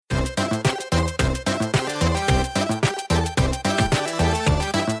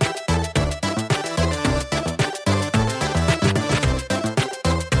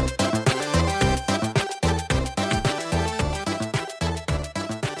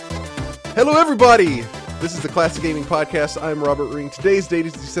Hello, everybody! This is the Classic Gaming Podcast. I'm Robert Ring. Today's date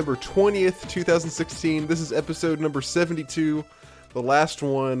is December 20th, 2016. This is episode number 72, the last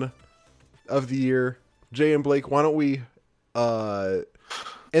one of the year. Jay and Blake, why don't we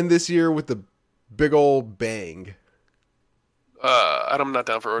end this year with the big old bang? I'm not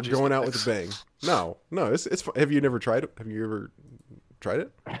down for orgies. Going out with a bang. No, it's. Have you never tried it? Have you ever tried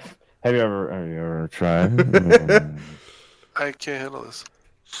it? Have you ever tried? I can't handle this.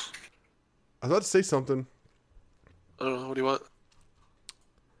 I was about to say something. I don't know. What do you want?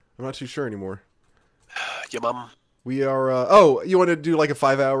 I'm not too sure anymore. Your mom. We are. You want to do like a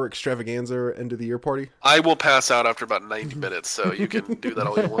 5-hour extravaganza end of the year party? I will pass out after about 90 minutes, so you can do that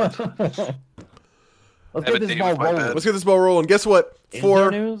all you want. Let's get this ball rolling. Let's get this ball rolling. Guess what? Is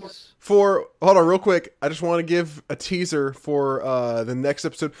there news? Hold on real quick. I just want to give a teaser for the next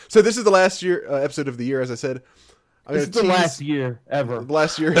episode. So this is the last year episode of the year, as I said. This is the last year ever. The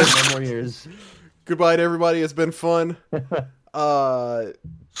last year. No more years. Goodbye to everybody. It's been fun. I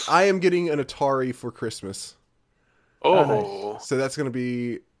am getting an Atari for Christmas. Oh. So that's going to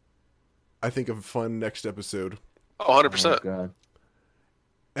be, I think, a fun next episode. Oh, 100%. Oh, God.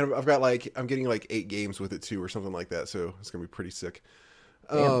 And I've got I'm getting 8 games with it too, or something like that. So it's going to be pretty sick.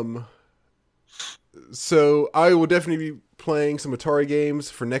 Damn. So I will definitely be playing some Atari games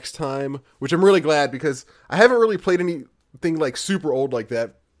for next time, which I'm really glad because I haven't really played anything super old like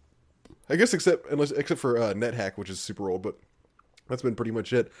that. I guess except for NetHack, which is super old, but that's been pretty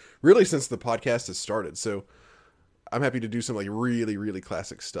much it really since the podcast has started. So I'm happy to do some really, really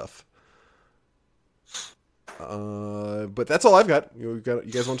classic stuff. But that's all I've got. You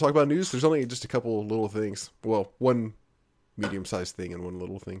guys want to talk about news? There's only just a couple little things. Well, one medium-sized thing and one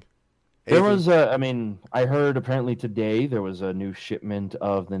little thing. There was I heard apparently today there was a new shipment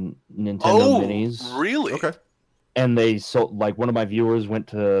of the Nintendo Minis. Really? Okay. And they sold, one of my viewers went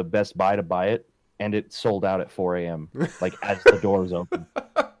to Best Buy to buy it, and it sold out at 4 a.m., as the door was open.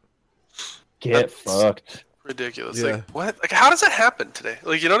 Get fucked. Ridiculous. Yeah. What? How does that happen today?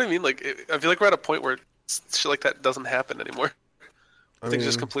 You know what I mean? I feel like we're at a point where shit like that doesn't happen anymore. Things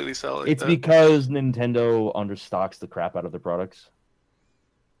just completely sell. It's because Nintendo understocks the crap out of their products.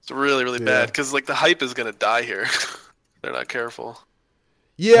 It's really, really bad because the hype is gonna die here. They're not careful.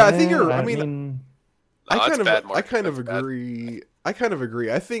 Yeah, I think you're. I kind of agree. I kind of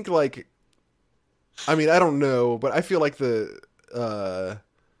agree. I think I don't know, but I feel like the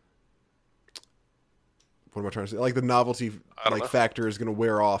what am I trying to say? The novelty factor is gonna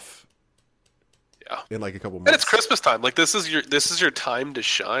wear off. Yeah. In a couple months. And it's Christmas time. This is your time to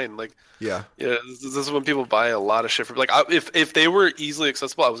shine. This is when people buy a lot of shit for. If they were easily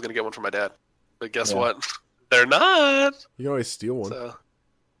accessible, I was gonna get one for my dad. But guess what? They're not. You can always steal one. So,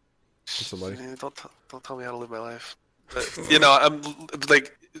 from somebody. Don't tell me how to live my life. But, I'm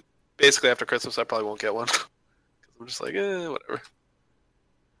basically after Christmas, I probably won't get one. Because I'm just whatever.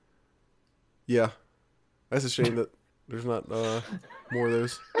 Yeah, that's a shame that there's not more of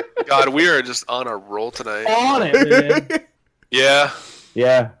those. God, we are just on a roll tonight. On it, man. Yeah.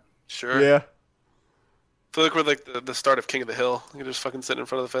 Yeah. Sure. Yeah. I feel like we're the start of King of the Hill. You can just fucking sit in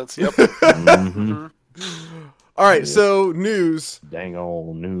front of the fence. Yep. Mm-hmm. All right, so news. Dang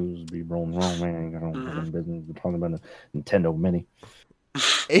old news be rolling wrong, man. I don't have business. We're talking about a Nintendo Mini.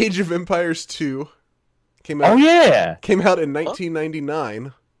 Age of Empires 2 came out. Oh yeah, came out in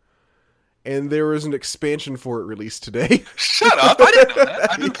 1999, and there was an expansion for it released today. Shut up! I didn't know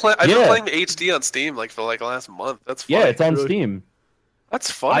that. I've been playing HD on Steam for the last month. That's funny. Yeah, it's on Steam. That's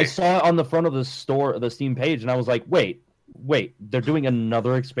funny. I saw it on the front of the Steam page, and I was like, wait, they're doing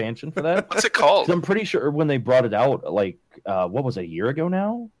another expansion for that? What's it called? I'm pretty sure when they brought it out, what was it, a year ago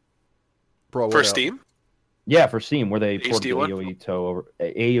now? For Steam? Yeah, for Steam, where they ported AOE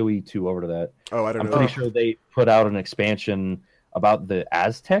 2 over to that. Oh, I don't know. I'm pretty sure they put out an expansion about the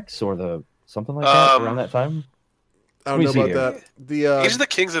Aztecs or something like that around that time. I don't know about that. The Age of the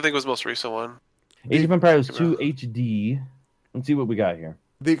Kings, I think, was the most recent one. Age of Empires 2 HD. Let's see what we got here.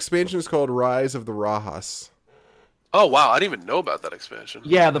 The expansion is called Rise of the Rajas. Oh wow, I didn't even know about that expansion.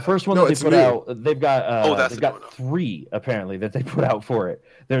 Yeah, the first one that they put out, they've got they've got 3 apparently that they put out for it.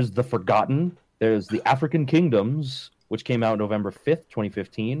 There's the Forgotten, there's the African Kingdoms, which came out November 5th,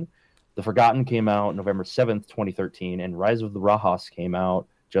 2015. The Forgotten came out November 7th, 2013, and Rise of the Rajas came out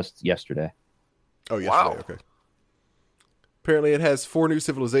just yesterday. Oh, yesterday. Okay. Apparently, it has 4 new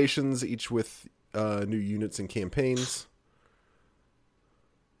civilizations, each with new units and campaigns.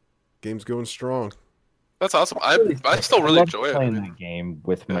 Game's going strong. That's awesome. I still really enjoy it. Playing that game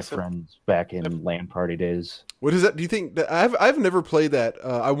with my friends back in LAN party days. What is that? Do you think that I've never played that?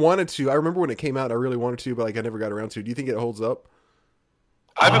 I wanted to. I remember when it came out. I really wanted to, but I never got around to. Do you think it holds up?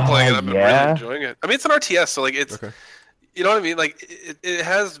 I've been playing it. I've been really enjoying it. I mean, it's an RTS, so like it's, you know what I mean? Like it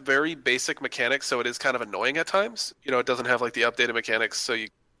has very basic mechanics, so it is kind of annoying at times. You know, it doesn't have like the updated mechanics, so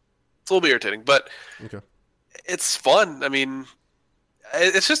it's a little bit irritating, but it's fun. I mean,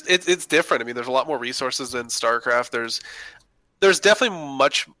 it's just it's different. I mean, there's a lot more resources than StarCraft. There's definitely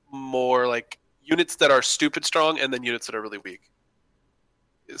much more like units that are stupid strong and then units that are really weak.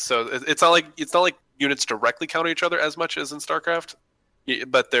 So it's not like units directly counter each other as much as in StarCraft,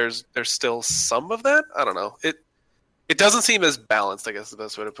 but there's still some of that. I don't know. It doesn't seem as balanced, I guess is the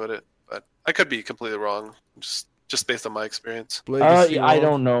best way to put it. But I could be completely wrong, just based on my experience. I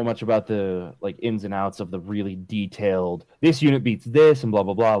don't know much about the like ins and outs of the really detailed. This unit beats this and blah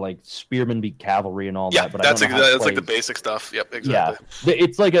blah blah. Like spearmen beat cavalry and all that. But that's like the basic stuff. Yep, exactly. Yeah,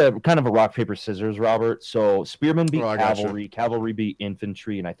 it's like a kind of a rock paper scissors, Robert. So spearmen beat cavalry, cavalry beat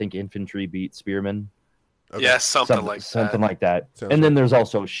infantry, and I think infantry beat spearmen. Yeah, something like that. And then there's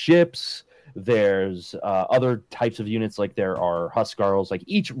also ships. There's other types of units, like there are Huskarls. Like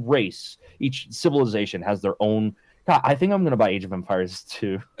each race, each civilization has their own. God, I think I'm going to buy Age of Empires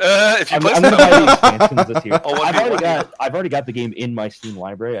 2. If you I'm going to buy the expansions this year. I've already got the game in my Steam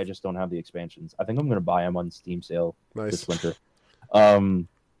library. I just don't have the expansions. I think I'm going to buy them on Steam sale this winter.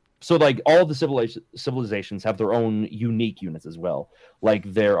 So like all the civilizations have their own unique units as well.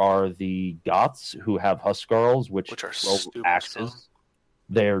 Like there are the Goths who have Huskarls, which are axes. Strong.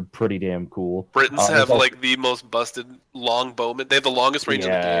 They're pretty damn cool. Britons have like the most busted long bowmen. They have the longest range in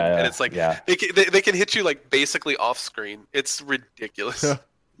the game, and it's like they can hit you like basically off screen. It's ridiculous.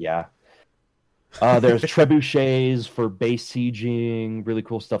 Yeah. There's trebuchets for base sieging, really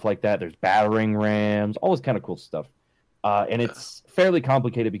cool stuff like that. There's battering rams, all this kind of cool stuff. And it's fairly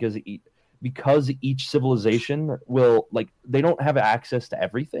complicated because each civilization will they don't have access to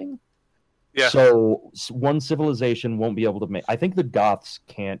everything. Yeah. So one civilization won't be able to make. I think the Goths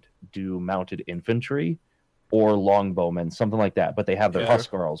can't do mounted infantry or longbowmen, something like that. But they have their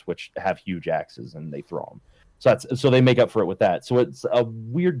Huskarls, which have huge axes, and they throw them. So they make up for it with that. So it's a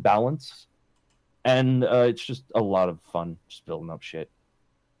weird balance, and it's just a lot of fun just building up shit.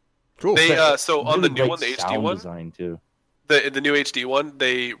 Cool. They so on the new one, the HD one, design too. The new HD one,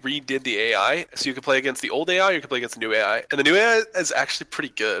 they redid the AI, so you can play against the old AI, or you can play against the new AI, and the new AI is actually pretty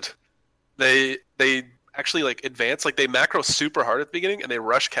good. They actually advance, they macro super hard at the beginning, and they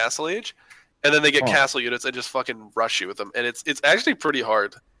rush Castle Age, and then they get castle units and just fucking rush you with them, and it's actually pretty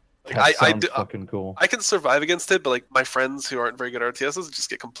hard. Fucking cool. I can survive against it, but my friends who aren't very good at RTSs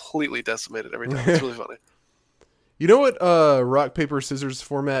just get completely decimated every time. It's really funny. You know what rock paper scissors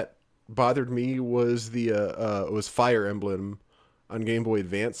format bothered me was was Fire Emblem on Game Boy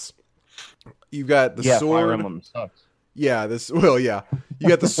Advance. You got the sword. Fire Emblem sucks. Yeah, you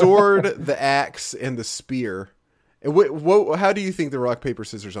got the sword, the axe, and the spear. And how do you think the rock paper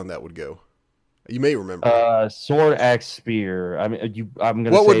scissors on that would go? You may remember. Sword, axe, spear. I mean, I'm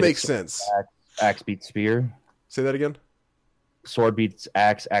gonna. What would make sense? Axe beats spear. Say that again. Sword beats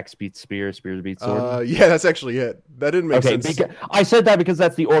axe, axe beats spear, spear beats sword. Yeah, that's actually it. That didn't make sense. I said that because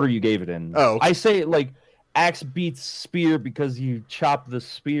that's the order you gave it in. Oh, okay. I say axe beats spear because you chop the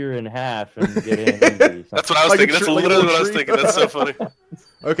spear in half and get in. That's what I was thinking. That's literally what I was thinking. That's so funny.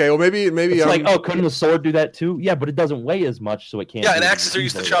 Okay, well maybe it's couldn't the sword do that too? Yeah, but it doesn't weigh as much, so it can't. Yeah, and axes are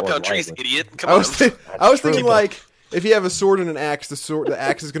used to chop down trees, idiot. Come on. I was thinking if you have a sword and an axe, the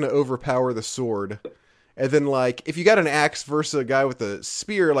axe is going to overpower the sword, and then if you got an axe versus a guy with a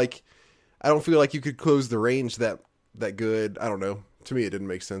spear, I don't feel like you could close the range that good. I don't know. To me, it didn't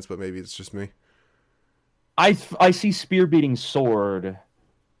make sense, but maybe it's just me. I see spear beating sword,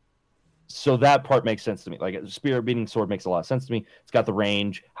 so that part makes sense to me. Spear beating sword makes a lot of sense to me. It's got the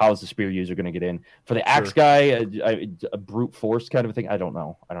range. How is the spear user going to get in? For the axe guy, a brute force kind of a thing. I don't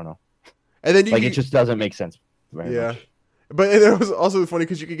know. And then it just doesn't make sense. Very much. But it was also funny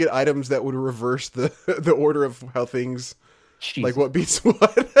because you could get items that would reverse the order of how things, what beats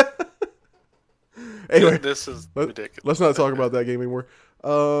what. Anyway, this is ridiculous. Let's not talk about that game anymore.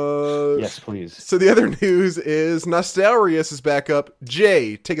 Yes, please. So the other news is Nostalrius is back up.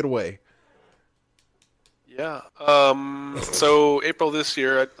 Jay, take it away. Yeah. So April this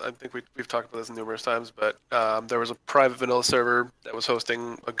year, I think we've talked about this numerous times, but there was a private vanilla server that was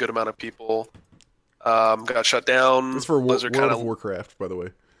hosting a good amount of people. Got shut down. It's for World of Warcraft, by the way.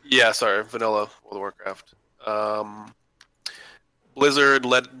 Yeah, sorry, vanilla World of Warcraft. Blizzard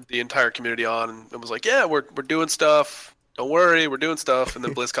led the entire community on and was like, "Yeah, we're doing stuff. Don't worry, we're doing stuff." And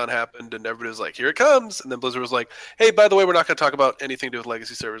then BlizzCon happened, and everybody was like, "Here it comes!" And then Blizzard was like, "Hey, by the way, we're not going to talk about anything to do with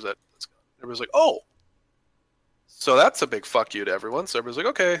legacy servers at BlizzCon." Everybody was like, "Oh." So that's a big fuck you to everyone. So everyone's like,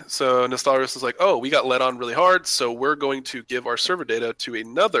 okay. So Nostalrius is like, oh, we got led on really hard, so we're going to give our server data to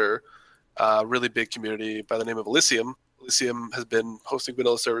another really big community by the name of Elysium. Elysium has been hosting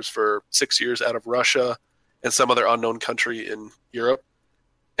vanilla servers for 6 years out of Russia and some other unknown country in Europe.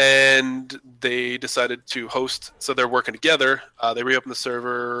 And they decided to host, so they're working together. They reopened the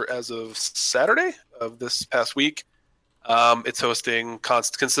server as of Saturday of this past week. It's hosting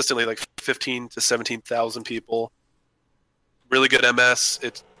consistently like 15 to 17,000 people. Really good MS.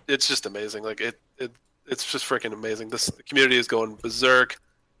 It's just amazing. Like it's just freaking amazing. The community is going berserk.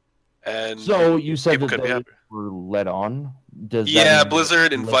 And so you said that they were led on.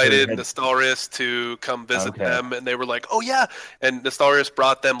 Blizzard invited Nostalrius to come visit them, and they were like, "Oh yeah!" And Nostalrius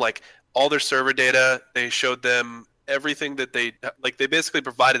brought them like all their server data. They showed them everything that they like. They basically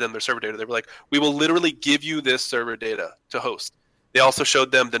provided them their server data. They were like, "We will literally give you this server data to host." They also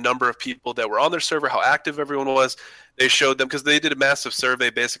showed them the number of people that were on their server, how active everyone was. They showed them, because they did a massive survey,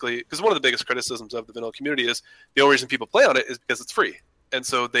 basically, because one of the biggest criticisms of the vanilla community is the only reason people play on it is because it's free. And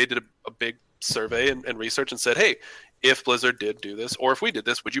so they did a big survey and research and said, hey, if Blizzard did do this, or if we did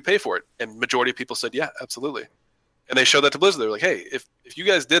this, would you pay for it? And majority of people said, yeah, absolutely. And they showed that to Blizzard. They were like, hey, if you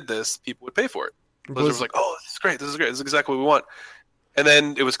guys did this, people would pay for it. Blizzard was like, oh, this is great. This is exactly what we want. And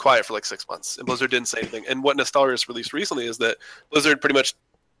then it was quiet for like 6 months, and Blizzard didn't say anything. And what Nostalrius released recently is that Blizzard pretty much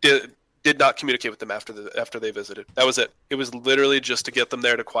did not communicate with them after they visited. That was it. It was literally just to get them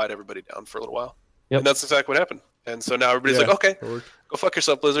there to quiet everybody down for a little while. Yep. And that's exactly what happened. And so now everybody's like, okay, go fuck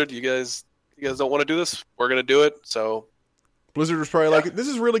yourself, Blizzard. You guys don't want to do this? We're going to do it. So Blizzard was probably like, this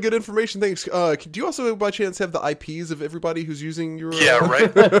is really good information. Thanks. Do you also, by chance, have the IPs of everybody who's using your... Yeah,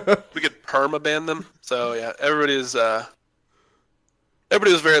 right? We could perma-ban them. So, yeah, everybody was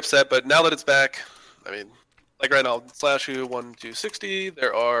very upset. But now that it's back, I mean, like right now, /who 1260,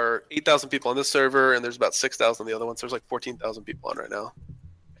 there are 8,000 people on this server, and there's about 6,000 on the other ones. There's like 14,000 people on right now.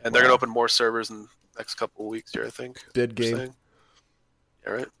 And they're going to open more servers in the next couple of weeks here, I think. Dead game.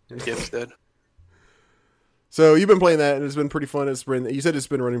 Yeah, right? The game's dead. So you've been playing that, and it's been pretty fun. You said it's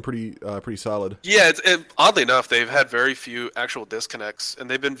been running pretty solid. Yeah, oddly enough, they've had very few actual disconnects, and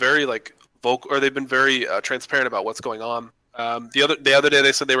they've been very vocal, or they've been very transparent about what's going on. The other day,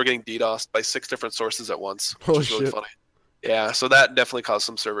 they said they were getting DDoSed by 6 different sources at once, which is really funny. Yeah, so that definitely caused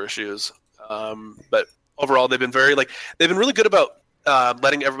some server issues. But overall, they've been really good about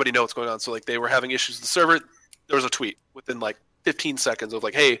letting everybody know what's going on. So like they were having issues with the server. There was a tweet within like 15 seconds of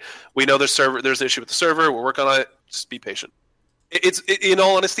like, hey, we know there's an issue with the server. We're working on it. Just be patient. In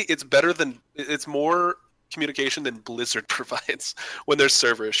all honesty, it's more communication than Blizzard provides when there's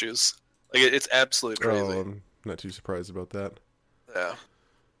server issues. Like it's absolutely crazy. Oh, I'm not too surprised about that. Yeah.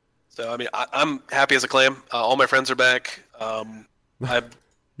 So I mean, I'm happy as a clam. All my friends are back. I'm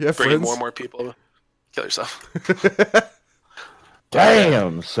bringing more and more people. Kill yourself.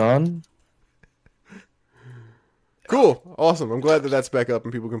 Damn, son. Cool. Awesome. I'm glad that that's back up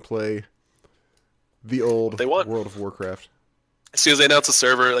and people can play the old World of Warcraft. As soon as they announced the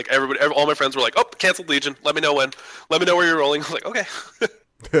server, like all my friends were like, oh, canceled Legion. Let me know when. Let me know where you're rolling. I was like, okay.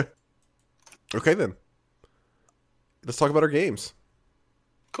 Okay, then. Let's talk about our games.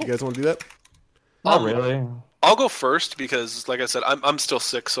 Cool. You guys want to do that? Not really. I'll go first because, like I said, I'm still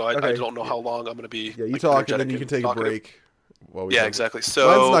sick, so I don't know how long I'm going to be. Yeah, you talk and then you can take a break. Exactly. So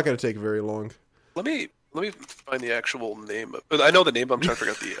mine's not going to take very long. Let me find the actual name. I know the name, but I'm trying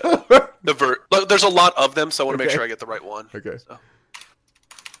to figure out the There's a lot of them, so I want to make sure I get the right one. Okay. So,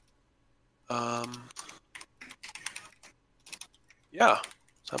 yeah.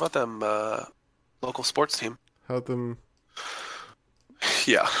 So how about them local sports team? How about them?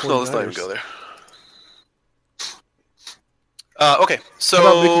 Yeah. No, let's not even go there. Okay, so how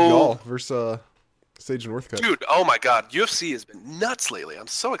about Mickey Gall versus Sage Northcutt? Dude, oh my god, UFC has been nuts lately. I'm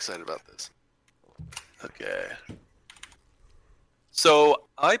so excited about this. Okay. So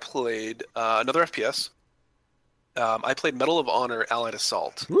I played another FPS. I played Medal of Honor Allied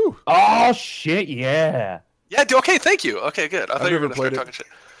Assault. Woo. Oh shit! Yeah. Yeah. Okay. Thank you. Okay. Good. I thought you were going to start talking shit.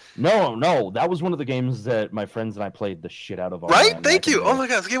 No. That was one of the games that my friends and I played the shit out of. Right. Thank you. Oh my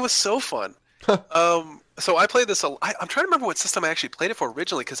god, this game was so fun. So I played this. I'm trying to remember what system I actually played it for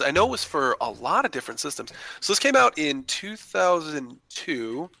originally because I know it was for a lot of different systems. So this came out in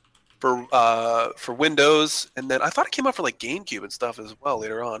 2002 for Windows, and then I thought it came out for like GameCube and stuff as well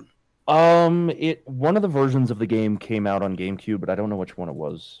later on. One of the versions of the game came out on GameCube, but I don't know which one it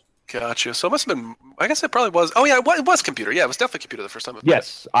was. Gotcha. So it must have been. I guess it probably was. Oh yeah, it was computer. Yeah, it was definitely computer the first time.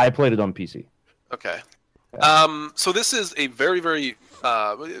 Yes, I played it on PC. Okay. Yeah. So this is a very, very.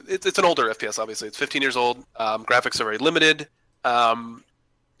 It's an older FPS. Obviously, it's 15 years old. Graphics are very limited.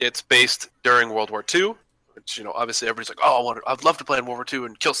 It's based during World War II, which, you know, obviously everybody's like, oh, I'd love to play in World War II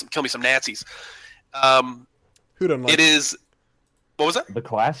and kill me some Nazis. Who doesn't like it? Is what was that? The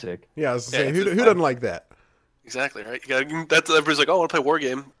classic. Yeah, I was saying, who doesn't like that? Exactly right. That's everybody's like, oh, I want to play war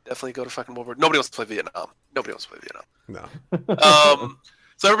game. Definitely go to fucking World War. Nobody wants to play Vietnam. No.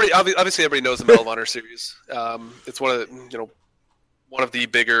 So obviously everybody knows the Medal of Honor series. It's one of the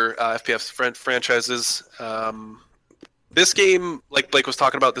bigger FPS franchises. This game, like Blake was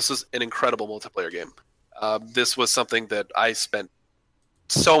talking about, this is an incredible multiplayer game. This was something that I spent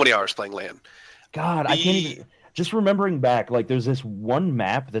so many hours playing LAN. God, I can't even. Just remembering back, like there's this one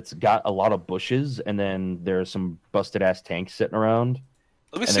map that's got a lot of bushes, and then there's some busted ass tanks sitting around.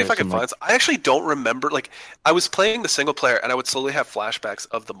 Let me see if I can find. I actually don't remember. Like I was playing the single player, and I would slowly have flashbacks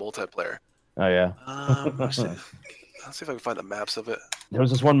of the multiplayer. Oh yeah. Let's see if I can find the maps of it. There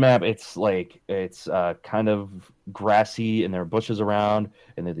was this one map. It's kind of grassy, and there are bushes around,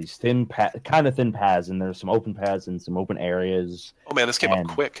 and there are these thin paths, and there's some open paths and some open areas. Oh man, this came up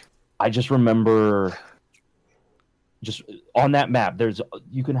quick. I just remember. Just on that map,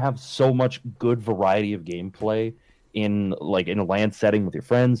 you can have so much good variety of gameplay in a LAN setting with your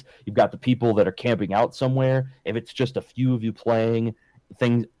friends. You've got the people that are camping out somewhere. If it's just a few of you playing,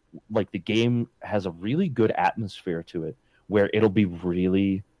 things like the game has a really good atmosphere to it, where it'll be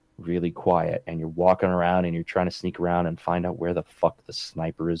really, really quiet, and you're walking around and you're trying to sneak around and find out where the fuck the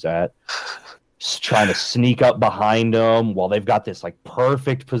sniper is at. Just trying to sneak up behind them while they've got this like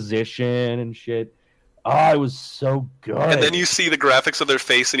perfect position and shit. Oh, it was so good. And then you see the graphics of their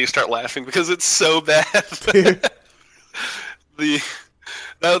face and you start laughing because it's so bad. That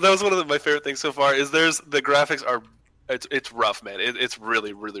was one of my favorite things so far. Is the graphics are it's rough, man. It's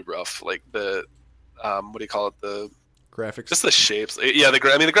really, really rough. Like the what do you call it? The graphics, just the shapes. Yeah, the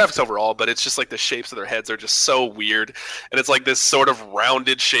graphics overall, but it's just like the shapes of their heads are just so weird, and it's like this sort of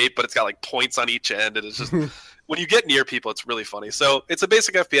rounded shape, but it's got like points on each end, and it's just. When you get near people, it's really funny. So it's a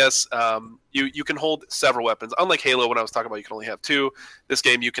basic FPS. You can hold several weapons. Unlike Halo, when I was talking about you can only have 2. This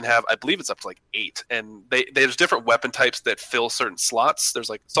game you can have, I believe it's up to like 8. And there's different weapon types that fill certain slots. There's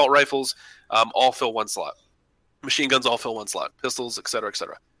like assault rifles, all fill 1 slot. Machine guns all fill 1 slot. Pistols, etc.,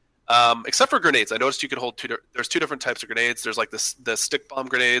 etc. Except for grenades. I noticed you could hold there's 2 different types of grenades. There's like the stick bomb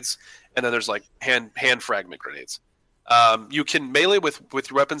grenades, and then there's like hand fragment grenades. You can melee with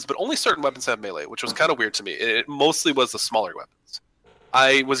your weapons, but only certain weapons have melee, which was kind of weird to me. It mostly was the smaller weapons.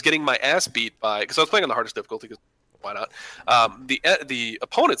 I was getting my ass beat because I was playing on the hardest difficulty. Because why not? The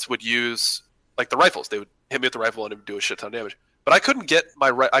opponents would use like the rifles. They would hit me with the rifle and it would do a shit ton of damage. But I couldn't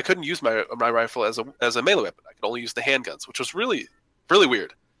I couldn't use my rifle as a melee weapon. I could only use the handguns, which was really, really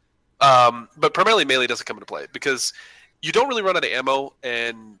weird. But primarily melee doesn't come into play because you don't really run out of ammo,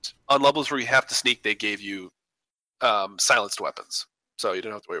 and on levels where you have to sneak, they gave you silenced weapons, so you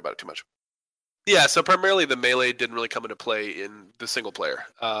don't have to worry about it too much. Yeah, so primarily the melee didn't really come into play in the single player.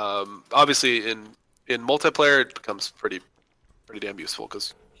 Obviously, in multiplayer, it becomes pretty damn useful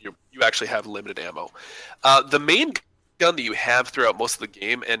because you actually have limited ammo. The main gun that you have throughout most of the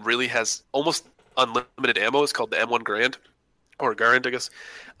game and really has almost unlimited ammo is called the M1 Garand, or Garand, I guess.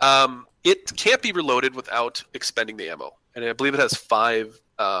 It can't be reloaded without expending the ammo, and I believe it has 5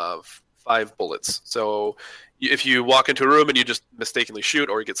 bullets. So if you walk into a room and you just mistakenly shoot,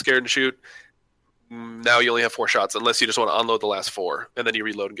 or you get scared and shoot, now you only have 4 shots, unless you just want to unload the last 4, and then you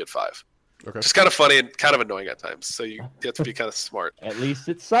reload and get 5. Okay. It's kind of funny and kind of annoying at times, so you have to be kind of smart. At least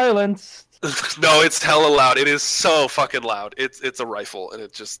it's silenced. No, it's hella loud. It is so fucking loud. It's a rifle, and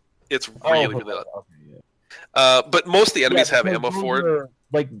it's really loud. Okay, yeah. But most of the enemies have ammo for it.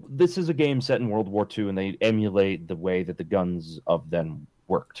 Like, this is a game set in World War II, and they emulate the way that the guns of then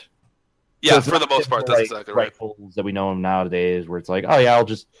worked. Yeah, so for the most part, that's exactly right. Rifles that we know them nowadays, where it's like, oh yeah, I'll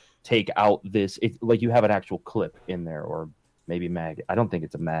just take out this. It's like you have an actual clip in there, or maybe mag. I don't think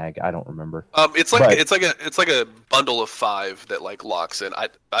it's a mag. I don't remember. It's like a bundle of 5 that like locks in. I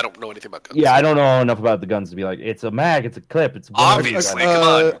don't know anything about guns. Yeah, I don't know enough about the guns to be like, it's a mag, it's a clip, it's obviously. Come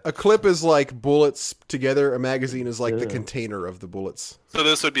on. A clip is like bullets together. A magazine is like the container of the bullets. So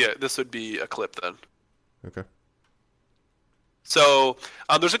this would be a clip then. Okay. So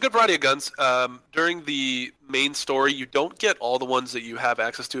there's a good variety of guns. During the main story, you don't get all the ones that you have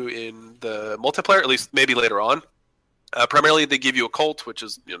access to in the multiplayer, at least maybe later on. Primarily, they give you a Colt, which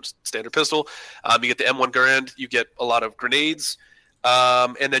is standard pistol. You get the M1 Garand. You get a lot of grenades,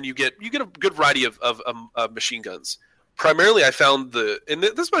 and then you get a good variety of machine guns. Primarily, I found and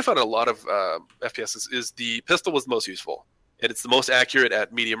this is what I found in a lot of FPS is the pistol was the most useful, and it's the most accurate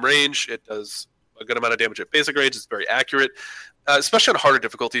at medium range. It does a good amount of damage at basic range. It's very accurate, especially on harder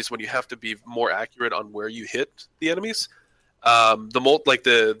difficulties when you have to be more accurate on where you hit the enemies.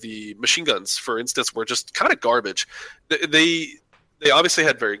 The machine guns, for instance, were just kind of garbage. They obviously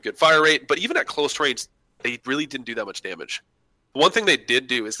had very good fire rate, but even at close range, they really didn't do that much damage. One thing they did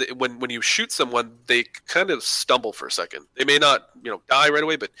do is that when you shoot someone, they kind of stumble for a second. They may not, die right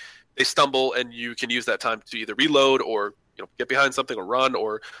away, but they stumble, and you can use that time to either reload or get behind something or run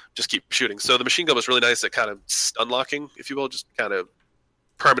or just keep shooting. So the machine gun was really nice at kind of stun locking, if you will, just kind of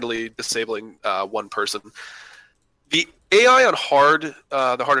permanently disabling one person. The AI on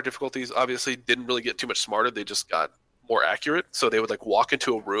the harder difficulties obviously didn't really get too much smarter. They just got more accurate. So they would walk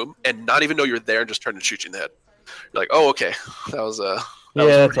into a room and not even know you're there and just turn and shoot you in the head. You're like, oh, okay, that was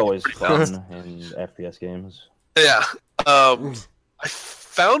that's always fun in FPS games. Yeah, I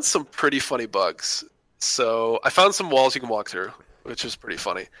found some pretty funny bugs. So I found some walls you can walk through, which is pretty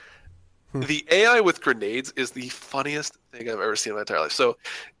funny. The AI with grenades is the funniest thing I've ever seen in my entire life. So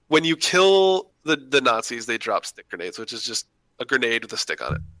when you kill the Nazis, they drop stick grenades, which is just a grenade with a stick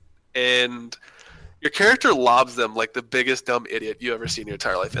on it. And your character lobs them like the biggest dumb idiot you ever seen in your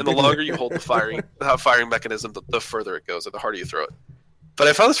entire life. And the longer you hold the firing mechanism, the further it goes, or the harder you throw it. But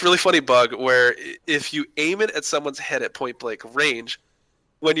I found this really funny bug where if you aim it at someone's head at point blank range,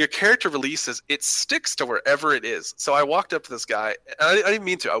 when your character releases, it sticks to wherever it is. So I walked up to this guy, and I didn't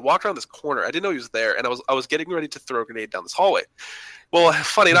mean to. I walked around this corner. I didn't know he was there, and I was getting ready to throw a grenade down this hallway. Well,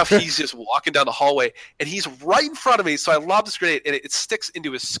 funny enough, he's just walking down the hallway, and he's right in front of me. So I lob this grenade, and it sticks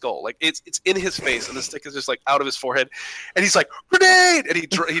into his skull. Like it's in his face, and the stick is just out of his forehead. And he's like, grenade! And he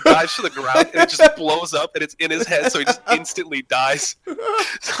dives to the ground, and it just blows up, and it's in his head, so he just instantly dies.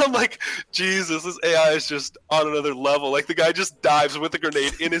 So I'm like, Jesus, this AI is just on another level. Like the guy just dives with the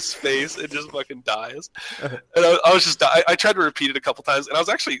grenade in his face and just fucking dies. And I tried to repeat it a couple times, and I was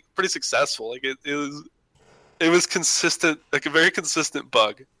actually pretty successful. Like it was consistent, like a very consistent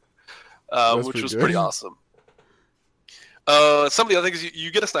bug, which was pretty awesome. Some of the other things,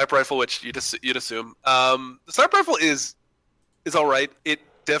 you get a sniper rifle, which you'd assume. The sniper rifle is all right. It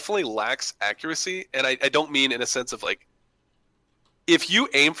definitely lacks accuracy, and I don't mean in a sense of if you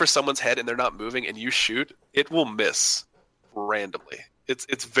aim for someone's head and they're not moving and you shoot, it will miss randomly.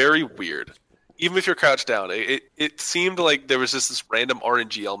 It's very weird. Even if you're crouched down, it seemed like there was just this random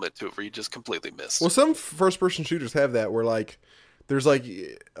RNG element to it where you just completely missed. Well, some first-person shooters have that where there's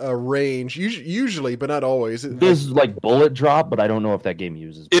a range, usually, but not always. There's bullet drop, but I don't know if that game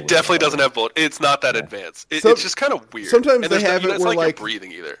uses. It definitely doesn't have bullet. It's not that advanced. It's just kind of weird. Sometimes they have it where you're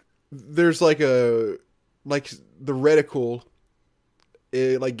breathing either. There's the reticle,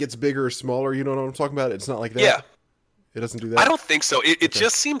 it gets bigger or smaller. You know what I'm talking about? It's not like that. Yeah, it doesn't do that. I don't think so. It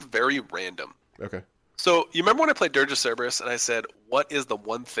just seemed very random. Okay. So you remember when I played Dirge of Cerberus and I said, what is the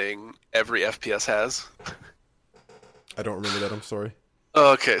one thing every FPS has? I don't remember that. I'm sorry.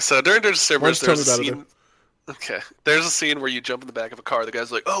 Okay, so during Dirge of Cerberus, there's a scene. Okay, there's a scene where you jump in the back of a car. The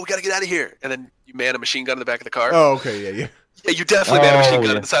guy's like, "Oh, we gotta get out of here," and then you man a machine gun in the back of the car. Oh, okay, yeah. Yeah, you definitely man a machine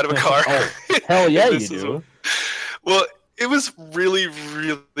gun in the side of a car. Hell yeah, you do. Well, it was really,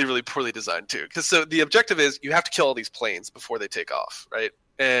 really, really poorly designed too. Because so the objective is you have to kill all these planes before they take off, right?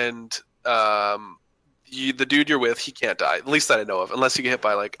 And the dude you're with, he can't die, at least that I know of, unless you get hit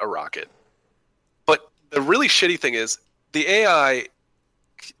by a rocket. But the really shitty thing is the AI,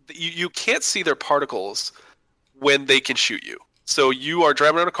 you can't see their particles when they can shoot you. So you are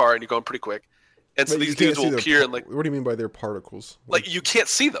driving around a car and you're going pretty quick, and so these dudes will appear and what do you mean by their particles? You can't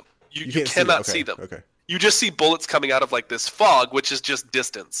see them. You cannot see them. Okay. You just see bullets coming out of this fog, which is just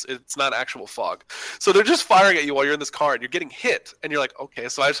distance. It's not actual fog. So they're just firing at you while you're in this car and you're getting hit. And you're like, okay,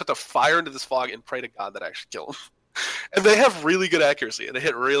 so I just have to fire into this fog and pray to God that I actually kill them. And they have really good accuracy and they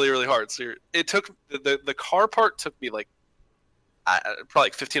hit really, really hard. So it took the car part took me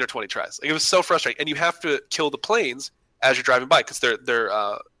probably 15 or 20 tries. It was so frustrating. And you have to kill the planes as you're driving by because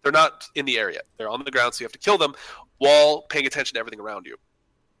they're not in the area. They're on the ground, so you have to kill them while paying attention to everything around you.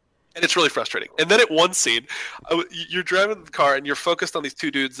 And it's really frustrating. And then at one scene, you're driving the car and you're focused on these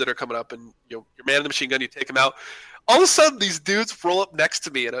two dudes that are coming up, and you're manning the machine gun. You take them out. All of a sudden, these dudes roll up next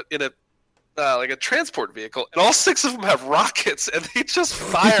to me in a transport vehicle, and all six of them have rockets, and they just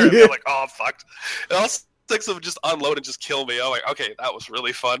fire. And they're like, "Oh, I'm fucked!" And all six of them just unload and just kill me. I'm like, "Okay, that was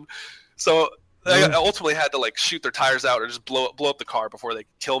really fun." So I ultimately had to shoot their tires out or just blow up the car before they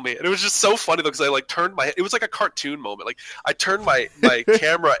could kill me. And it was just so funny because I turned my head. It was like a cartoon moment. I turned my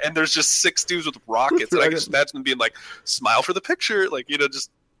camera and there's just six dudes with rockets, and I can just imagine them being like, "Smile for the picture,"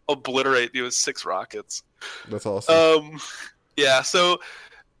 just obliterate you with six rockets. That's awesome. Yeah. So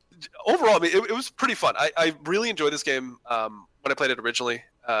overall, I mean, it was pretty fun. I really enjoyed this game when I played it originally.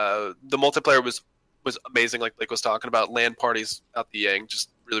 The multiplayer was amazing. Like was talking about, LAN parties out the yang, just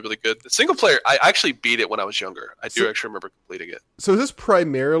really, really good. The single player, I actually beat it when I was younger. I do actually remember completing it. So is this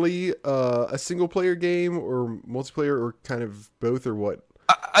primarily a single player game or multiplayer or kind of both or what?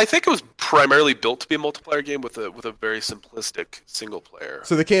 I think it was primarily built to be a multiplayer game with a very simplistic single player.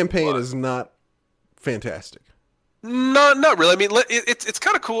 So the campaign is not fantastic. Not really. I mean, it's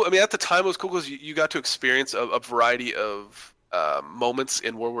kind of cool. I mean, at the time it was cool because you got to experience a variety of moments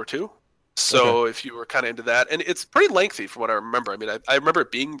in World War II. So if you were kind of into that, and it's pretty lengthy from what I remember. I mean, I remember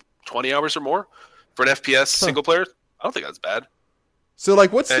it being 20 hours or more for an FPS single player. I don't think that's bad. So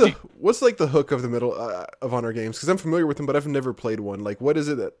like, what's like the hook of the Medal of Honor games? Because I'm familiar with them, but I've never played one. Like, what is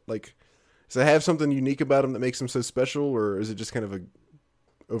it that like? Does it have something unique about them that makes them so special, or is it just kind of a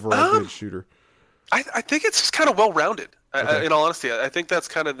overall good shooter? I think it's just kind of well-rounded. In all honesty, I think that's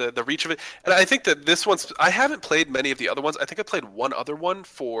kind of the reach of it. And I think that this one's... I haven't played many of the other ones. I think I played one other one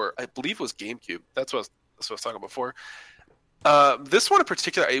for... I believe it was GameCube. That's what I was talking about before. This one in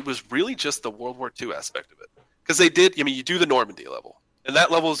particular, it was really just the World War II aspect of it. Because they did... I mean, you do the Normandy level. And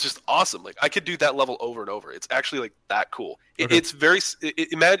that level is just awesome. Like, I could do that level over and over. It's actually, like, that cool. It's very...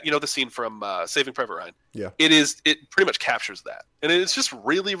 Imagine, you know, the scene from Saving Private Ryan? Yeah. It pretty much captures that. And it's just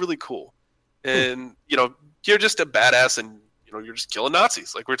really, really cool. And, you know, you're just a badass and, you know, you're just killing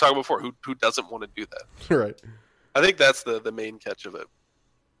Nazis. Like we were talking before. Who doesn't want to do that? Right. I think that's the main catch of it.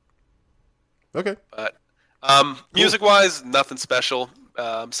 Okay. But music-wise, nothing special.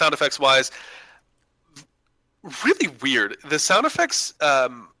 Sound effects-wise, really weird. The sound effects,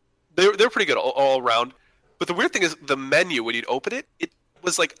 they're pretty good all around. But the weird thing is the menu, when you'd open it, it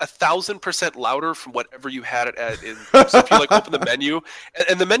was like 1,000% louder from whatever you had it at. So if you like open the menu,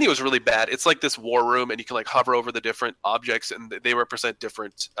 and the menu is really bad. It's like this war room, and you can like hover over the different objects, and they represent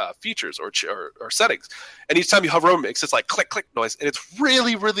different features or settings. And each time you hover over, it makes this like click click noise, and it's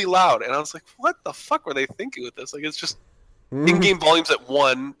really really loud. And I was like, what the fuck were they thinking with this? Like it's just in-game volumes at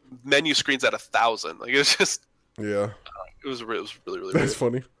 1, menu screens at 1,000. Like it's just it was really really. That's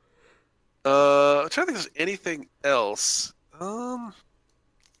funny. I'm trying to think if there's anything else.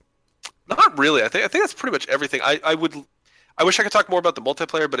 Not really. I think that's pretty much everything. I wish I could talk more about the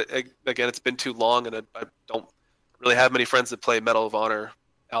multiplayer, but again, it's been too long, and I don't really have many friends that play Medal of Honor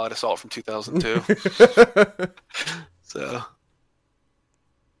Allied Assault from 2002. So.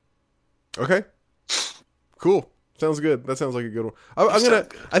 Okay. Cool. Sounds good. That sounds like a good one.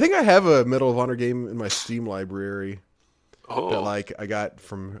 I think I have a Medal of Honor game in my Steam library that like I got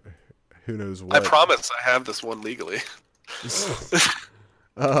from who knows what. I promise I have this one legally.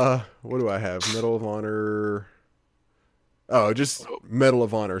 What do I have? Medal of Honor. Oh, just Medal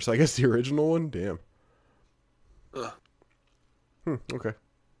of Honor. So I guess the original one. Damn. Okay.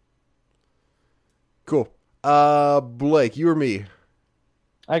 Cool. Blake, you or me?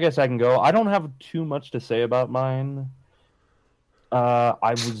 I guess I can go. I don't have too much to say about mine.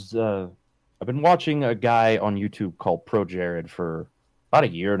 I've been watching a guy on YouTube called Pro Jared for about a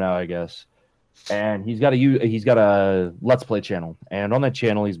year now, I guess. And he's got a Let's Play channel, and on that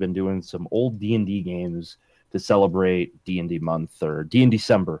channel he's been doing some old D&D games to celebrate D&D month or D&D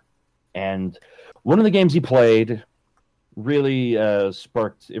December. And one of the games he played really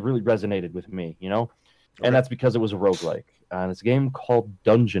really resonated with me, you know? Okay. And that's because it was a roguelike. And it's a game called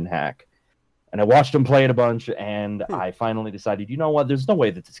Dungeon Hack. And I watched him play it a bunch, and I finally decided, you know what? There's no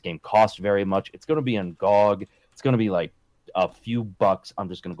way that this game costs very much. It's going to be on GOG. It's going to be like a few bucks. I'm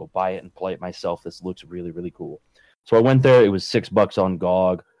just going to go buy it and play it myself. This looks really, really cool. So I went there. It was $6 on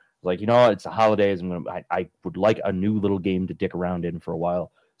GOG. Like, you know what? It's the holidays. I would like a new little game to dick around in for a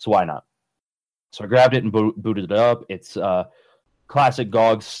while. So why not? So I grabbed it and booted it up. It's classic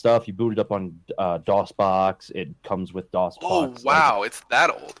GOG stuff. You boot it up on DOSBox. It comes with DOSBox. Oh, wow. It's that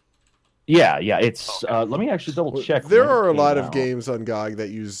old. Yeah. It's let me actually double check. There are a lot of games on GOG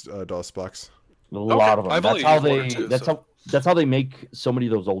that use DOSBox. A lot of them. That's how they make so many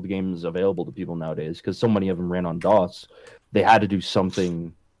of those old games available to people nowadays, because so many of them ran on DOS. They had to do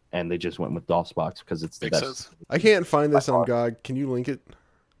something, and they just went with DOSBox because it's the best. Sense. I can't find this on GOG. Can you link it?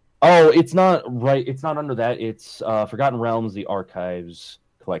 Oh, it's not right. It's not under that. It's Forgotten Realms: The Archives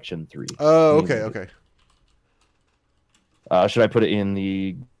Collection 3. Oh, okay. Should I put it in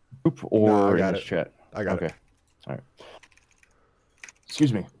the group or in this chat? I got it. All right.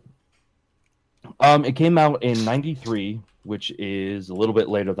 Excuse me. It came out in 93, which is a little bit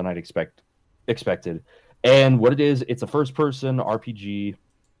later than I'd expected. And what it is, it's a first-person RPG,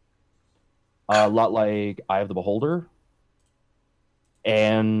 a lot like Eye of the Beholder.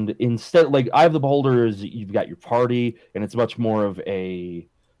 And instead, like Eye of the Beholder is you've got your party, and it's much more of a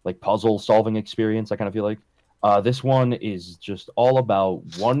like puzzle-solving experience. I kind of feel like this one is just all about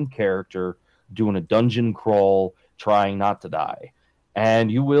one character doing a dungeon crawl, trying not to die.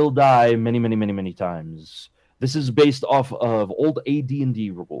 and you will die many, many, many, many times. This is based off of old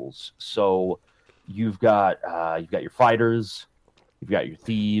AD&D rules. So you've got your fighters, you've got your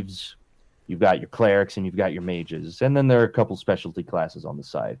thieves, you've got your clerics, and you've got your mages, and then there are a couple specialty classes on the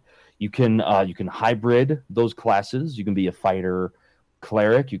side. You can hybrid those classes. You can be a fighter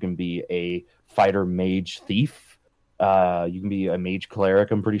cleric. You can be a fighter mage thief. You can be a mage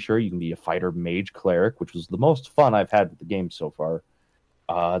cleric. I'm pretty sure you can be a fighter mage cleric, which was the most fun I've had with the game so far.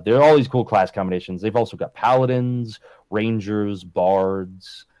 There are all these cool class combinations. They've also got paladins, rangers,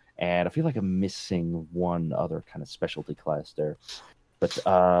 bards, and I feel like I'm missing one other kind of specialty class there. But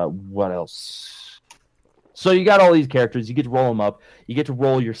what else? So you got all these characters. You get to roll them up. You get to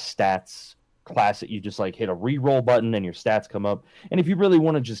roll your stats class. You just like hit a re-roll button and your stats come up. And if you really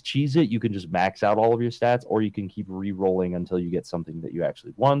want to just cheese it, you can just max out all of your stats, or you can keep re-rolling until you get something that you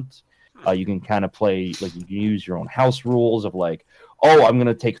actually want. You can kind of play, like you can use your own house rules of like, oh, I'm going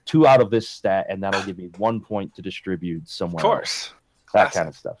to take 2 out of this stat, and that'll give me 1 point to distribute somewhere. Of course. Else. That kind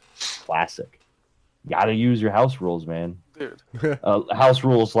of stuff. Classic. Got to use your house rules, man. Dude. House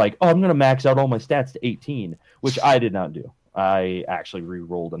rules like, oh, I'm going to max out all my stats to 18, which I did not do. I actually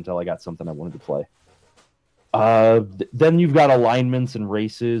re-rolled until I got something I wanted to play. Then you've got alignments and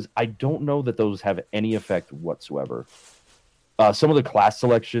races. I don't know that those have any effect whatsoever. Some of the class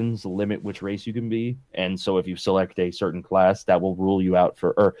selections limit which race you can be, and so if you select a certain class, that will rule you out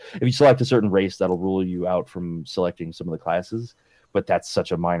or if you select a certain race, that'll rule you out from selecting some of the classes. But that's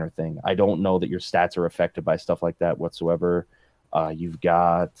such a minor thing. I don't know that your stats are affected by stuff like that whatsoever. You've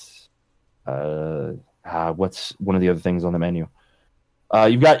got what's one of the other things on the menu?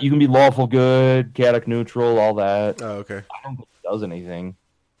 You can be lawful good, chaotic neutral, all that. Oh, okay. I don't think it does anything.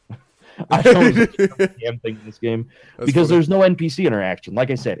 I don't think it does a damn thing in this game because there's no NPC interaction. Like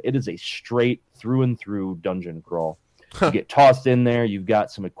I said, it is a straight through and through dungeon crawl. You get tossed in there. You've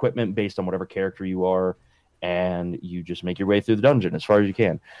got some equipment based on whatever character you are, and you just make your way through the dungeon as far as you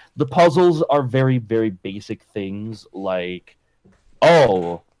can. The puzzles are very, very basic things like,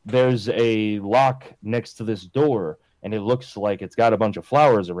 oh, there's a lock next to this door, and it looks like it's got a bunch of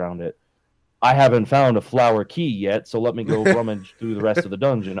flowers around it. I haven't found a flower key yet, so let me go rummage through the rest of the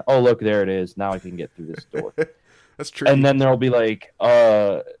dungeon. Oh, look, there it is. Now I can get through this door. That's true. And then there'll be like,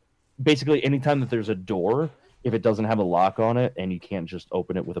 basically anytime that there's a door, if it doesn't have a lock on it and you can't just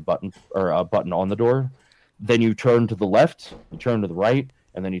open it with a button or a button on the door, then you turn to the left, you turn to the right,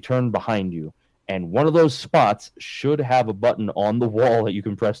 and then you turn behind you. And one of those spots should have a button on the wall that you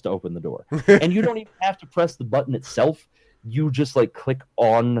can press to open the door. And you don't even have to press the button itself. You just like click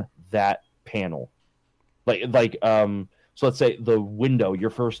on that panel. So let's say the window,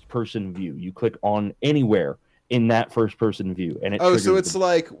 your first person view. You click on anywhere in that first person view, and it. Oh, so it's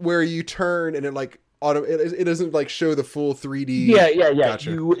like where you turn and it like it doesn't like show the full 3D. Yeah.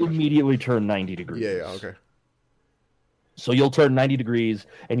 Gotcha. You immediately turn 90 degrees. Yeah. Okay. So you'll turn 90 degrees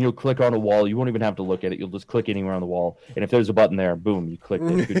and you'll click on a wall. You won't even have to look at it. You'll just click anywhere on the wall. And if there's a button there, boom, you clicked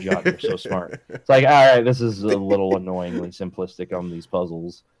it. Good job. You're so smart. It's like, all right, this is a little annoyingly simplistic on these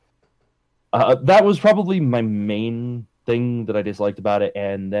puzzles. That was probably my main thing that I disliked about it.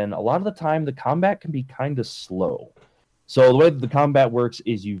 And then a lot of the time, the combat can be kind of slow. So the way that the combat works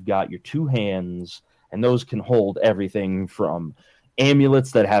is you've got your 2 hands, and those can hold everything from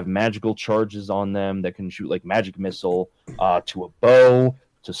amulets that have magical charges on them that can shoot like magic missile, to a bow,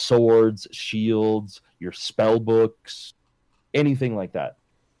 to swords, shields, your spell books, anything like that.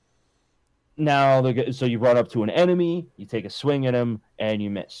 Now, so you run up to an enemy, you take a swing at him, and you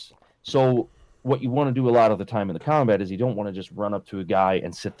miss. So what you want to do a lot of the time in the combat is you don't want to just run up to a guy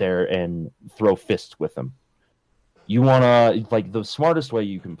and sit there and throw fists with him. You want to, like, the smartest way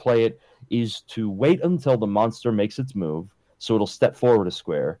you can play it is to wait until the monster makes its move. So it'll step forward a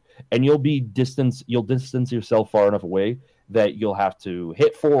square, and you'll distance yourself far enough away that you'll have to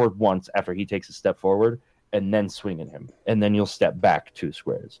hit forward once after he takes a step forward, and then swing at him. And then you'll step back 2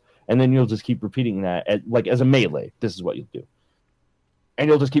 squares. And then you'll just keep repeating that, as a melee. This is what you'll do. And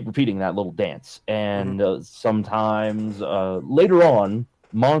you'll just keep repeating that little dance. And sometimes, later on,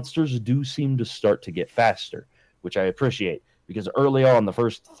 monsters do seem to start to get faster, which I appreciate. Because early on, the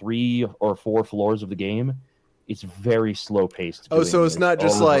first 3 or 4 floors of the game, it's very slow paced. Oh, so it's not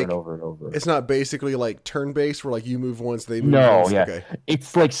just like over and over. It's not basically like turn based where like you move once, they move no, once. Yeah. Okay.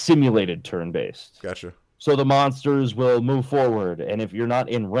 It's like simulated turn based. Gotcha. So the monsters will move forward, and if you're not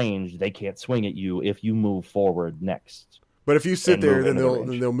in range, they can't swing at you if you move forward next. But if you sit there, then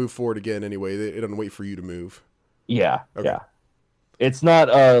they'll move forward again anyway. It doesn't wait for you to move. Yeah, okay. Yeah. It's not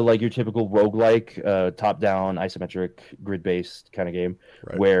like your typical roguelike, top-down, isometric, grid-based kind of game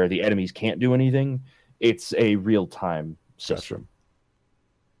where the enemies can't do anything. It's a real-time system.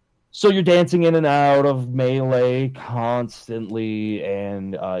 So you're dancing in and out of melee constantly,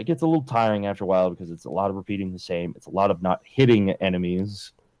 and it gets a little tiring after a while because it's a lot of repeating the same. It's a lot of not hitting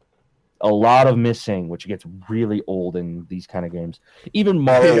enemies, a lot of missing, which gets really old in these kind of games. Even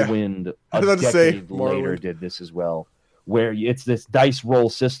Morrowind, a decade later, did this as well, where it's this dice roll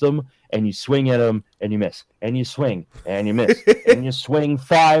system, and you swing at them, and you miss, and you swing, and you miss, and you swing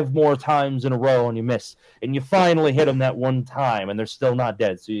 5 more times in a row, and you miss, and you finally hit them that one time, and they're still not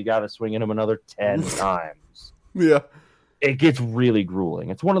dead, so you got to swing at them another 10 times. Yeah. It gets really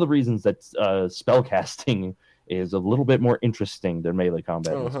grueling. It's one of the reasons that spellcasting is a little bit more interesting than melee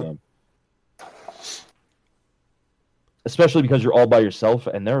combat in this game. Especially because you're all by yourself,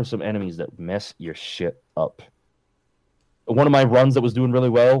 and there are some enemies that mess your shit up. One of my runs that was doing really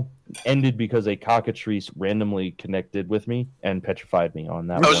well ended because a cockatrice randomly connected with me and petrified me on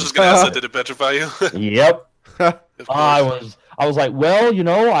that. I was just going to ask that, did it petrify you? Yep. I was like, well,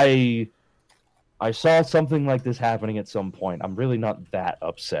 I saw something like this happening at some point. I'm really not that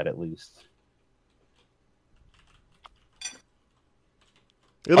upset, at least.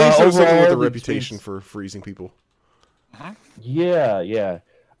 At least there's something with a reputation for freezing people. Yeah.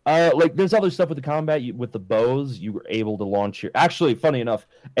 There's other stuff with the combat. With the bows, you were able to launch your... Actually, funny enough,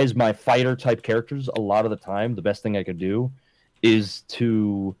 as my fighter-type characters, a lot of the time, the best thing I could do is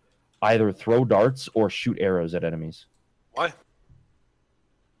to either throw darts or shoot arrows at enemies. Why?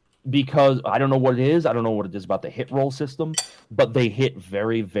 Because I don't know what it is. I don't know what it is about the hit roll system, but they hit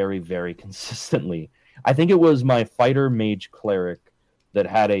very, very, very consistently. I think it was my fighter mage cleric that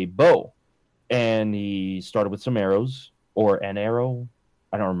had a bow, and he started with some arrows, or an arrow,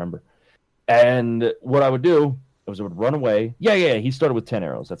 I don't remember. And what I would do was I would run away. Yeah, he started with 10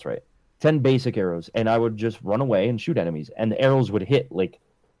 arrows, that's right. 10 basic arrows, and I would just run away and shoot enemies, and the arrows would hit like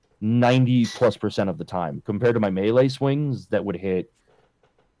 90+% of the time, compared to my melee swings that would hit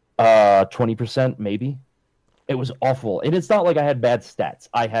 20% maybe. It was awful, and it's not like I had bad stats.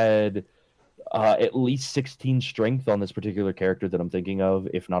 I had at least 16 strength on this particular character that I'm thinking of,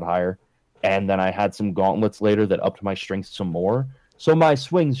 if not higher. And then I had some gauntlets later that upped my strength some more. So my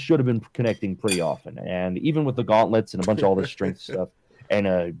swings should have been connecting pretty often. And even with the gauntlets and a bunch of all this strength stuff and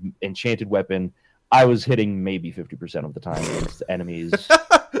an enchanted weapon, I was hitting maybe 50% of the time against enemies.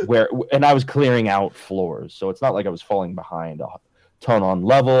 And I was clearing out floors. So it's not like I was falling behind a ton on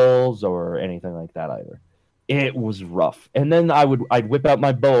levels or anything like that either. It was rough. And then I'd whip out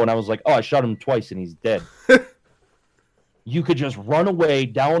my bow, and I was like, oh, I shot him twice, and he's dead. You could just run away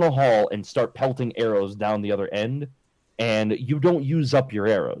down a hall and start pelting arrows down the other end, and you don't use up your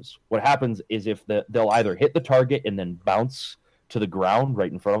arrows. What happens is they'll either hit the target and then bounce to the ground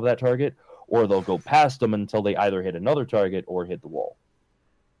right in front of that target, or they'll go past them until they either hit another target or hit the wall.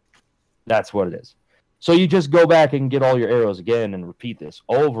 That's what it is. So you just go back and get all your arrows again and repeat this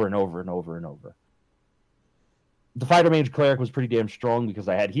over and over and over and over. The fighter mage cleric was pretty damn strong because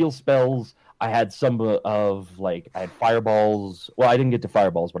I had heal spells. I had some I had fireballs. Well, I didn't get to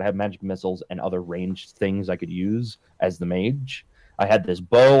fireballs, but I had magic missiles and other ranged things I could use as the mage. I had this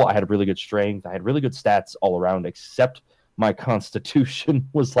bow. I had really good strength. I had really good stats all around, except my constitution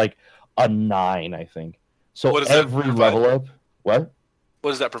was like a 9, I think. So every level up... What?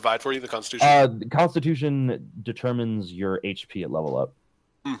 What does that provide for you, the constitution? The constitution determines your HP at level up.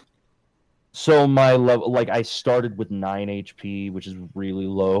 So my level, I started with 9 HP, which is really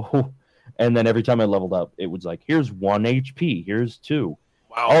low. And then every time I leveled up, it was like, here's 1 HP, here's 2.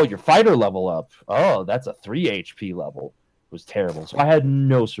 Wow. Oh, your fighter level up. Oh, that's a 3 HP level. It was terrible. So I had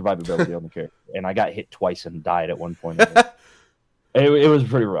no survivability on the character. And I got hit twice and died at one point. It was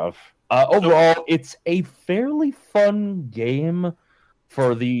pretty rough. Overall, it's a fairly fun game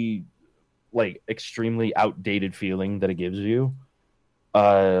for the extremely outdated feeling that it gives you.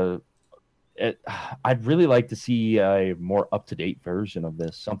 I'd really like to see a more up-to-date version of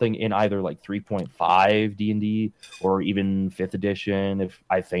this, something in either 3.5 D&D or even 5th edition. If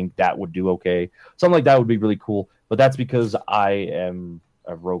I think that would do okay, something like that would be really cool. But that's because I am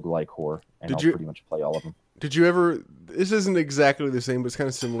a roguelike whore, and I'll pretty much play all of them. Did you ever? This isn't exactly the same, but it's kind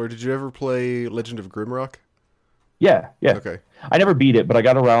of similar. Did you ever play Legend of Grimrock? Yeah. Okay. I never beat it, but I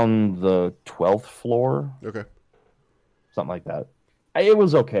got around the 12th floor. Okay. Something like that. It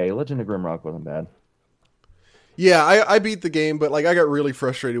was okay. Legend of Grimrock wasn't bad. Yeah, I beat the game, but I got really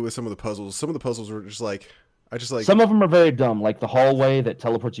frustrated with some of the puzzles. Some of the puzzles were just Some of them are very dumb, like the hallway that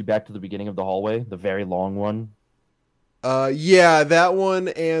teleports you back to the beginning of the hallway, the very long one. Yeah, that one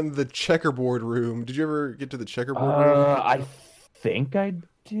and the checkerboard room. Did you ever get to the checkerboard room? I think I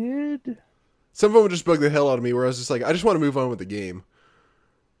did. Some of them would just bug the hell out of me, where I was just like, I just want to move on with the game.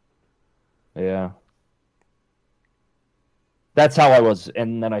 Yeah. That's how I was,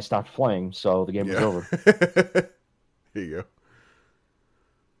 and then I stopped playing, so the game was over. Here you go.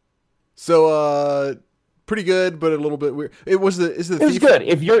 So, pretty good, but a little bit weird. It was good.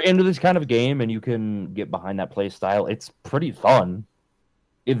 If you're into this kind of game and you can get behind that play style, it's pretty fun.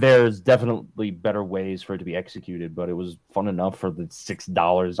 There's definitely better ways for it to be executed, but it was fun enough for the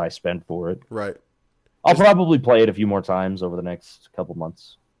 $6 I spent for it. Right. I'll probably play it a few more times over the next couple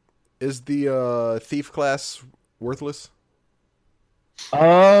months. Is the thief class worthless?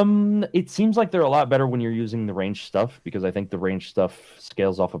 It seems like they're a lot better when you're using the range stuff, because I think the range stuff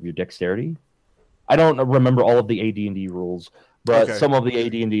scales off of your dexterity. I don't remember all of the AD&D rules, but some of the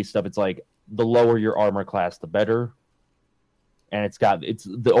AD&D stuff, it's like the lower your armor class, the better. And it's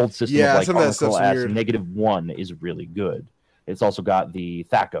the old system of like armor class -1 is really good. It's also got the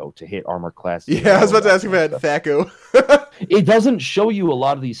THAC0 to hit armor class. Yeah, I was about to ask you about THAC0. It doesn't show you a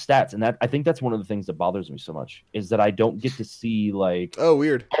lot of these stats, and I think that's one of the things that bothers me so much, is that I don't get to see like,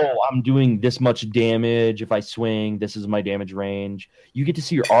 weird. Oh, I'm doing this much damage if I swing. This is my damage range. You get to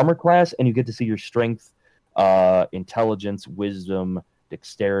see your armor class, and you get to see your strength, intelligence, wisdom,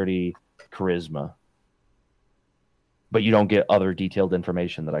 dexterity, charisma. But you don't get other detailed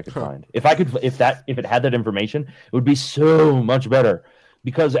information that I could find. If it had that information, it would be so much better.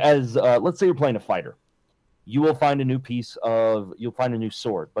 Because as let's say you're playing a fighter, you'll find a new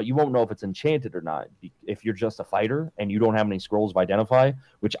sword, but you won't know if it's enchanted or not. If you're just a fighter and you don't have any scrolls of identify,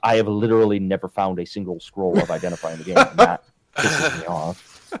 which I have literally never found a single scroll of identify in the game, and that pisses me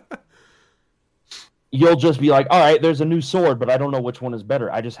off. You'll just be like, all right, there's a new sword, but I don't know which one is better.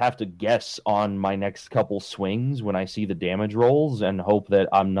 I just have to guess on my next couple swings when I see the damage rolls and hope that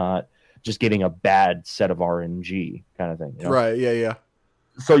I'm not just getting a bad set of RNG kind of thing. You know? Right, yeah.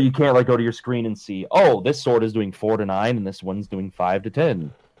 So you can't like go to your screen and see, oh, this sword is doing 4 to 9 and this one's doing 5 to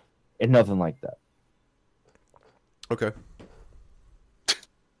 10. And nothing like that. Okay.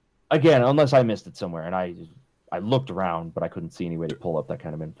 Again, unless I missed it somewhere, and I looked around, but I couldn't see any way to pull up that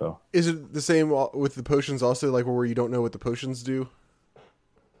kind of info. Is it the same with the potions also, like where you don't know what the potions do?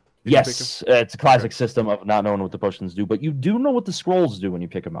 Yes, it's a classic system of not knowing what the potions do, but you do know what the scrolls do when you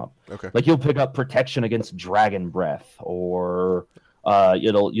pick them up. Okay. Like you'll pick up protection against dragon breath, or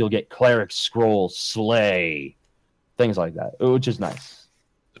you'll get cleric scroll, slay, things like that, which is nice.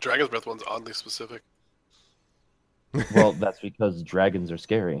 The dragon's breath one's oddly specific. Well, that's because dragons are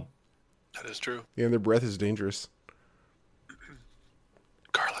scary. That is true. Yeah, and their breath is dangerous.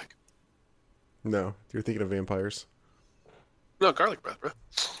 Garlic. No, you're thinking of vampires. No, garlic breath, bro.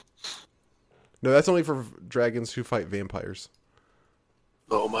 No, that's only for dragons who fight vampires.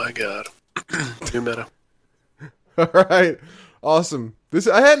 Oh my god. New meta. All right, awesome. This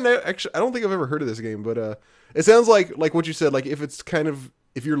I don't think I've ever heard of this game, but it sounds like what you said. Like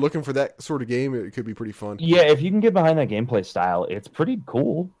if you're looking for that sort of game, it could be pretty fun. Yeah, if you can get behind that gameplay style, it's pretty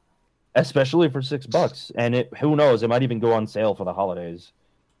cool. Especially for $6, and who knows? It might even go on sale for the holidays.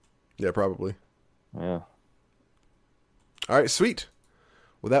 Yeah, probably. Yeah. All right, sweet.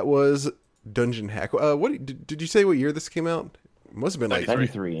 Well, that was Dungeon Hack. What did you say? What year this came out? It must have been like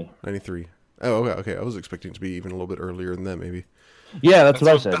 93. 93. Oh, okay. I was expecting it to be even a little bit earlier than that, maybe. Yeah, that's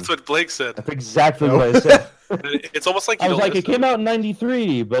what I said. That's what Blake said. That's exactly what I said. It's almost like I was like, it came out in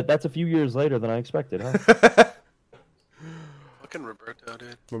 93, but that's a few years later than I expected, huh? Fucking Roberto,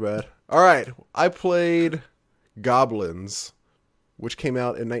 dude. My bad. All right, I played Goblins, which came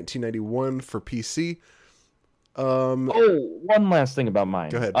out in 1991 for PC. One last thing about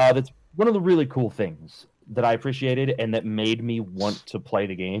mine. Go ahead. That's one of the really cool things that I appreciated and that made me want to play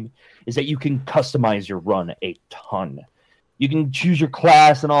the game is that you can customize your run a ton. You can choose your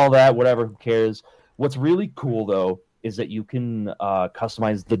class and all that, whatever, who cares. What's really cool, though, is that you can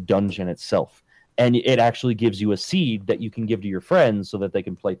customize the dungeon itself. And it actually gives you a seed that you can give to your friends so that they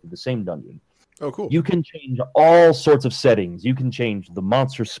can play through the same dungeon. Oh, cool. You can change all sorts of settings. You can change the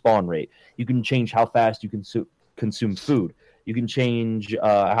monster spawn rate. You can change how fast you can consume food. You can change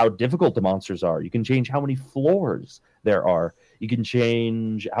how difficult the monsters are. You can change how many floors there are. You can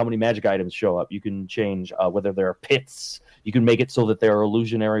change how many magic items show up. You can change whether there are pits. You can make it so that there are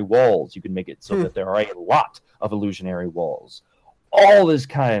illusionary walls. You can make it so that there are a lot of illusionary walls. All this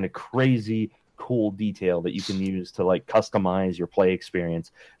kind of crazy, cool detail that you can use to like customize your play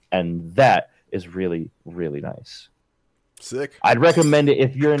experience. And that is really, really nice. Sick. I'd recommend it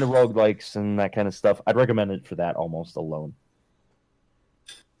if you're into roguelikes and that kind of stuff. I'd recommend it for that almost alone.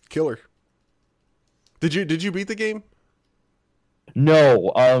 Killer. Did you beat the game?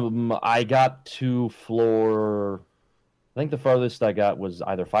 No, I got to floor. I think the farthest I got was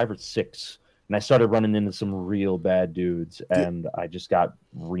either 5 or 6, and I started running into some real bad dudes, and I just got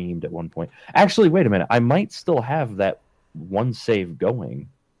reamed at one point. Actually, wait a minute, I might still have that one save going.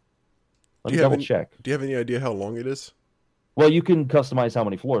 Let me double check. Do you have any idea how long it is? Well, you can customize how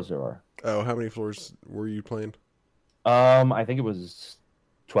many floors there are. Oh, how many floors were you playing? I think it was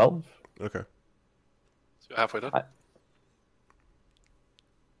 12. Okay. So halfway done.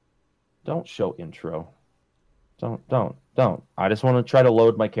 Don't show intro. Don't. I just want to try to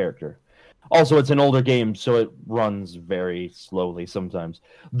load my character. Also, it's an older game, so it runs very slowly sometimes.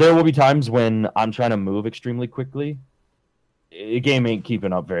 There will be times when I'm trying to move extremely quickly. The game ain't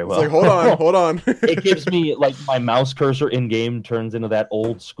keeping up very well. It's like, hold on. It gives me, like, my mouse cursor in-game turns into that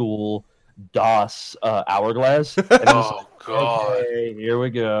old school DOS hourglass. Oh, God. Okay, here we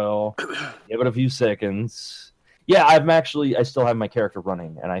go. Give it a few seconds. Yeah, I still have my character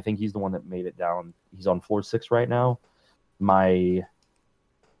running, and I think he's the one that made it down. He's on floor 6 right now. My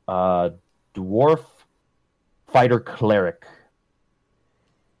dwarf fighter cleric.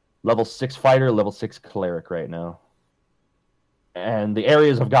 Level 6 fighter, level 6 cleric right now. And the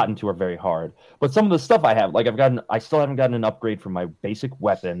areas I've gotten to are very hard. But some of the stuff I have, like I still haven't gotten an upgrade for my basic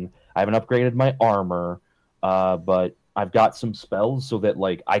weapon. I haven't upgraded my armor, but I've got some spells so that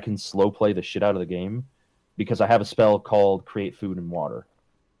like I can slow play the shit out of the game because I have a spell called Create Food and Water.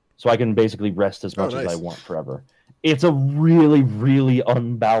 So I can basically rest as much as I want forever. It's a really, really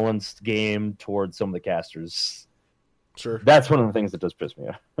unbalanced game towards some of the casters. Sure. That's one of the things that does piss me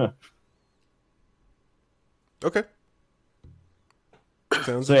off. Okay.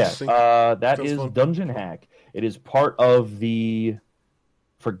 Sounds so interesting. That Sounds is fun. Dungeon Hack. It is part of the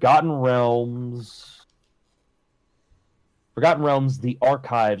Forgotten Realms, the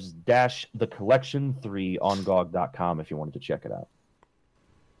Archives - the Collection 3 on GOG.com if you wanted to check it out.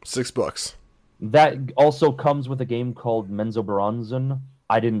 $6. That also comes with a game called Menzoberranzan.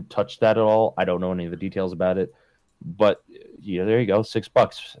 I didn't touch that at all. I don't know any of the details about it. But yeah, there you go,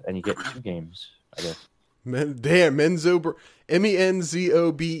 $6, and you get 2 games, I guess. Menzoberranzan.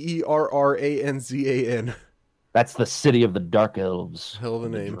 MENZOBERRANZAN. That's the city of the Dark Elves. Hell of a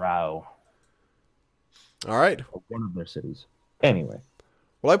name. Drow. All right. One of their cities. Anyway.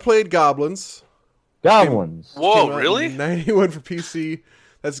 Well, I played Goblins. Goblins. Whoa, really? 91 for PC.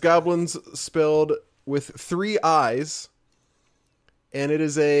 That's Goblins spelled with 3 I's. And it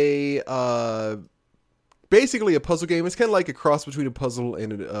is basically a puzzle game. It's kind of like a cross between a puzzle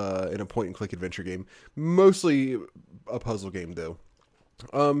and a point-and-click adventure game. Mostly a puzzle game, though.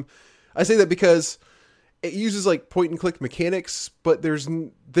 I say that because it uses like point-and-click mechanics, but there is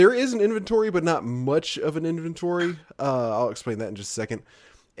an inventory, but not much of an inventory. I'll explain that in just a second.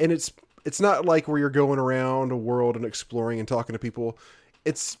 And it's not like where you're going around a world and exploring and talking to people.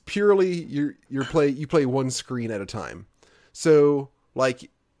 It's purely you play one screen at a time. So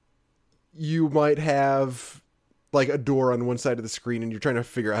like you might have like a door on one side of the screen and you're trying to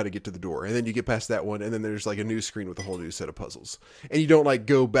figure out how to get to the door. And then you get past that one and then there's like a new screen with a whole new set of puzzles. And you don't like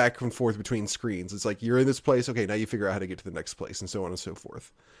go back and forth between screens. It's like you're in this place. Okay, now you figure out how to get to the next place and so on and so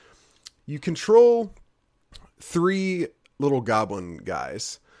forth. You control 3 little goblin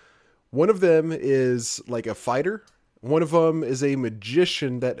guys. One of them is like a fighter. One of them is a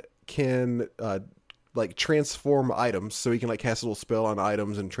magician that can like transform items. So he can like cast a little spell on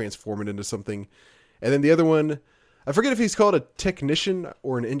items and transform it into something. And then the other one, I forget if he's called a technician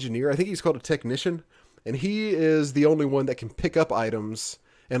or an engineer. I think he's called a technician. And he is the only one that can pick up items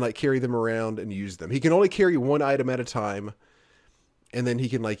and like carry them around and use them. He can only carry one item at a time. And then he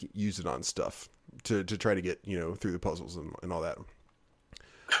can like use it on stuff to try to get, through the puzzles and all that.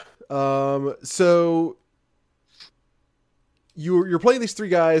 So you're playing these 3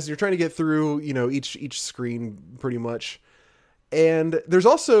 guys. And you're trying to get through, each screen pretty much. And there's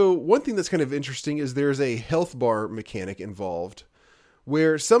also one thing that's kind of interesting is there's a health bar mechanic involved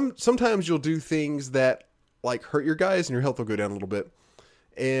where sometimes you'll do things that like hurt your guys and your health will go down a little bit.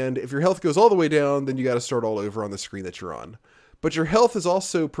 And if your health goes all the way down, then you got to start all over on the screen that you're on. But your health is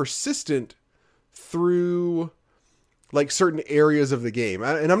also persistent through like certain areas of the game.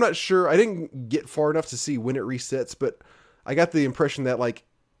 And I'm not sure, I didn't get far enough to see when it resets, but I got the impression that like,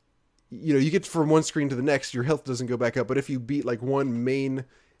 you get from one screen to the next, your health doesn't go back up. But if you beat like one main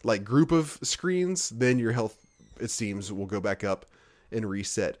like group of screens, then your health, it seems, will go back up and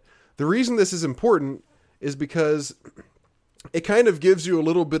reset. The reason this is important is because it kind of gives you a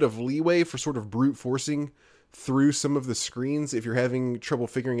little bit of leeway for sort of brute forcing through some of the screens if you're having trouble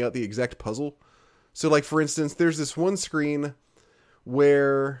figuring out the exact puzzle. So like, for instance, there's this one screen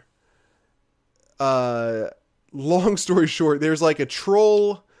where, long story short, there's like a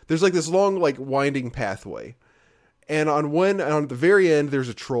troll. There's like this long, like winding pathway. And on the very end, there's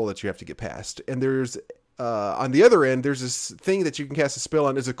a troll that you have to get past. And there's, on the other end, there's this thing that you can cast a spell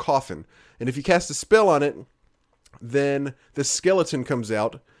on is a coffin. And if you cast a spell on it, then the skeleton comes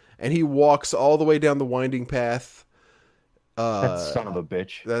out, and he walks all the way down the winding path. That son of a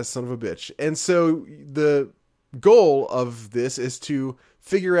bitch. That son of a bitch. And so the goal of this is to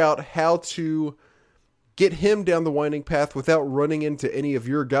figure out how to get him down the winding path without running into any of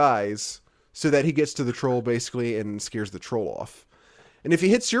your guys, so that he gets to the troll basically and scares the troll off. And if he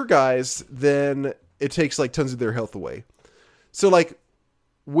hits your guys, then it takes like tons of their health away. So like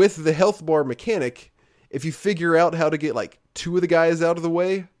with the health bar mechanic, if you figure out how to get like 2 of the guys out of the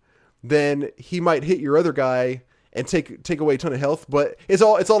way, then he might hit your other guy and take away a ton of health. But it's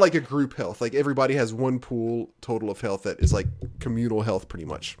all like a group health. Like everybody has one pool total of health that is like communal health pretty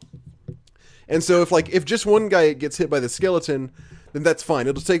much. And so if just one guy gets hit by the skeleton, then that's fine.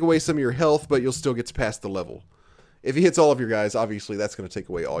 It'll take away some of your health, but you'll still get to pass the level. If he hits all of your guys, obviously that's going to take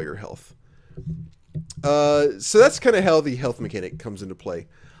away all your health. So that's kind of how the health mechanic comes into play.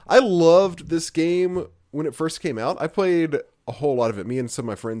 I loved this game when it first came out. I played a whole lot of it. Me and some of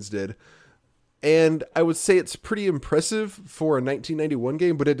my friends did. And I would say it's pretty impressive for a 1991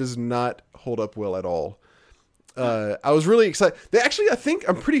 game, but it does not hold up well at all. I was really excited.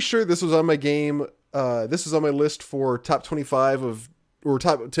 I'm pretty sure this was on my game. This was on my list for top 25 or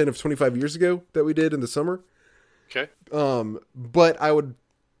top 10 of 25 years ago that we did in the summer. Okay. But I would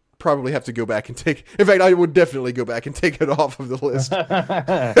probably have to go back and in fact, I would definitely go back and take it off of the list.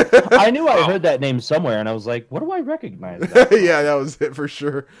 I knew I heard that name somewhere, and I was like, what do I recognize that? Yeah, that was it for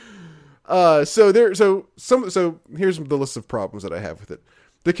sure. So here's the list of problems that I have with it.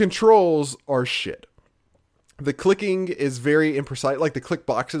 The controls are shit. The clicking is very imprecise. Like the click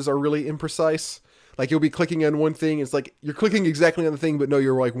boxes are really imprecise. Like you'll be clicking on one thing. It's like you're clicking exactly on the thing, but no,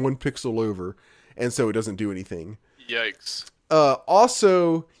 you're like 1 pixel over. And so it doesn't do anything. Yikes.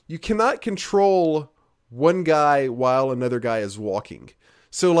 Also, you cannot control one guy while another guy is walking.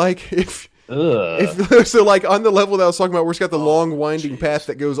 So like if so like on the level that I was talking about, where it's got the long winding path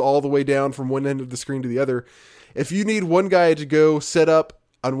that goes all the way down from one end of the screen to the other. If you need one guy to go set up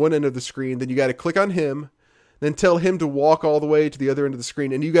on one end of the screen, then you got to click on him, then tell him to walk all the way to the other end of the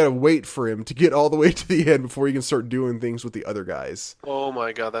screen, and you got to wait for him to get all the way to the end before you can start doing things with the other guys. Oh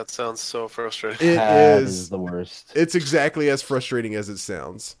my god, that sounds so frustrating. It is the worst. It's exactly as frustrating as it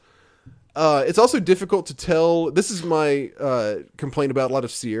sounds. It's also difficult to tell. This is my complaint about a lot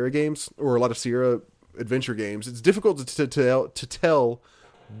of Sierra games, or a lot of Sierra adventure games. It's difficult to tell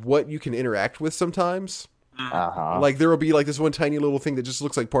what you can interact with sometimes. Uh-huh. Like there will be like this one tiny little thing that just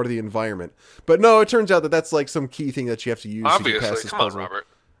looks like part of the environment, but no, it turns out that that's like some key thing that you have to use. Obviously, to get past this come on, puzzle. Robert.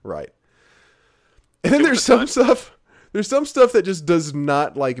 Right. And then there's some stuff that just does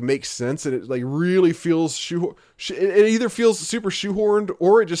not like make sense, and it like really feels it either feels super shoehorned,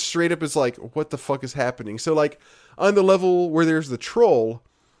 or it just straight up is like, what the fuck is happening? So like on the level where there's the troll,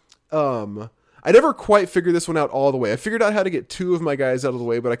 I never quite figured this one out all the way. I figured out how to get 2 of my guys out of the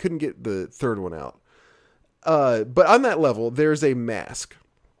way, but I couldn't get the third one out. But on that level, there's a mask.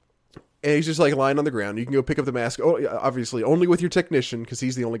 And he's just like lying on the ground. You can go pick up the mask. Oh, obviously, only with your technician, because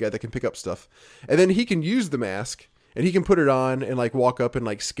he's the only guy that can pick up stuff. And then he can use the mask, and he can put it on and like walk up and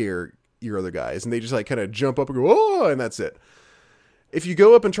like scare your other guys. And they just like kind of jump up and go, oh, and that's it. If you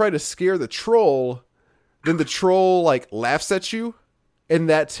go up and try to scare the troll, then the troll like laughs at you, and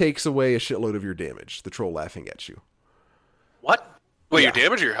that takes away a shitload of your damage. The troll laughing at you. What? Wait, your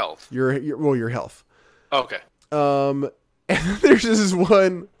damage or your health? Your health. Oh, okay. And there's this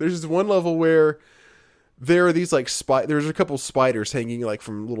one level where there are these like there's a couple spiders hanging like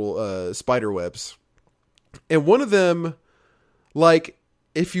from little spider webs. And one of them, like,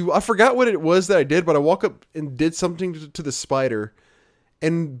 I forgot what it was that I did, but I walk up and did something to the spider.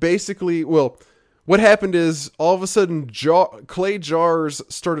 And basically, well, what happened is all of a sudden clay jars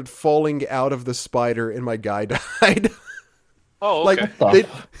started falling out of the spider and my guy died. Oh, okay.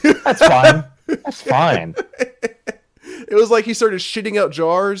 That's fine. That's fine. It was like he started shitting out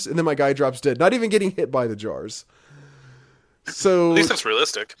jars, and then my guy drops dead. Not even getting hit by the jars. So at least it's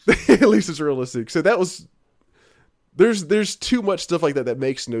realistic. At least it's realistic. So that was... There's too much stuff like that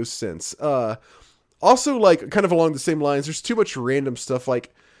makes no sense. Also, like, kind of along the same lines, there's too much random stuff.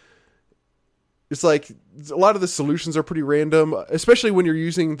 Like, it's like a lot of the solutions are pretty random, especially when you're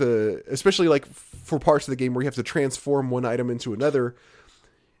using especially like for parts of the game where you have to transform one item into another.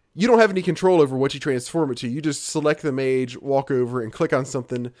 You don't have any control over what you transform it to. You just select the mage, walk over, and click on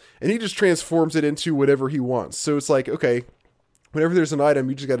something, and he just transforms it into whatever he wants. So it's like, okay, whenever there's an item,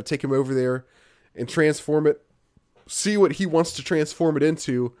 you just got to take him over there and transform it, see what he wants to transform it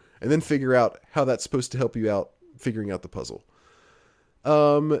into, and then figure out how that's supposed to help you out figuring out the puzzle.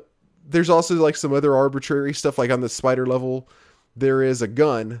 There's also like some other arbitrary stuff, like on the spider level, there is a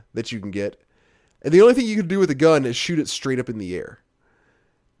gun that you can get And the only thing you can do with a gun is shoot it straight up in the air.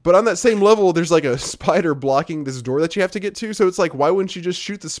 But on that same level, there's like a spider blocking this door that you have to get to. So it's like, why wouldn't you just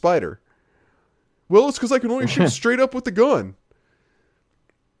shoot the spider? Well, it's because I can only shoot straight up with the gun.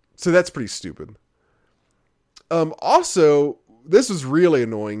 So that's pretty stupid. Also, this was really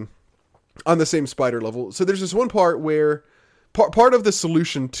annoying on the same spider level. So there's this one part where part of the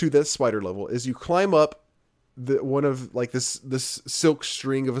solution to this spider level is you climb up one of like this silk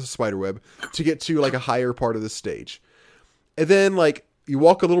string of a spider web to get to like a higher part of the stage. And then like you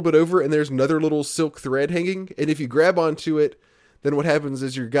walk a little bit over and there's another little silk thread hanging. And if you grab onto it, then what happens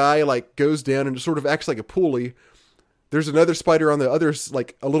is your guy like goes down and sort of acts like a pulley. There's another spider on the other,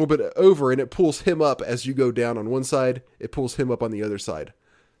 like a little bit over, and it pulls him up as you go down on one side. It pulls him up on the other side.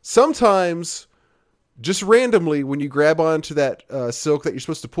 Sometimes, just randomly, when you grab onto that silk that you're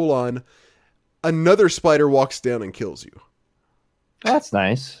supposed to pull on, another spider walks down and kills you. That's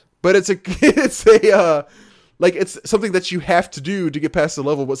nice. But it's something that you have to do to get past the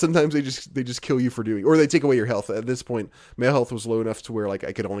level. But sometimes they just kill you for doing, or they take away your health. At this point, my health was low enough to where like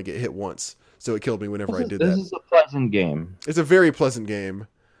I could only get hit once. So it killed me whenever I did that. This is a pleasant game. It's a very pleasant game.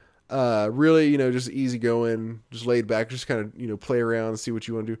 Really, just easy going, just laid back, just kind of, play around and see what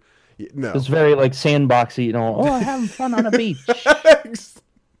you want to do. No. It's very like sandboxy, having fun on a beach.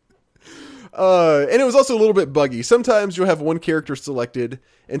 And it was also a little bit buggy. Sometimes you'll have one character selected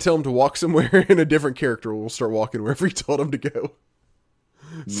and tell him to walk somewhere, and a different character will start walking wherever you told him to go.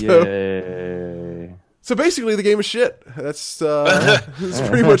 Yay. So basically, the game is shit. That's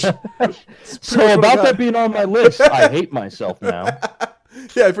pretty much. So about that being on my list, I hate myself now.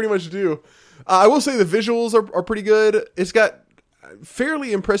 Yeah, I pretty much do. I will say the visuals are pretty good. It's got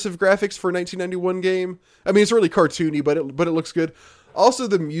fairly impressive graphics for a 1991 game. I mean, it's really cartoony, but it looks good. Also,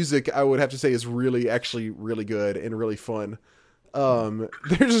 the music, I would have to say, is actually really good and really fun.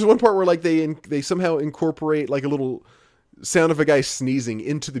 There's just one part where like they somehow incorporate like a little sound of a guy sneezing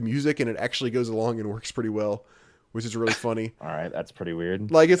into the music, and it actually goes along and works pretty well, which is really funny. All right, that's pretty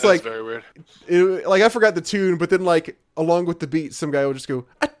weird. Like that's very weird. Like I forgot the tune, but then like along with the beat, some guy will just go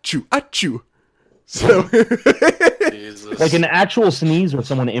achoo achoo. So Jesus. Like an actual sneeze or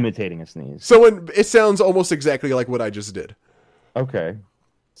someone imitating a sneeze. It sounds almost exactly like what I just did. Okay,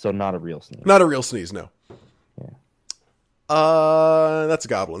 so not a real sneeze. Not a real sneeze, no. Yeah. That's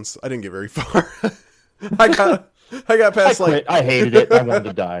goblins. I didn't get very far. I got past I hated it. I wanted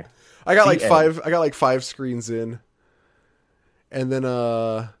to die. I got like 5 screens in. And then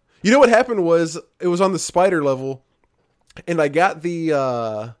you know what happened was it was on the spider level, and I got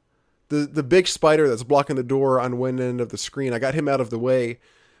the big spider that's blocking the door on one end of the screen. I got him out of the way,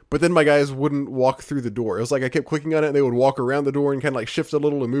 but then my guys wouldn't walk through the door. It was like I kept clicking on it and they would walk around the door and kind of like shift a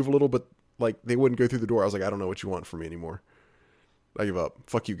little and move a little, but like they wouldn't go through the door. I was like, I don't know what you want from me anymore. I give up.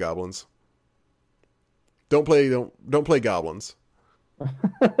 Fuck you, goblins. Don't play goblins.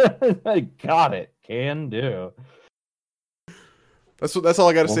 I got it. Can do. That's all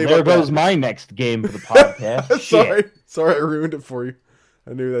I got to say about that. There goes my next game for the podcast. Sorry, I ruined it for you.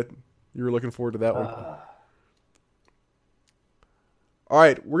 I knew that you were looking forward to that one. All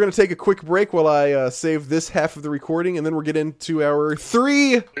right, we're going to take a quick break while I save this half of the recording, and then we'll get into our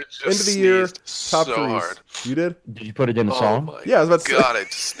 3 end of the year top so 3s. Hard. You did? Did you put it in a song? Yeah, I was about to say. God, I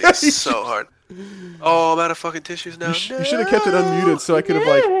just sneezed so hard. Oh, I'm out of fucking tissues now. You should have kept it unmuted so I could have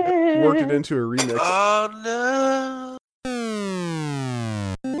like worked it into a remix. Oh no.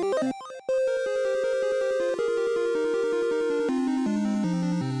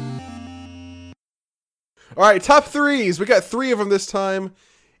 All right, top 3s. We got 3 of them this time.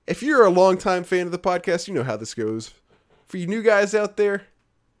 If you're a longtime fan of the podcast, you know how this goes. For you new guys out there,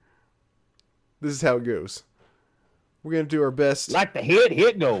 this is how it goes. We're going to do our best. Like the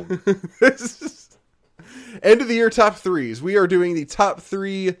hit go. End of the year top 3s. We are doing the top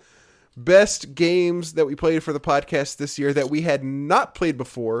 3 best games that we played for the podcast this year that we had not played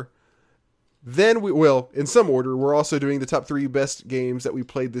before. Then in some order, we're also doing the top 3 best games that we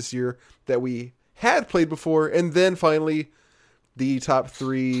played this year that we had played before. And then finally, the top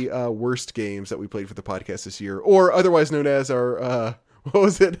 3 worst games that we played for the podcast this year, or otherwise known as our, what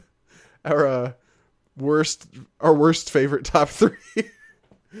was it? Our worst favorite top 3.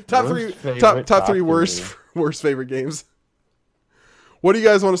 top 3 worst favorite games. What do you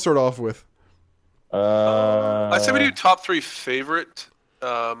guys want to start off with? I say we do top 3 favorite.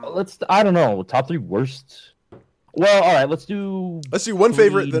 I don't know, top 3 worst. Well, all right, let's do one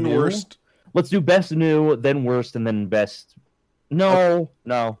favorite, then worst. Let's do best new, then worst, and then best. No.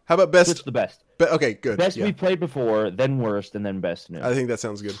 How about best? Switch the best. Okay, good. Best we played before, then worst, and then best new. I think that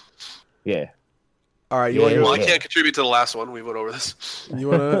sounds good. Yeah. All right, I can't contribute to the last one. We went over this. You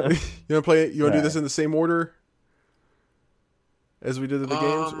wanna play it? You wanna do this in the same order as we did the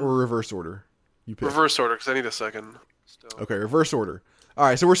games, or reverse order? You pick. Reverse order, because I need a second. Still. Okay, reverse order. All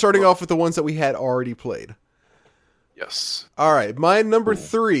right, so we're starting off with the ones that we had already played. Yes. All right, my number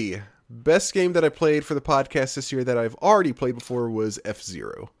 3 best game that I played for the podcast this year that I've already played before was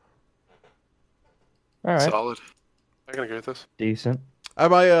F-Zero. All right. Solid. I can agree with this. Decent. I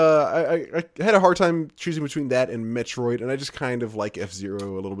had a hard time choosing between that and Metroid, and I just kind of like F-Zero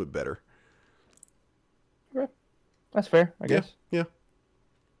a little bit better. Okay. That's fair, I guess. Yeah.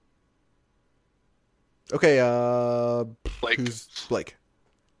 Okay, Blake. Who's Blake?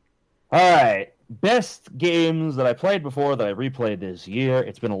 All right. Best games that I played before that I replayed this year.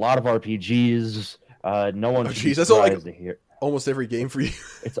 It's been a lot of RPGs. No one should be surprised to hear. Almost every game for you.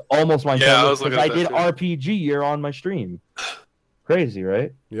 It's almost my I was because I did RPG year on my stream. Crazy,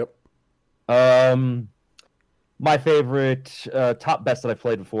 right? Yep. My favorite top best that I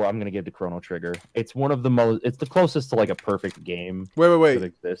played before, I'm gonna give to Chrono Trigger. It's one of the most. It's the closest to like a perfect game. Wait. That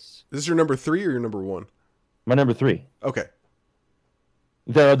exists. Is this your number 3 or your number 1? My number 3. Okay.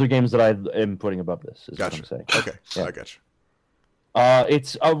 There are other games that I am putting above this. Is Gotcha. what I'm saying. Okay. Yeah. I gotcha.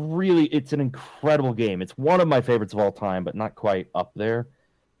 It's an incredible game. It's one of my favorites of all time, but not quite up there.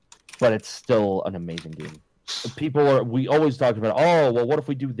 But it's still an amazing game. We always talk about, oh, well, what if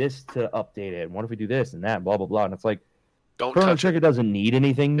we do this to update it? And what if we do this and that, blah, blah, blah. And it's like, Chrono Trigger doesn't need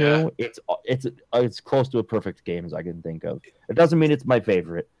anything new. Yeah. It's close to a perfect game as I can think of. It doesn't mean it's my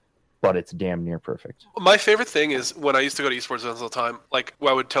favorite, but it's damn near perfect. My favorite thing is when I used to go to esports events all the time, like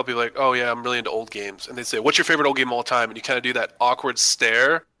I would tell people like, oh yeah, I'm really into old games. And they'd say, what's your favorite old game of all time? And you kind of do that awkward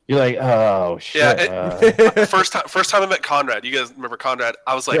stare. You're like, oh, shit. Yeah. First time I met Conrad, you guys remember Conrad?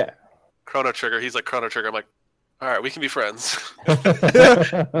 I was like, Chrono Trigger. He's like, Chrono Trigger. I'm like, all right, we can be friends.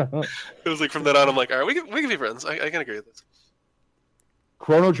 It was like from then on, I'm like, all right, we can be friends. I can agree with this.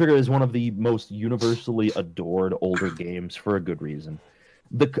 Chrono Trigger is one of the most universally adored older games for a good reason.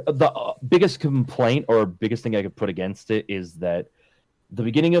 The biggest complaint or biggest thing I could put against it is that the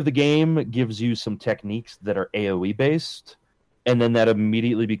beginning of the game gives you some techniques that are AoE based, and then that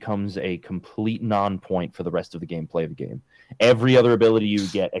immediately becomes a complete non-point for the rest of the gameplay of the game. Every other ability you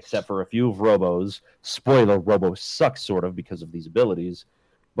get, except for a few of Robo's, spoiler, Robo sucks sort of because of these abilities,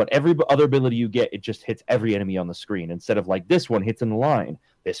 but every other ability you get, it just hits every enemy on the screen, instead of like, this one hits in a line,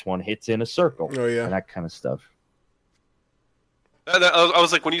 this one hits in a circle, and that kind of stuff. I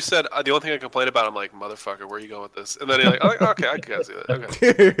was like, when you said the only thing I complain about, I'm like, motherfucker, where are you going with this? And then you're like, oh, okay, I can see that.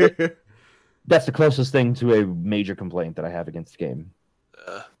 Okay. That's the closest thing to a major complaint that I have against the game.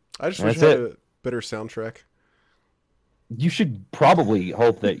 I just wish I had a better soundtrack. You should probably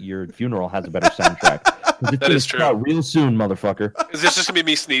hope that your funeral has a better soundtrack. That is true. Out real soon, motherfucker. Is this just gonna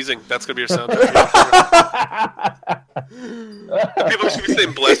be me sneezing? That's gonna be your soundtrack. People should be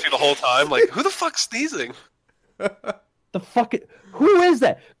saying "bless you" the whole time. Like, who the fuck's sneezing? The fuck? Who is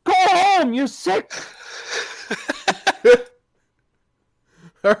that? Go home. You're sick.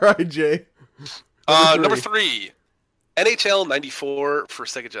 All right, Jay. Number 3. NHL 94 for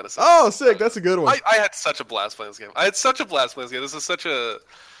Sega Genesis. Oh, sick. That's a good one. I had such a blast playing this game. This is such a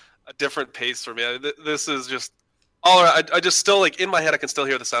different pace for me. This is just... I just still, like, in my head, I can still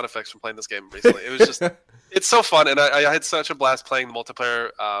hear the sound effects from playing this game recently. It was just... It's so fun, and I had such a blast playing the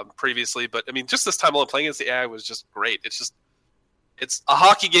multiplayer previously, but, I mean, just this time while I'm playing against the AI was just great. It's a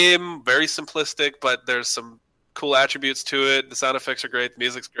hockey game, very simplistic, but there's some cool attributes to it. The sound effects are great, the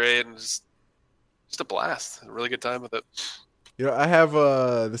music's great, and just a blast. A really good time with it. You know, I have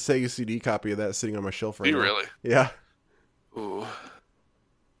the Sega CD copy of that sitting on my shelf right now. Do you really? Yeah. Ooh.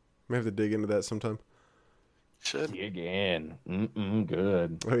 May have to dig into that sometime. Should. Dig in.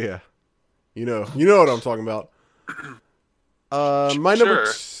 Good. Oh, yeah. You know what I'm talking about. My number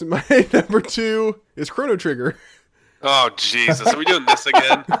 2 is Chrono Trigger. Oh, Jesus. Are we doing this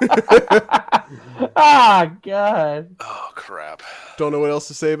again? God. Oh, crap. Don't know what else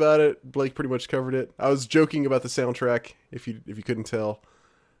to say about it. Blake pretty much covered it. I was joking about the soundtrack, if you couldn't tell.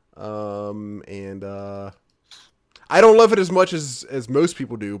 And I don't love it as much as most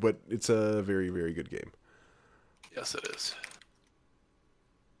people do, but it's a very, very good game. Yes, it is.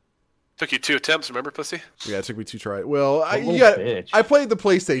 Took you 2 attempts, remember, pussy? Yeah, it took me 2 tries. Well, I played the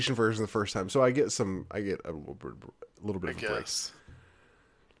PlayStation version the first time, so I get a little bit of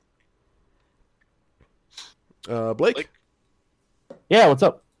a break. Blake? Yeah, what's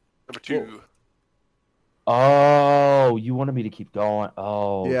up? Number 2. Oh, you wanted me to keep going.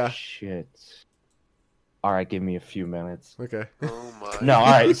 Oh, yeah. Shit. All right, give me a few minutes. Okay. Oh, my. No, all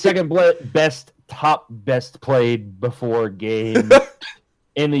right. Second best played before game.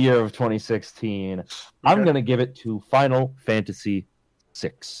 in the year of 2016. Okay. I'm going to give it to Final Fantasy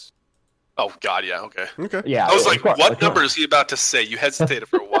VI. Oh, God, yeah, okay. Yeah, I was like, what number is he about to say? You hesitated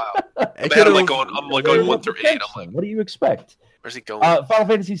for a while. I'm going 1 through 8. I'm like, what do you expect? Where's he going? Final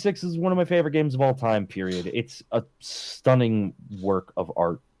Fantasy VI is one of my favorite games of all time, period. It's a stunning work of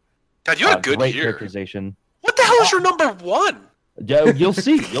art. God, you had a good great year. Characterization. What the hell is your number 1? You'll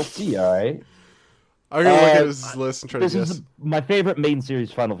see. You'll see, all right? I'm going to look at his list and try to guess. This is my favorite main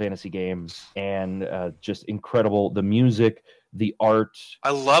series Final Fantasy game, and just incredible. The music, the art. I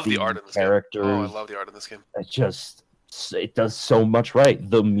love the art in this characters. Game. Oh, I love the art in this game. It does so much right.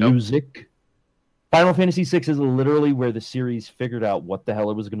 The music. Yep. Final Fantasy VI is literally where the series figured out what the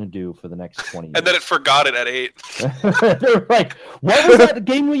hell it was going to do for the next 20 years. And then it forgot it at 8. They're like, what was that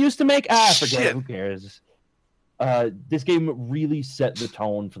game we used to make? Forget it. Who cares? This game really set the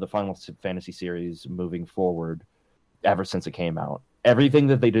tone for the Final Fantasy series moving forward ever since it came out. Everything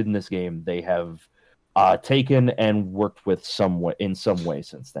that they did in this game, they have taken and worked with in some way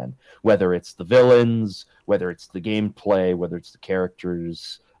since then. Whether it's the villains, whether it's the gameplay, whether it's the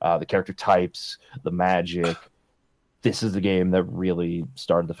characters, the character types, the magic. This is the game that really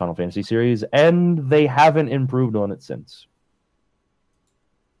started the Final Fantasy series, and they haven't improved on it since.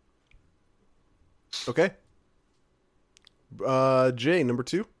 Okay. Jay, number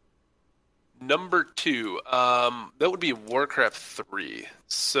 2? Number 2, that would be Warcraft 3.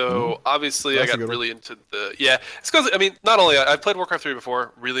 So obviously I got really into it's because, I mean, not only I played Warcraft 3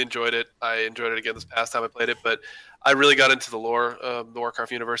 before, really enjoyed it. I enjoyed it again this past time I played it, but I really got into the lore of the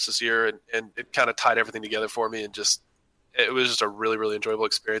Warcraft universe this year, and it kind of tied everything together for me, and it was just a really, really enjoyable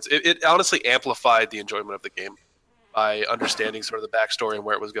experience. It honestly amplified the enjoyment of the game by understanding sort of the backstory and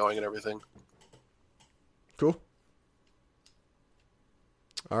where it was going and everything. Cool.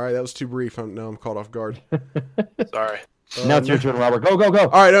 All right, that was too brief. Now I'm caught off guard. Sorry. Now it's your turn, Robert. Go. All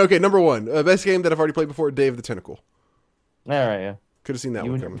right, okay, number 1. Best game that I've already played before, Day of the Tentacle. All right, yeah. Could have seen that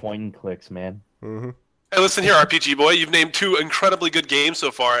one coming. You and your point and clicks, man. Mm-hmm. Hey, listen here, RPG boy. You've named 2 incredibly good games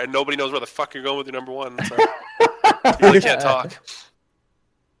so far, and nobody knows where the fuck you're going with your number 1. So you really can't talk.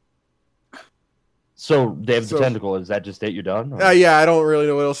 So, Day of the Tentacle, is that just it? You're done? Yeah, I don't really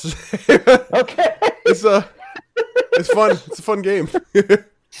know what else to say. Okay. It's fun. It's a fun game.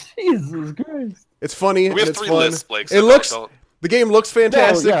 Jesus Christ! It's funny. We have and it's 3 fun. lists, Blake. So the game looks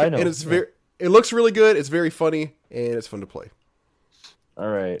fantastic, I know. And it's it looks really good. It's very funny, and it's fun to play. All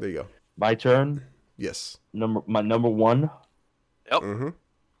right, there you go. My turn. Yes. My number 1. Yep. Mm-hmm.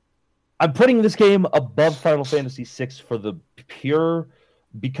 I'm putting this game above Final Fantasy VI for the pure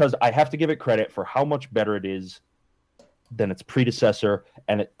because I have to give it credit for how much better it is than its predecessor,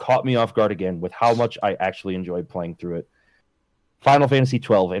 and it caught me off guard again with how much I actually enjoyed playing through it. Final Fantasy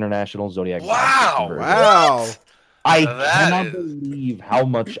XII International Zodiac. Wow! I cannot believe how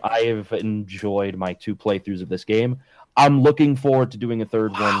much I have enjoyed my 2 playthroughs of this game. I'm looking forward to doing a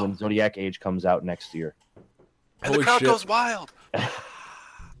third one when Zodiac Age comes out next year. And the crowd goes wild.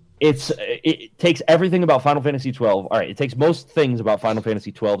 It takes everything about Final Fantasy XII. All right, it takes most things about Final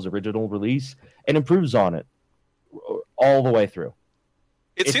Fantasy XII's original release and improves on it all the way through.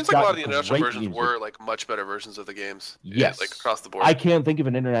 It seems like a lot of the international versions were like much better versions of the games. Yes, like across the board. I can't think of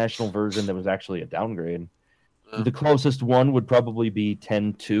an international version that was actually a downgrade. The closest one would probably be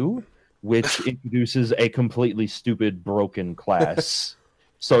 10.2, which introduces a completely stupid, broken class.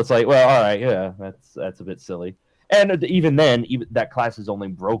 So it's like, well, all right, yeah, that's a bit silly. And even then, that class is only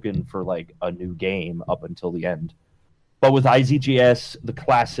broken for like a new game up until the end. But with IZGS, the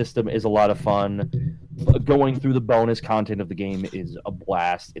class system is a lot of fun. Going through the bonus content of the game is a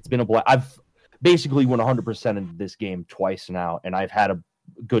blast. It's been a blast. I've basically won 100% into this game twice now, and I've had a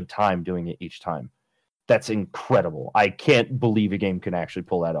good time doing it each time. That's incredible. I can't believe a game can actually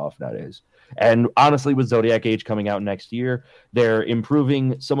pull that off nowadays. And honestly, with Zodiac Age coming out next year, they're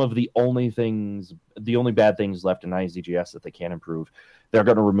improving some of the only bad things left in IZGS that they can't improve. They're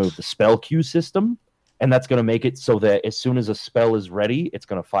going to remove the spell queue system, and that's going to make it so that as soon as a spell is ready, it's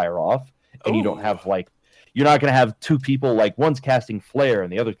going to fire off. And you don't have you're not going to have 2 people, like one's casting Flare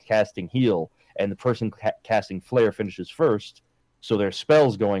and the other casting Heal, and the person casting Flare finishes first, so their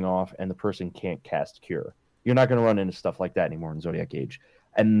spell's going off and the person can't cast Cure. You're not going to run into stuff like that anymore in Zodiac Age.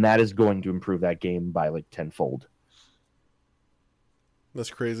 And that is going to improve that game by like 10-fold. That's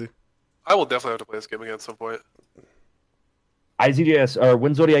crazy. I will definitely have to play this game again at some point. IZGS, or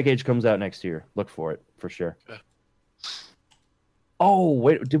when Zodiac Age comes out next year, look for it, for sure. Okay. Oh,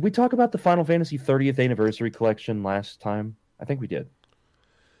 wait, did we talk about the Final Fantasy 30th Anniversary Collection last time? I think we did.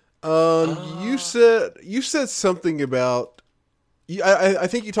 You said something about I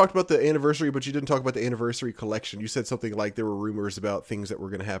think you talked about the anniversary, but you didn't talk about the anniversary collection. You said something like there were rumors about things that were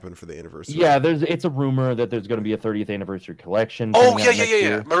going to happen for the anniversary. Yeah, it's a rumor that there's going to be a 30th anniversary collection. Oh,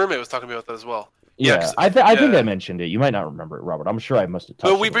 yeah. My roommate was talking about that as well. Yeah, I think I mentioned it. You might not remember it, Robert. I'm sure I must have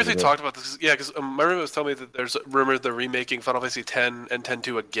touched Well, we briefly talked about this. Yeah, because my roommate was telling me that there's rumors they're remaking Final Fantasy X and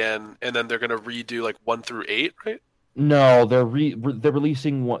X-2 again, and then they're going to redo like 1 through 8, right? No, they're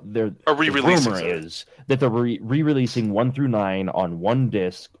releasing one. The re-releasing. rumor is that they're re-releasing 1 through 9 on one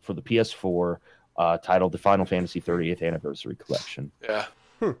disc for the PS4, titled the Final Fantasy 30th Anniversary Collection. Yeah,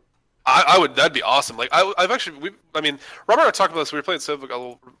 I would. That'd be awesome. Like I've actually, Robert and I talked about this. We were playing Civ a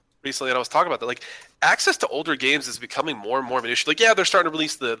little recently, and I was talking about that. Like, access to older games is becoming more and more of an issue. Like, yeah, they're starting to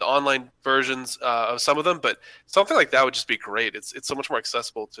release the online versions of some of them, but something like that would just be great. It's so much more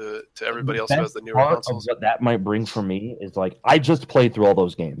accessible to everybody else who has the newer consoles. What that might bring for me is, like, I just played through all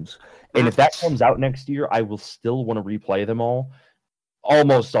those games, and if that comes out next year, I will still want to replay them all.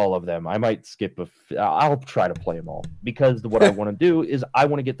 Almost all of them. I might skip I'll try to play them all, because what I want to do is I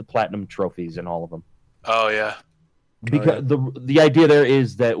want to get the platinum trophies in all of them. Oh yeah. Because the idea there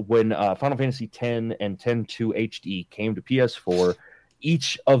is that when Final Fantasy X and X-2 HD came to PS4,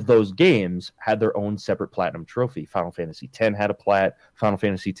 each of those games had their own separate platinum trophy. Final Fantasy X had a plat, Final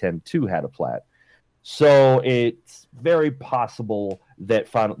Fantasy X-2 had a plat. So it's very possible that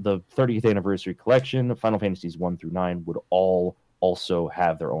the 30th Anniversary Collection, Final Fantasies 1 through 9, would all also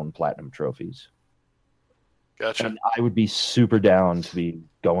have their own platinum trophies. Gotcha. And I would be super down to be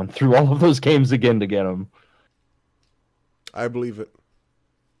going through all of those games again to get them. I believe it.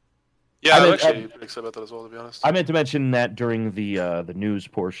 Yeah, I'm actually pretty excited about that as well, to be honest. I meant to mention that during the news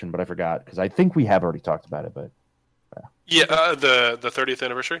portion, but I forgot, because I think we have already talked about it. But the 30th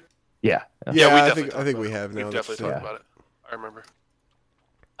anniversary. Yeah, I think we have now. We've definitely talked about it. I remember.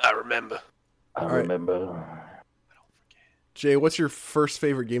 I remember. Jay, what's your first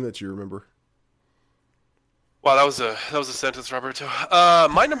favorite game that you remember? Wow, that was a sentence, Roberto.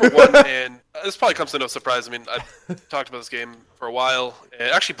 My number one, and this probably comes to no surprise. I mean, I've talked about this game for a while. And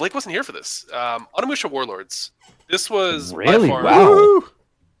actually, Blake wasn't here for this. Onimusha Warlords. This was really by far, wow.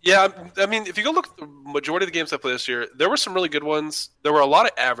 Yeah, I mean, if you go look at the majority of the games I played this year, there were some really good ones. There were a lot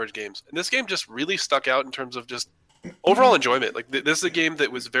of average games, and this game just really stuck out in terms of just overall enjoyment. Like, this is a game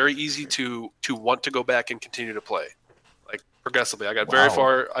that was very easy to want to go back and continue to play, like progressively. I got very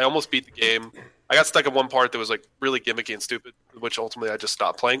far. I almost beat the game. I got stuck in one part that was like really gimmicky and stupid, which ultimately I just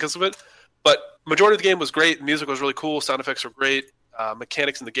stopped playing because of it. But majority of the game was great. The music was really cool. Sound effects were great.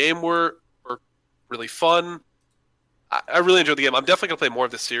 Mechanics in the game were really fun. I really enjoyed the game. I'm definitely going to play more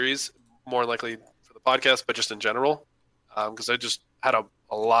of this series, more likely for the podcast, but just in general, because I just had a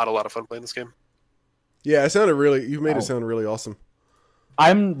lot of fun playing this game. Yeah, you made it sound really awesome.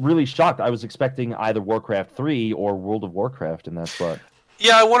 I'm really shocked. I was expecting either Warcraft 3 or World of Warcraft in that spot.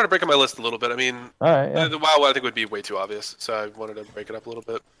 Yeah, I wanted to break up my list a little bit. I mean, the WoW I think would be way too obvious, so I wanted to break it up a little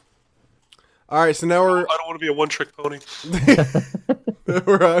bit. All right, so now I don't want to be a one-trick pony.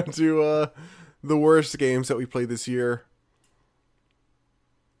 We're on to the worst games that we played this year.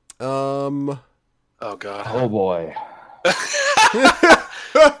 Oh god. Oh boy.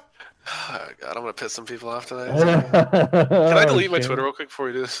 Oh god, I'm gonna piss some people off tonight. Can I delete my Twitter real quick before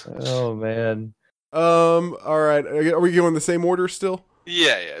we do this? Oh man. All right. Are we going the same order still?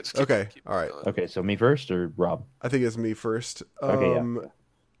 Yeah. Just keep all right. Going. Okay, so me first or Rob? I think it's me first. Okay,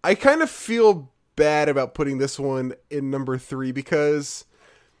 I kind of feel bad about putting this one in number 3 because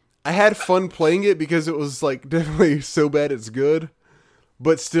I had fun playing it because it was like definitely so bad it's good,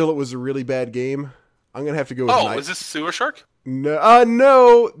 but still it was a really bad game. I'm gonna have to go with is this Sewer Shark?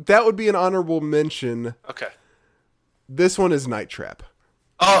 No, that would be an honorable mention. Okay. This one is Night Trap.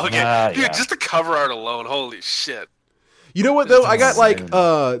 Oh, okay. Dude, just the cover art alone, holy shit. You know what, though? I got, like,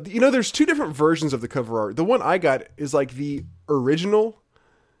 there's 2 different versions of the cover art. The one I got is, like, the original,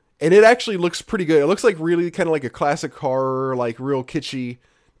 and it actually looks pretty good. It looks like really kind of like a classic horror, like, real kitschy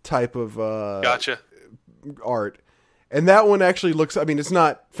type of gotcha. art. And that one actually looks, I mean, it's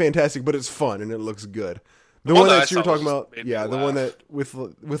not fantastic, but it's fun, and it looks good. The one that you were talking about, the one that with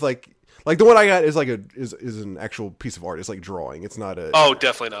like the one I got is like is an actual piece of art. It's like drawing. It's not a. Oh,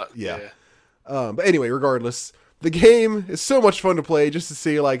 definitely not. Yeah. But anyway, regardless, the game is so much fun to play just to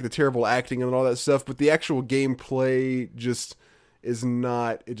see like the terrible acting and all that stuff. But the actual gameplay just is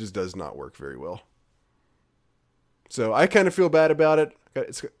not. It just does not work very well. So I kind of feel bad about it.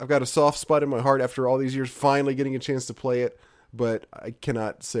 I've got a soft spot in my heart after all these years finally getting a chance to play it. But I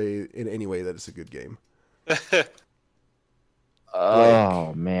cannot say in any way that it's a good game.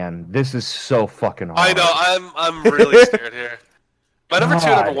 Oh man, this is so fucking hard. I know. I'm really scared here. My number 2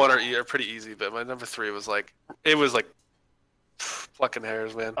 and number 1 are pretty easy, but my number 3 was like Plucking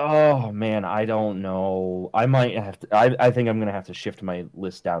hairs, man. Oh man, I don't know. I might have to. I think I'm gonna have to shift my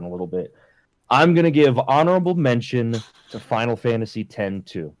list down a little bit. I'm gonna give honorable mention to Final Fantasy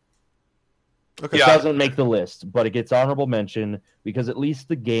X-2. Okay. It doesn't make the list, but it gets honorable mention because at least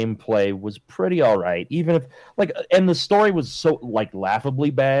the gameplay was pretty all right. Even if and the story was so laughably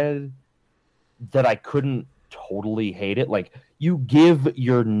bad that I couldn't totally hate it. Like, you give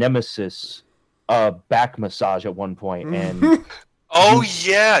your nemesis a back massage at one point, and oh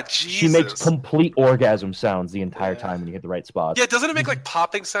yeah, Jesus. She makes complete orgasm sounds the entire time when you hit the right spot. Yeah, doesn't it make like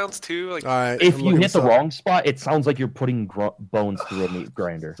popping sounds too? Like, all right, if you hit the wrong spot, it sounds like you're putting bones through a meat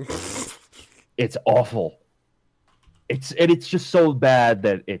grinder. It's awful. It's just so bad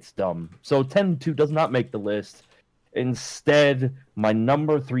that it's dumb. So 10-2 does not make the list. Instead, my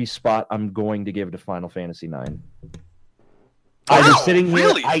number 3 spot I'm going to give to Final Fantasy IX. I was sitting here,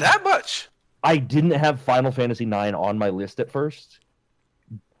 really? That much? I didn't have Final Fantasy IX on my list at first,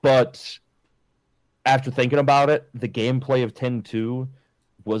 but after thinking about it, the gameplay of 10-2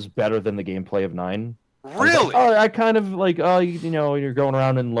 was better than the gameplay of 9. Really? I kind of you're going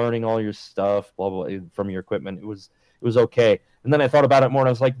around and learning all your stuff, blah blah, from your equipment. It was okay. And then I thought about it more, and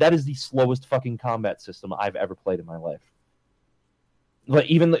I was like, that is the slowest fucking combat system I've ever played in my life. Like,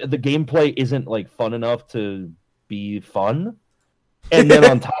 even the gameplay isn't fun enough to be fun. And then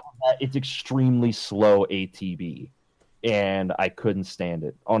on top of that, it's extremely slow ATB, and I couldn't stand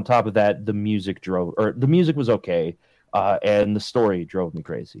it. On top of that, the music was okay, and the story drove me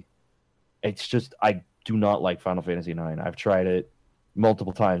crazy. It's just, I do not like Final Fantasy IX. I've tried it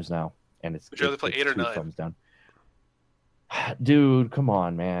multiple times now, and it's. Would you rather play 8 or 9? Thumbs down. Dude, come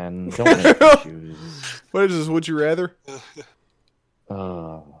on, man! Don't make me choose. What is this? Would you rather?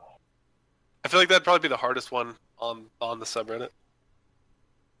 I feel like that'd probably be the hardest one on the subreddit.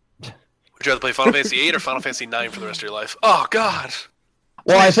 Would you rather play Final Fantasy 8 or Final Fantasy 9 for the rest of your life? Oh God!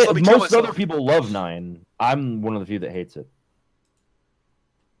 Well, I think most other people love 9. I'm one of the few that hates it.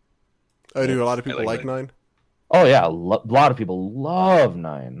 Oh, do a lot of people like 9? Oh yeah, a lot of people love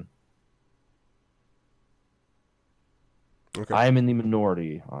 9. Okay. I am in the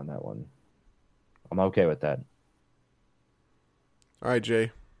minority on that one. I'm okay with that. All right,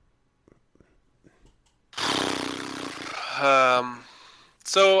 Jay.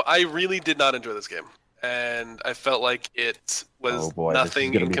 So I really did not enjoy this game, and I felt like it was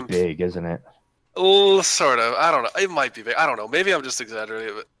nothing. This is gonna be big, isn't it? Oh, sort of. I don't know. It might be big. I don't know. Maybe I'm just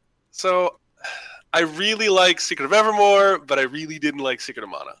exaggerating it. So, I really like Secret of Evermore, but I really didn't like Secret of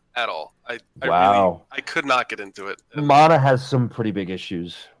Mana at all. I could not get into it. Mana has some pretty big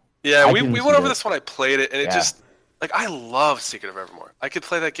issues. Yeah, we went over this when I played it, and it just I love Secret of Evermore. I could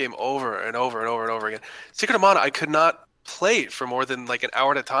play that game over and over and over and over again. Secret of Mana, I could not play it for more than an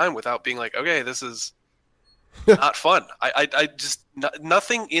hour at a time without being like, okay, this is not fun. I just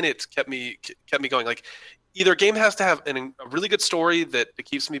nothing in it kept me going. Like, either game has to have a really good story that it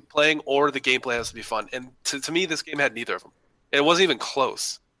keeps me playing, or the gameplay has to be fun. And to me, this game had neither of them. It wasn't even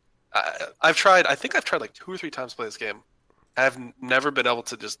close. I think I've tried 2 or 3 times to play this game. I've never been able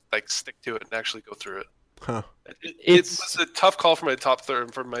to just stick to it and actually go through it. Huh. It's a tough call for my top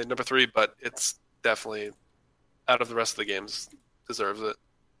third, for my number 3, but it's definitely, out of the rest of the games, deserves it.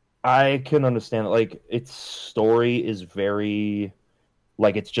 I can understand it. Its story is very,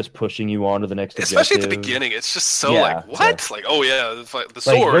 it's just pushing you on to the next objective. Especially at the beginning, it's just so what? Yeah. Oh yeah, the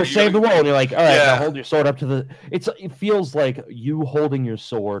sword. Go save the world. And you're like, all right, now hold your sword up to the. It feels like you holding your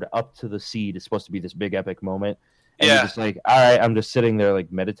sword up to the seed is supposed to be this big epic moment. And you're just all right, I'm just sitting there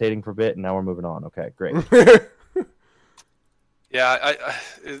meditating for a bit, and now we're moving on. Okay, great. Yeah, I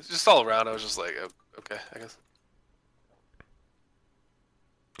it's just all around. I was just like, okay, I guess.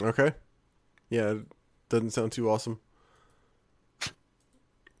 Okay. Yeah, it doesn't sound too awesome.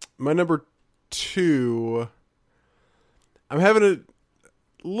 My number 2, I'm having a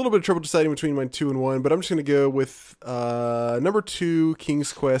little bit of trouble deciding between my 2 and 1, but I'm just going to go with number 2,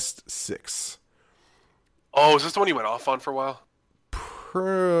 King's Quest 6. Oh, is this the one you went off on for a while?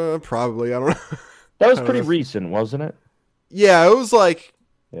 Probably. I don't know. That was pretty recent, wasn't it? Yeah, it was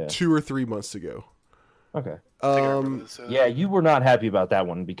 2 or 3 months ago. Okay. Yeah, you were not happy about that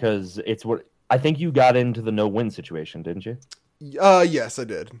one because it's what I think you got into the no-win situation, didn't you? Yes, I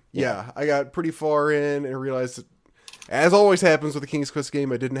did. Yeah, I got pretty far in and realized that, as always happens with a King's Quest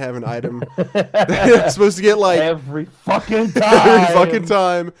game, I didn't have an item that I'm supposed to get every fucking time. Every fucking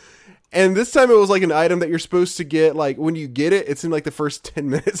time. And this time it was an item that you're supposed to get, when you get it, it's in the first 10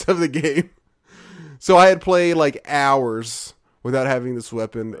 minutes of the game. So I had played hours without having this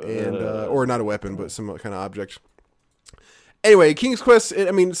weapon, and or not a weapon, but some kind of object. Anyway, King's Quest,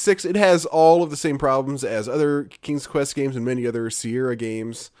 6, it has all of the same problems as other King's Quest games and many other Sierra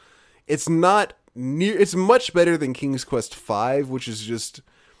games. It's much better than King's Quest V, which is just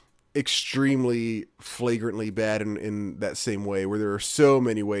extremely flagrantly bad in that same way, where there are so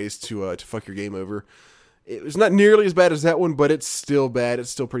many ways to fuck your game over. It was not nearly as bad as that one, but it's still bad.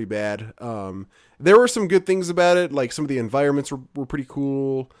 It's still pretty bad. There were some good things about it, like some of the environments were pretty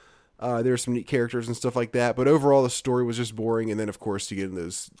cool. There were some neat characters and stuff like that, but overall the story was just boring. And then, of course, you get in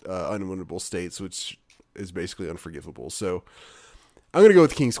those unwinnable states, which is basically unforgivable. So I'm going to go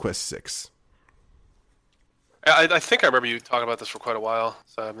with King's Quest 6. I think I remember you talking about this for quite a while.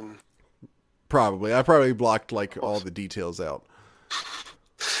 So I probably blocked all the details out.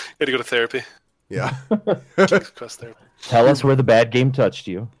 You had to go to therapy. Yeah. King's Quest therapy. Tell us where the bad game touched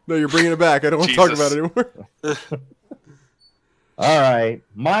you. No, you're bringing it back. I don't want to talk about it anymore. All right.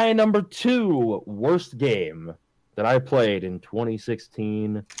 My number 2 worst game that I played in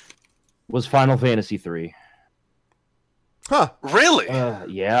 2016 was Final Fantasy III. Huh. Really?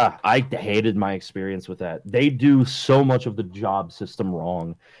 Yeah. I hated my experience with that. They do so much of the job system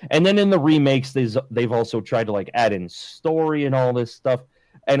wrong. And then in the remakes, they've also tried to add in story and all this stuff.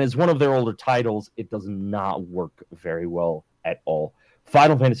 And as one of their older titles, it does not work very well at all.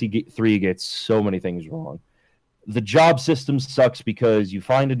 Final Fantasy III gets so many things wrong. The job system sucks because you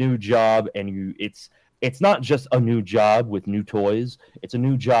find a new job and it's not just a new job with new toys. It's a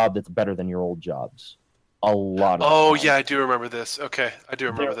new job that's better than your old jobs. A lot of times. Yeah, I do remember this. Okay, I do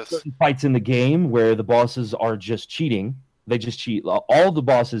remember this. Certain fights in the game where the bosses are just cheating. They just cheat. All the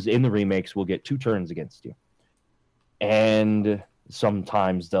bosses in the remakes will get 2 turns against you. And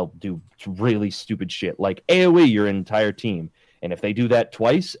sometimes they'll do really stupid shit like AoE your entire team. And if they do that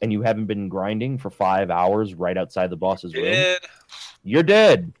twice and you haven't been grinding for 5 hours right outside the boss's room, you're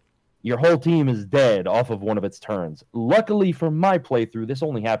dead. Your whole team is dead off of one of its turns. Luckily for my playthrough, this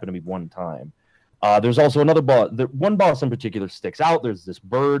only happened to me one time. There's also another boss. One boss in particular sticks out. There's this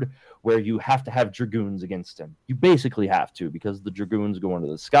bird where you have to have Dragoons against him. You basically have to, because the Dragoons go into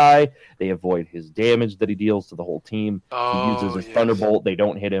the sky. They avoid his damage that he deals to the whole team. He uses his Thunderbolt. They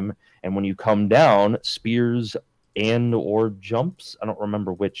don't hit him. And when you come down, spears or jumps, I don't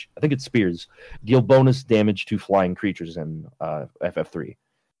remember which. I think it's spears. Deal bonus damage to flying creatures in FF3.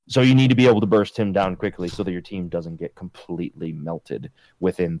 So you need to be able to burst him down quickly so that your team doesn't get completely melted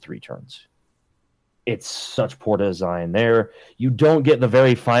within 3 turns. It's such poor design there. You don't get the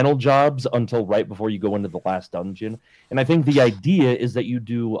very final jobs until right before you go into the last dungeon. And I think the idea is that you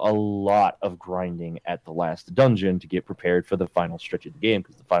do a lot of grinding at the last dungeon to get prepared for the final stretch of the game,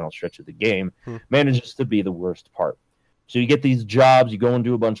 because the final stretch of the game manages to be the worst part. So you get these jobs, you go and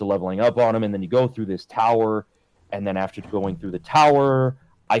do a bunch of leveling up on them, and then you go through this tower. And then after going through the tower,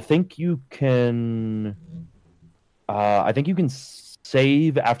 I think you can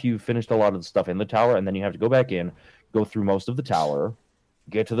save after you've finished a lot of the stuff in the tower, and then you have to go back in, go through most of the tower,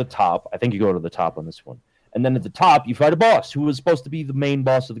 get to the top. I think you go to the top on this one. And then at the top, you fight a boss who was supposed to be the main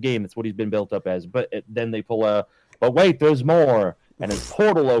boss of the game. That's what he's been built up as. But then they pull but wait, there's more. And his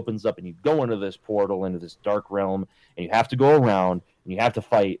portal opens up, and you go into this portal, into this dark realm, and you have to go around, and you have to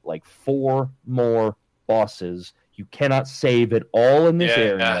fight 4 more bosses. You cannot save it all in this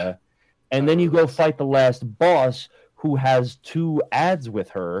area. And then you go fight the last boss, who has 2 ads with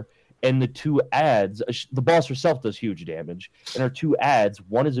her, and the 2 ads, the boss herself does huge damage, and her 2 ads,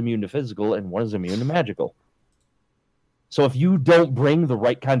 one is immune to physical and one is immune to magical. So if you don't bring the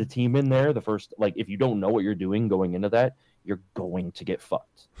right kind of team in there, if you don't know what you're doing going into that, you're going to get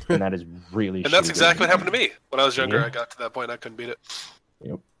fucked. And that is really And that's exactly what happened to me. When I was younger, I got to that point and I couldn't beat it.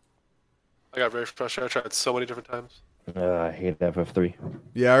 Yep. I got very frustrated. I tried so many different times. I hate FF3.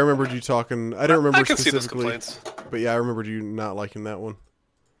 Yeah, I remembered you talking. I don't remember I can specifically, see those complaints. But yeah, I remembered you not liking that one.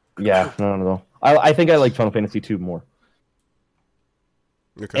 Yeah, no. I think I like Final Fantasy 2 more.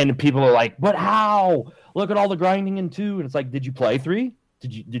 Okay. And people are like, "But how? Look at all the grinding in 2." And it's like, did you play 3? Do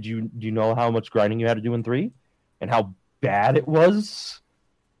you know how much grinding you had to do in 3, and how bad it was?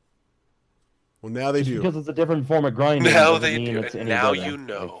 Well, now they do, because it's a different form of grinding. Now they do. And now you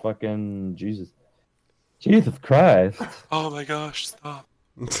know. Fucking Jesus Christ! Oh my gosh! Stop.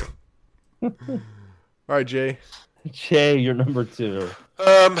 All right, Jay. Jay, you're number 2.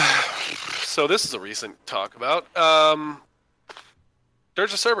 So this is a recent talk about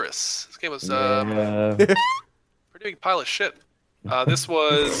Dirge of Cerberus. This game was pretty big pile of shit. This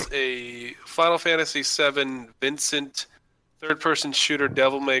was a Final Fantasy VII Vincent third-person shooter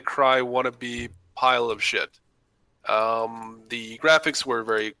Devil May Cry wannabe pile of shit. The graphics were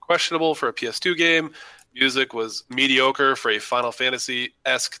very questionable for a PS2 game. Music was mediocre for a Final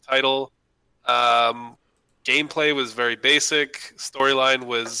Fantasy-esque title. gameplay was very basic. Storyline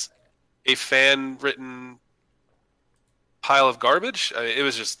was a fan-written pile of garbage. I mean, it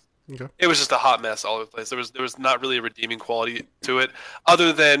was just a hot mess all over the place. There was not really a redeeming quality to it,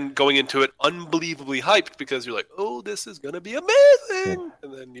 other than going into it unbelievably hyped because you're like, oh, this is gonna be amazing,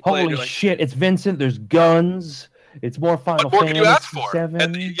 and then you play. Holy shit! It's Vincent. There's guns. It's more Final Fantasy. What more can you ask for?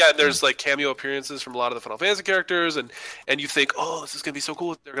 And there's like cameo appearances from a lot of the Final Fantasy characters, and you think, oh, this is gonna be so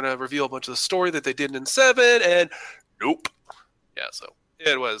cool. They're gonna reveal a bunch of the story that they did in 7, and nope. Yeah, so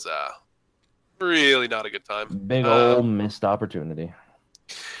it was really not a good time. Big old missed opportunity.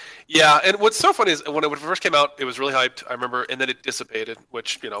 Yeah, and what's so funny is when it first came out, it was really hyped. I remember, and then it dissipated,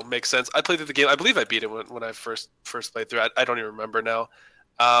 which makes sense. I played through the game. I believe I beat it when I first played through. I don't even remember now.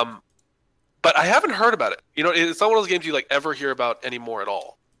 But I haven't heard about it. It's not one of those games you ever hear about anymore at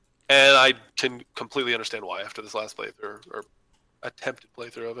all. And I can completely understand why after this last playthrough or attempted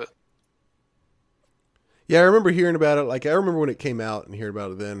playthrough of it. Yeah, I remember hearing about it. I remember when it came out and hearing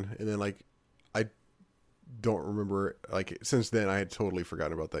about it then, and then I don't remember. Since then, I had totally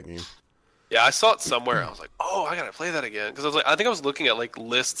forgotten about that game. Yeah, I saw it somewhere. I was like, oh, I gotta play that again because I think I was looking at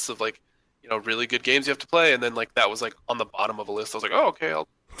lists of really good games you have to play, and then that was on the bottom of a list. I was like, oh, okay, I'll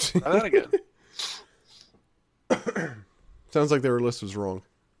try that again. Sounds like their list was wrong.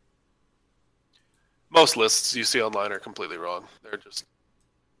 Most lists you see online are completely wrong. They're just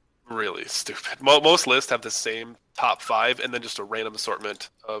really stupid. Most lists have the same top 5 and then just a random assortment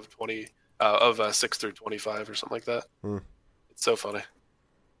of 6 through 25 or something like that. It's so funny.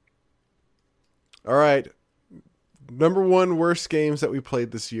 All right. Number 1 worst games that we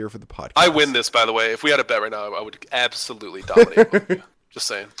played this year for the podcast. I win this, by the way. If we had a bet right now, I would absolutely dominate you. Just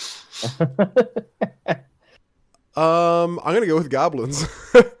saying. I'm gonna go with Goblins.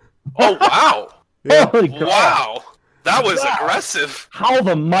 Oh wow! Yeah. Wow, that was aggressive. How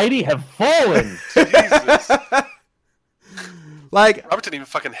the mighty have fallen! Jesus. Robert didn't even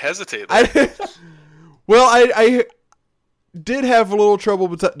fucking hesitate. I did have a little trouble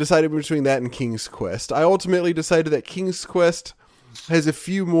deciding between that and King's Quest. I ultimately decided that King's Quest has a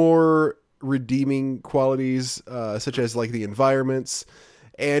few more redeeming qualities, such as the environments.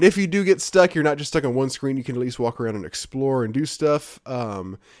 And if you do get stuck, you're not just stuck on one screen. You can at least walk around and explore and do stuff.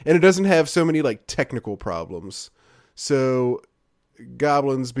 And it doesn't have so many technical problems. So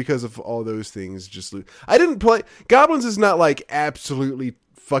Goblins, because of all those things, just I didn't play. Goblins is not absolutely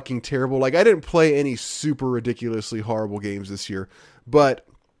fucking terrible. I didn't play any super ridiculously horrible games this year, but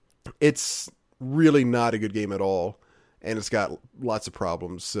it's really not a good game at all. And it's got lots of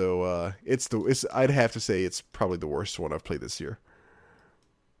problems. So I'd have to say it's probably the worst one I've played this year.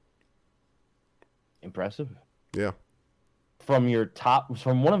 Impressive. Yeah. From one of your top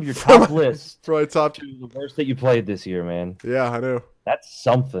lists from my top to the worst that you played this year, man. Yeah, I know. That's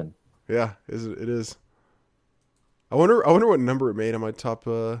something. Yeah, it is. I wonder what number it made on my top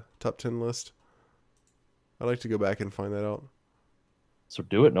 10 list. I'd like to go back and find that out. So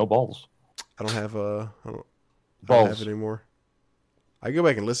do it, no balls. I don't have balls. I don't have it anymore. I can go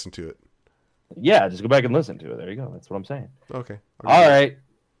back and listen to it. Yeah, just go back and listen to it. There you go. That's what I'm saying. Okay. All right.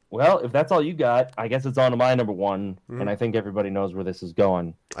 Well, if that's all you got, I guess it's on to my number 1, and I think everybody knows where this is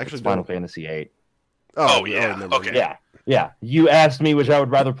going. Actually, it's Final Fantasy VIII. Oh yeah. Okay. Yeah. You asked me which I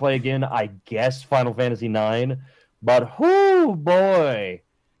would rather play again. I guessed Final Fantasy IX, but whoo boy,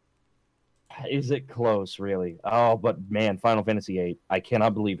 is it close, really? Oh, but man, Final Fantasy VIII. I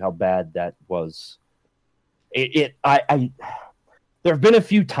cannot believe how bad that was. There have been a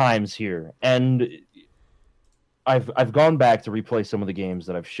few times here, and I've gone back to replay some of the games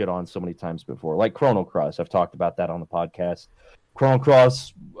that I've shit on so many times before, like Chrono Cross. I've talked about that on the podcast. Chrono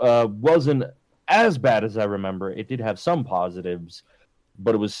Cross wasn't as bad as I remember. It did have some positives,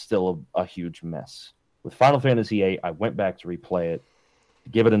 but it was still a huge mess. With Final Fantasy VIII, I went back to replay it,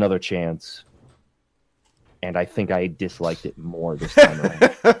 give it another chance, and I think I disliked it more this time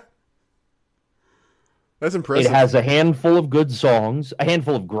around. That's impressive. It has a handful of good songs, a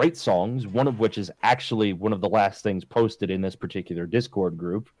handful of great songs, one of which is actually one of the last things posted in this particular Discord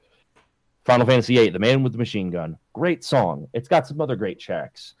group. Final Fantasy VIII, The Man with the Machine Gun. Great song. It's got some other great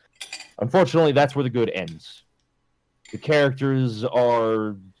tracks. Unfortunately, that's where the good ends. The characters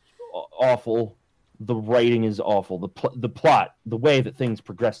are awful. The writing is awful. The plot, the way that things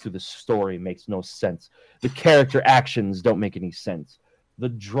progress through the story makes no sense. The character actions don't make any sense. The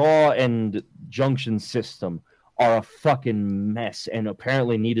draw and junction system are a fucking mess and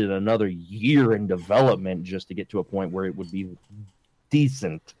apparently needed another year in development just to get to a point where it would be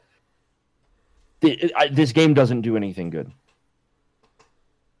decent. This game doesn't do anything good.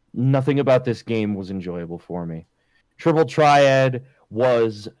 Nothing about this game was enjoyable for me. Triple Triad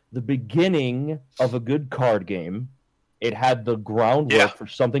was the beginning of a good card game. It had the groundwork for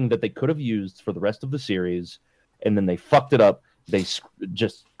something that they could have used for the rest of the series, and then they fucked it up. They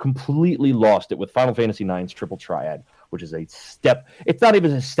just completely lost it with Final Fantasy IX's Triple Triad, which is a step. It's not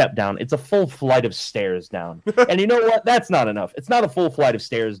even a step down. It's a full flight of stairs down. And you know what? That's not enough. It's not a full flight of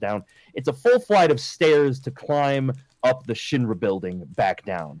stairs down. It's a full flight of stairs to climb up the Shinra building back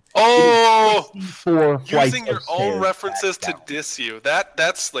down. Oh, using your own references to diss you.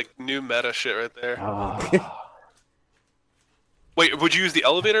 That's like new meta shit right there. Wait, would you use the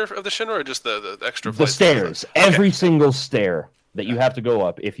elevator of the Shinra or just the extra flights? The stairs. Okay. Every single stair that you have to go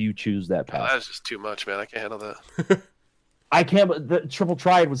up if you choose that path. That's just too much, man. I can't handle that. I can't. But the Triple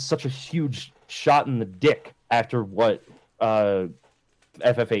Triad was such a huge shot in the dick after what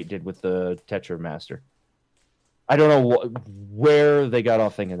FF8 did with the Tetra Master. I don't know where they got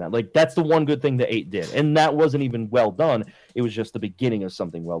off thinking that. Like, that's the one good thing that 8 did. And that wasn't even well done. It was just the beginning of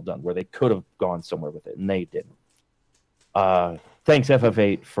something well done where they could have gone somewhere with it, and they didn't. Thanks,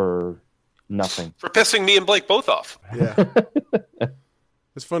 FF8, for nothing. For pissing me and Blake both off. Yeah.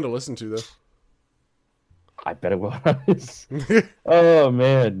 It's fun to listen to, though. I bet it was. Oh,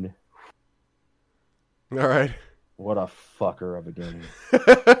 man. All right. What a fucker of a game.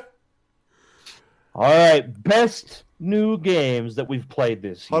 All right, best new games that we've played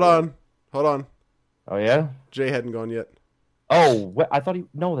this year. Hold on. Oh, yeah? Jay hadn't gone yet. Oh, I thought he...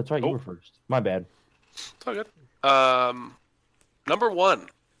 No, that's right, you were first. My bad. It's all good. Number 1,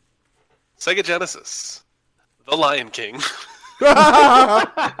 Sega Genesis, The Lion King.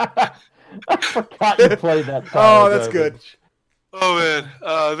 I forgot you played that. Oh, that's good. Oh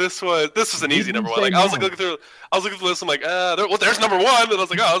man, this was an easy number 1. Like I was looking through the list. I'm like, there's number 1, and I was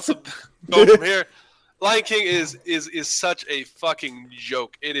like, let's go from here. Lion King is such a fucking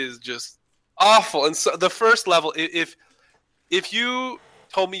joke. It is just awful. And so the first level, if you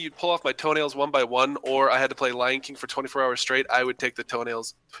told me you'd pull off my toenails one by one, or I had to play Lion King for 24 hours straight, I would take the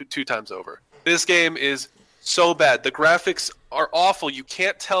toenails 2 times over. This game is so bad. The graphics are awful. You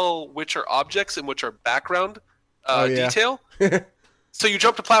can't tell which are objects and which are background detail. So you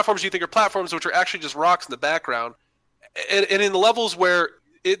jump to platforms you think are platforms, which are actually just rocks in the background. And in the levels where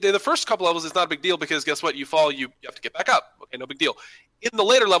the first couple levels, it's not a big deal because guess what? You fall, you have to get back up. Okay, no big deal. In the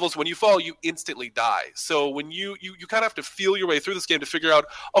later levels, when you fall, you instantly die. So when you kind of have to feel your way through this game to figure out,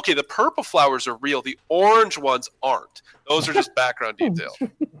 okay, the purple flowers are real, the orange ones aren't. Those are just background detail.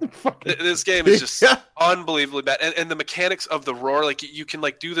 This game is just unbelievably bad. And the mechanics of the roar, like you can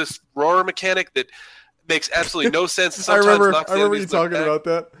like do this roar mechanic that makes absolutely no sense. And sometimes I remember you talking about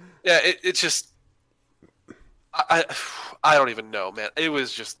that. Yeah, it's just I don't even know, man. It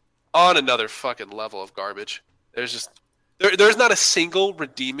was just on another fucking level of garbage. There's not a single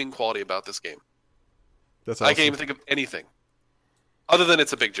redeeming quality about this game. That's awesome. I can't even think of anything other than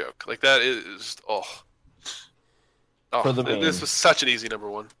it's a big joke. Like that is this was such an easy number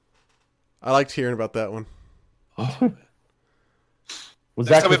 1. I liked hearing about that one. Was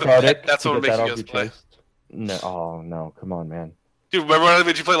that cathartic? That's what makes you guys play. No, oh no, come on, man. Dude, remember what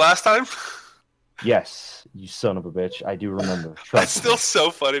did you play last time? Yes, you son of a bitch. I do remember. That's still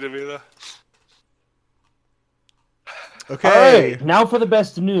so funny to me, though. Okay. All right, now for the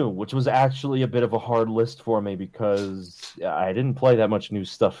best new, which was actually a bit of a hard list for me because I didn't play that much new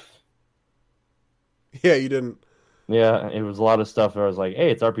stuff. Yeah, you didn't. Yeah, it was a lot of stuff where I was like, hey,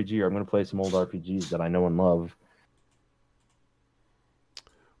 it's RPG, or I'm going to play some old RPGs that I know and love.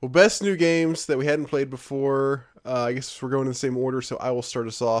 Well, best new games that we hadn't played before. I guess we're going in the same order, so I will start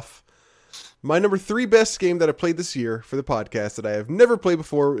us off. My number 3 best game that I played this year for the podcast that I have never played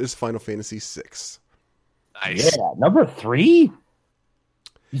before is Final Fantasy VI. Nice. Yeah, number 3?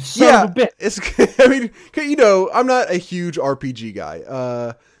 You son of a bitch. It's. I mean, you know, I'm not a huge RPG guy.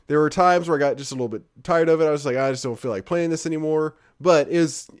 There were times where I got just a little bit tired of it. I was like, I just don't feel like playing this anymore. But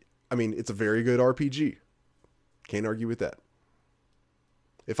it's a very good RPG. Can't argue with that.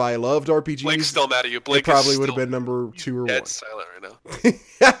 If I loved RPGs, Blake's still mad at you. Blake it probably would have been number 2 or 1. Dead silent right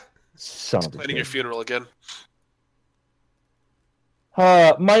now. Son of a planning your funeral again.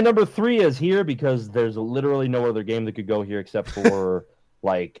 My number 3 is here because there's literally no other game that could go here except for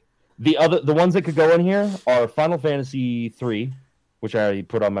like the ones that could go in here are Final Fantasy 3, which I already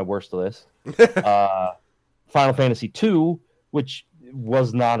put on my worst list. Final Fantasy 2, which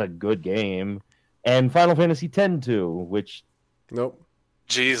was not a good game, and Final Fantasy X-2, which nope.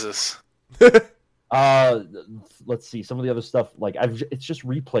 Jesus. Let's see some of the other stuff. Like it's just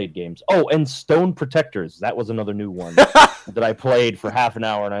replayed games. Oh, and Stone Protectors. That was another new one that I played for half an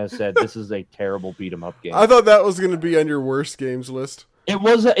hour, and I said, "This is a terrible beat 'em up game." I thought that was going to be on your worst games list. It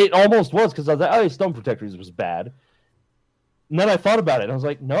was. It almost was because I was like, "Oh, Stone Protectors was bad." And then I thought about it, and I was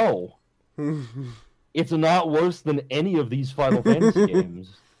like, no. It's not worse than any of these Final Fantasy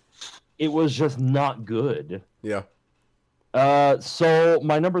games. It was just not good. Yeah. So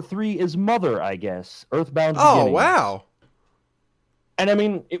my number 3 is Mother, I guess. Earthbound Oh, Beginnings. wow. And I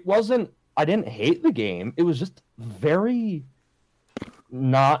mean, I didn't hate the game. It was just very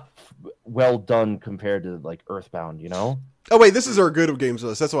not well done compared to like Earthbound, you know? Oh, wait, this is our good of games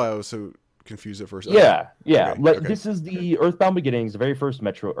list. That's why I was so confused at first. Yeah. Okay. This is the Earthbound Beginnings, the very first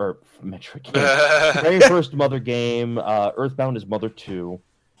Metro game. The very first Mother game. Earthbound is Mother 2.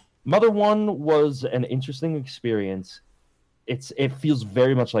 Mother 1 was an interesting experience. It feels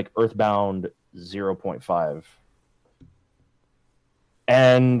very much like Earthbound 0.5.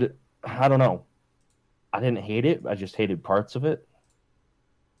 And I don't know. I didn't hate it. I just hated parts of it.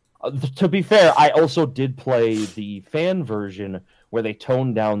 To be fair, I also did play the fan version where they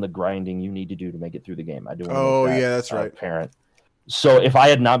toned down the grinding you need to do to make it through the game. I do. That's right. Apparent. So if I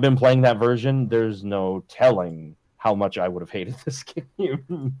had not been playing that version, there's no telling how much I would have hated this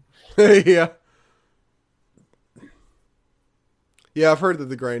game. Yeah. Yeah, I've heard that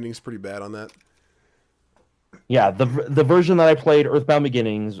the grinding's pretty bad on that. Yeah, the version that I played, Earthbound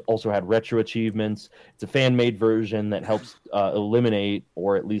Beginnings, also had retro achievements. It's a fan-made version that helps eliminate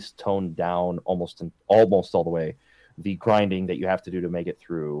or at least tone down almost all the way the grinding that you have to do to make it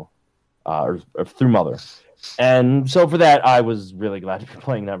through or through Mother. And so for that, I was really glad to be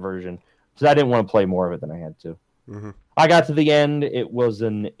playing that version because I didn't want to play more of it than I had to. Mm-hmm. I got to the end. It was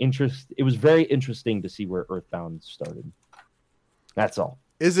very interesting to see where Earthbound started. That's all.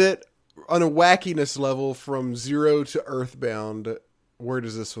 Is it on a wackiness level from 0 to Earthbound? Where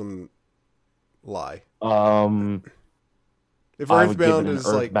does this one lie? If Earthbound is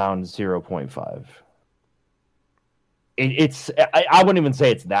Earthbound 0.5. I wouldn't even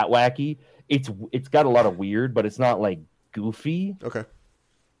say it's that wacky. It's got a lot of weird, but it's not like goofy. Okay.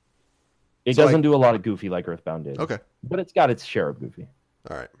 It doesn't do a lot of goofy like Earthbound did. Okay. But it's got its share of goofy.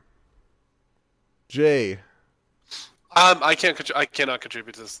 All right. Jay. I cannot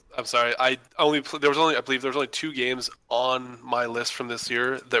contribute to this. I'm sorry. I believe there was only 2 games on my list from this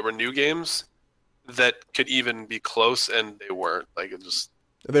year that were new games that could even be close, and they weren't. Like it just.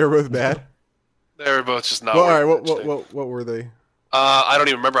 They were both bad. They were both just not. Well, all right. What were they? I don't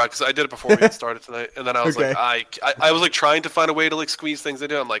even remember because I did it before we got started tonight, and then I was like, I was like trying to find a way to like squeeze things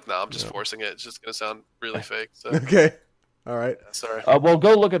into it. I'm like, nah, I'm just forcing it. It's just gonna sound really fake. So. Okay. All right. Yeah, sorry. Well,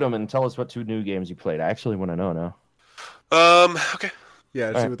 go look at them and tell us what 2 new games you played. I actually want to know now. Okay.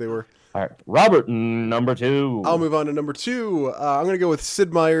 Yeah, see what they were. All right. Robert, number 2. I'll move on to number 2. I'm going to go with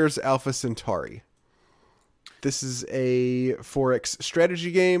Sid Meier's Alpha Centauri. This is a 4X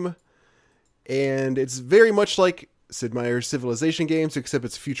strategy game, and it's very much like Sid Meier's Civilization games, except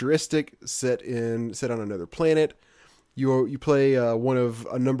it's futuristic, set on another planet. You play one of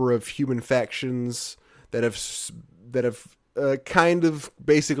a number of human factions that have kind of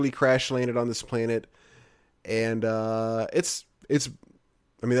basically crash landed on this planet. And it's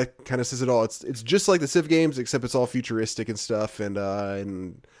I mean that kind of says it all. It's just like the Civ games, except it's all futuristic and stuff. And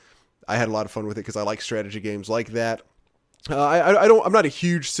I had a lot of fun with it because I like strategy games like that. I'm not a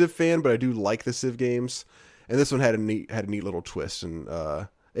huge Civ fan, but I do like the Civ games. And this one had a neat little twist, and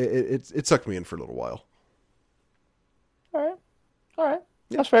it sucked me in for a little while. All right.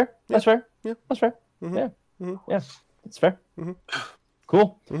 Yeah. That's fair. Yeah. That's fair. Yeah. That's fair. Mm-hmm. Yeah. Mm-hmm. Yeah. That's fair. Mm-hmm.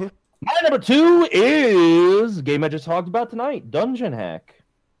 Cool. Mm-hmm. My number 2 is a game I just talked about tonight, Dungeon Hack.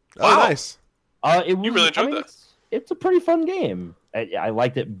 Oh, nice. You really enjoyed that? It's a pretty fun game. I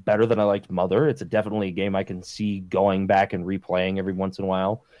liked it better than I liked Mother. It's definitely a game I can see going back and replaying every once in a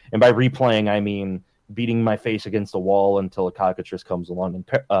while. And by replaying, I mean beating my face against a wall until a cockatrice comes along and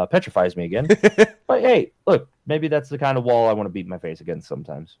petrifies me again. But hey, look, maybe that's the kind of wall I want to beat my face against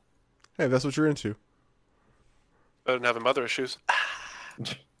sometimes. Hey, that's what you're into. Better than having mother issues.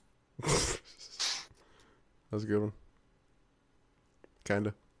 That was a good one.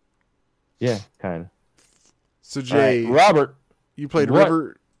 Kinda. Yeah, kind of. So Jay, right. Robert, you played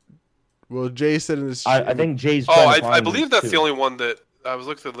River. Well, Jay said in this. I think Jay's. I believe that's the only one that I was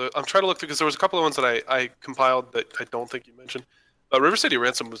looking through. I'm trying to look through because there was a couple of ones that I compiled that I don't think you mentioned. River City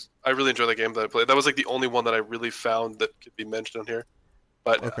Ransom I really enjoyed that game that I played. That was like the only one that I really found that could be mentioned on here.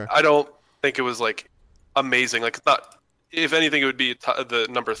 But okay. I don't think it was like amazing. Like not. If anything, it would be the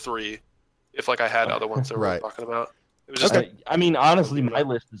number 3. If like I had other ones that we were talking about. It was just. I mean, honestly, my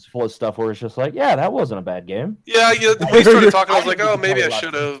list is full of stuff where it's just like, yeah, that wasn't a bad game. Yeah. When we started talking, I was like, oh, maybe I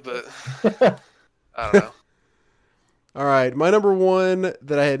should have, but I don't know. All right, my number 1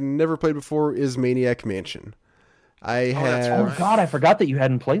 that I had never played before is Maniac Mansion. Oh God, I forgot that you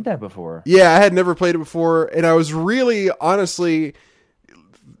hadn't played that before. Yeah, I had never played it before, and I was really, honestly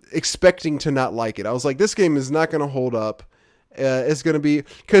expecting to not like it. I was like, this game is not going to hold up. It's going to be...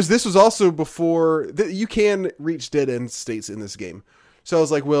 Because this was also before... You can reach dead end states in this game. So I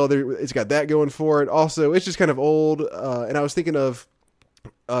was like, well, it's got that going for it. Also, it's just kind of old, and I was thinking of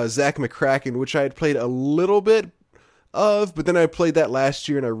Zach McCracken, which I had played a little bit of, but then I played that last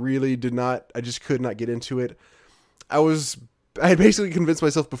year, and I just could not get into it. I had basically convinced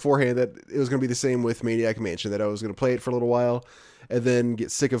myself beforehand that it was going to be the same with Maniac Mansion, that I was going to play it for a little while and then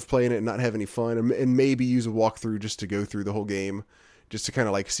get sick of playing it and not have any fun, and maybe use a walkthrough just to go through the whole game, just to kind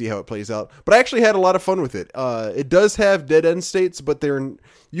of like see how it plays out. But I actually had a lot of fun with it. It does have dead end states, but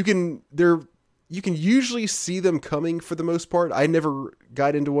you can usually see them coming for the most part. I never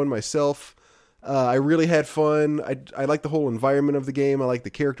got into one myself. I really had fun. I like the whole environment of the game. I like the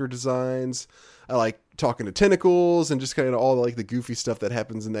character designs. I like talking to tentacles and just kind of all like the goofy stuff that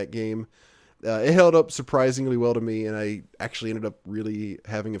happens in that game. It held up surprisingly well to me, and I actually ended up really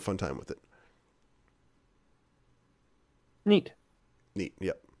having a fun time with it. Neat,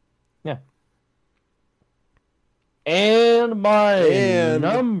 yep. Yeah. And my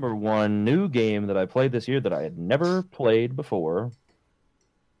number one new game that I played this year that I had never played before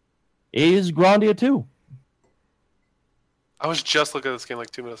is Grandia 2. I was just looking at this game like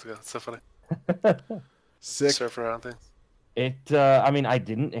 2 minutes ago. It's so funny. Sick. Surf around things. I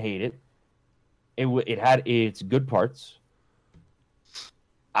didn't hate it. It had its good parts.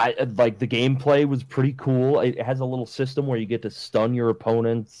 The gameplay was pretty cool. It has a little system where you get to stun your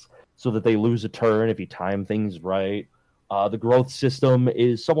opponents so that they lose a turn if you time things right. The growth system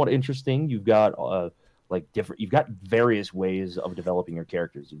is somewhat interesting. You've got you've got various ways of developing your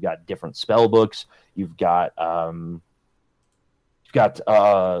characters. You've got different spell books. You've got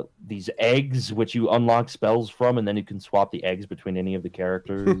these eggs which you unlock spells from, and then you can swap the eggs between any of the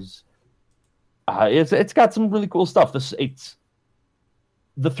characters. It's got some really cool stuff. The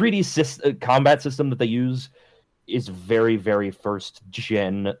 3D combat system that they use is very, very first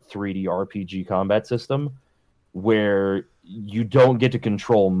gen 3D RPG combat system, where you don't get to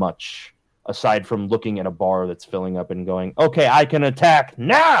control much aside from looking at a bar that's filling up and going, okay, I can attack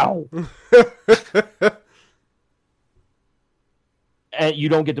now. And you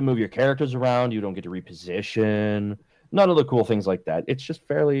don't get to move your characters around. You don't get to reposition. None of the cool things like that. It's just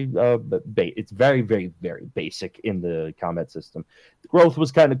fairly, it's very, very, very basic in the combat system. The growth was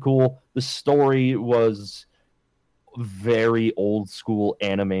kind of cool. The story was very old school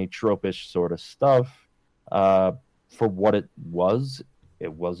anime tropish sort of stuff. For what it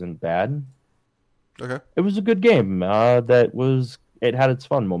wasn't bad. Okay. It was a good game. It had its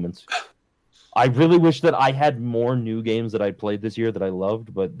fun moments. I really wish that I had more new games that I played this year that I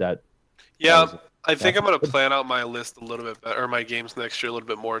loved, but I think I'm going to plan out my list a little bit better, or my games next year a little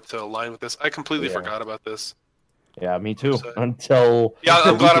bit more to align with this. I completely forgot about this. Yeah, me too. Until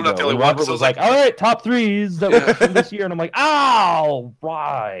I'm glad I'm not the only one. Robert was like, all right, top threes that were from this year. And I'm like, oh,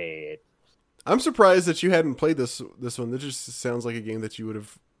 right. I'm surprised that you hadn't played this one. That just sounds like a game that you would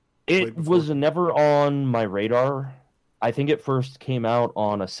have played before. It was never on my radar. I think it first came out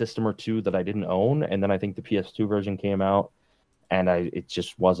on a system or two that I didn't own, and then I think the PS2 version came out, and it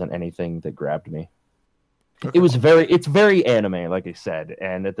just wasn't anything that grabbed me. Okay. It's very anime, like I said,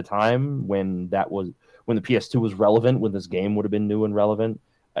 and at the time when the PS2 was relevant, when this game would have been new and relevant,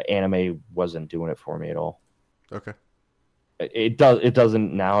 anime wasn't doing it for me at all. Okay. It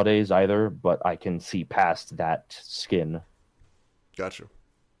doesn't nowadays either, but I can see past that skin. Gotcha.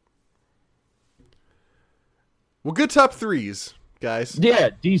 Well, good top threes, guys. Yeah,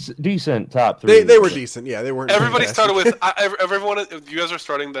 decent top threes. They were decent. Yeah, they weren't. Everybody fantastic. started with everyone. You guys are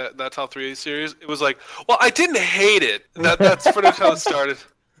starting that top three series. It was like, well, I didn't hate it. That's pretty much how it started.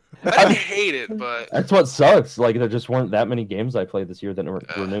 I didn't hate it, but that's what sucks. Like, there just weren't that many games I played this year that were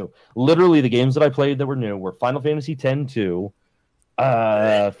new. Literally, the games that I played that were new were Final Fantasy X-2,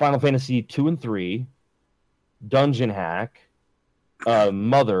 Final Fantasy 2 and 3, Dungeon Hack,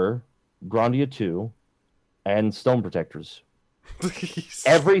 Mother, Grandia 2, and Stone Protectors.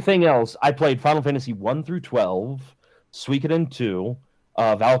 Everything else, I played Final Fantasy 1 through 12, Suikoden 2,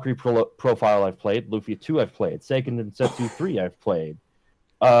 Valkyrie Profile I've played, Lufia 2 I've played, Seiken Densetsu 3 I've played,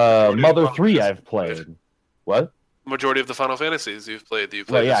 Mother 3 I've played. What? Majority of the Final Fantasies you've played.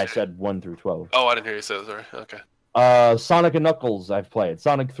 Well, yeah, I said 1 through 12. Oh, I didn't hear you say that. Sorry. Okay. Sonic and Knuckles I've played,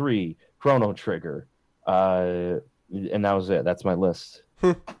 Sonic 3, Chrono Trigger, and that was it. That's my list.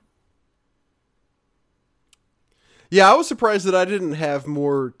 Yeah, I was surprised that I didn't have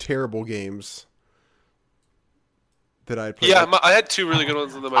more terrible games that I played. Yeah, I had two really good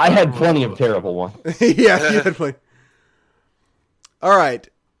ones. I had plenty of terrible ones. Yeah, you had plenty. All right.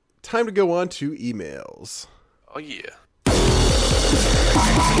 Time to go on to emails. Oh, yeah.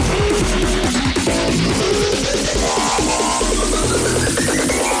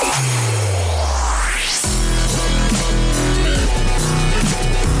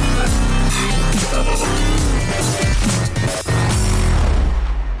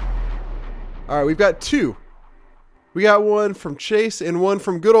 All right, we've got two. We got one from Chase and one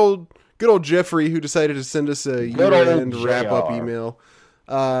from good old Jeffrey, who decided to send us a year-end wrap-up email.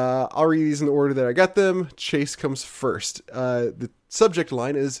 I'll read these in the order that I got them. Chase comes first. The subject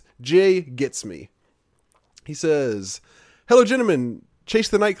line is Jay Gets Me. He says, "Hello, gentlemen. Chase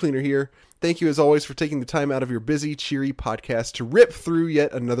the Night Cleaner here. Thank you, as always, for taking the time out of your busy, cheery podcast to rip through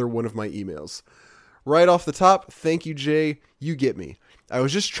yet another one of my emails. Right off the top, thank you, Jay. You get me. I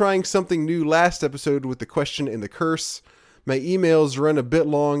was just trying something new last episode with the question and the curse. My emails run a bit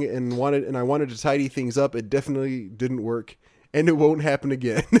long and I wanted to tidy things up. It definitely didn't work, and it won't happen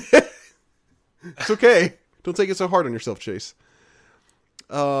again." It's okay. Don't take it so hard on yourself, Chase.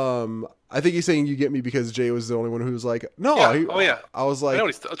 I think he's saying you get me because Jay was the only one who was like, no. Yeah. I was like,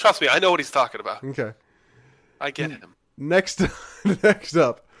 trust me, I know what he's talking about. Okay. I get him. Next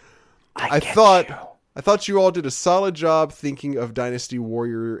up, I thought you all did a solid job thinking of Dynasty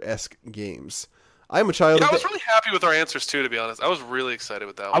Warrior-esque games. I'm a child. Yeah, I was really happy with our answers too, to be honest. I was really excited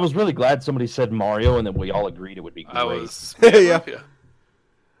with that one. I was really glad somebody said Mario and that we all agreed it would be great. Yeah.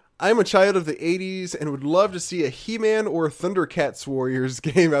 I'm a child of the 80s and would love to see a He-Man or Thundercats Warriors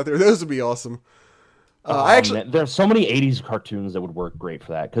game out there. Those would be awesome. There's so many 80s cartoons that would work great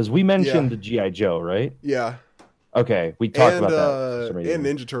for that, because we mentioned the G.I. Joe, right? Yeah. Okay, we talked about that. And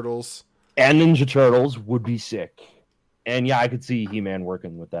Ninja Turtles. And Ninja Turtles would be sick. And yeah, I could see He-Man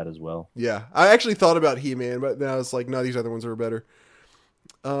working with that as well. Yeah, I actually thought about He-Man, but now it's like, no, these other ones are better.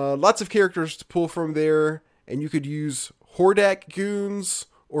 Lots of characters to pull from there, and you could use Hordak Goons,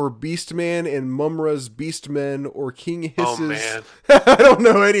 or Beastman and Mumra's Beastmen, or King Hiss's... Oh, man. I don't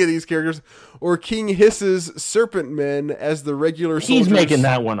know any of these characters. Or King Hiss's Serpent Men as the regular soldiers. He's making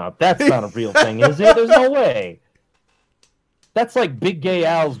that one up. That's not a real thing, is it? There's no way. That's like Big Gay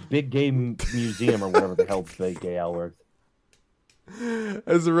Al's Big Gay Museum, or whatever the hell Big Gay Al worked.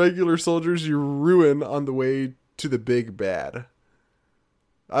 As the regular soldiers you ruin on the way to the big bad.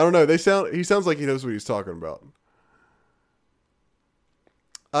 I don't know. He sounds like he knows what he's talking about.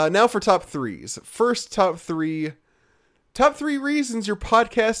 Now for top threes. First, top three reasons your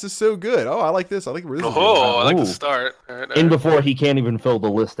podcast is so good. Oh, I like this. I like where this is going. I like the start. All right. In before he can't even fill the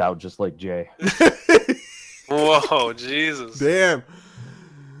list out, just like Jay. Whoa, Jesus. Damn.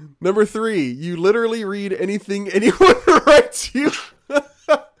 Number 3, you literally read anything anyone writes you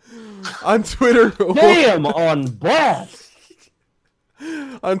on Twitter. Damn, on blast.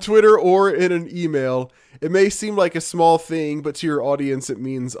 On Twitter or in an email. It may seem like a small thing, but to your audience, it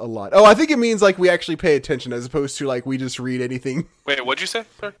means a lot. Oh, I think it means like we actually pay attention as opposed to like we just read anything. Wait, what'd you say?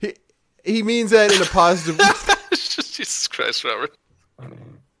 Sorry. He means that in a positive way. Jesus Christ, Robert.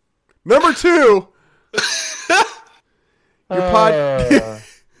 Number 2.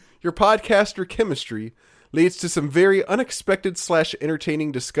 Your podcaster chemistry leads to some very unexpected /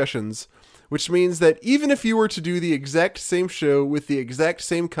 entertaining discussions, which means that even if you were to do the exact same show with the exact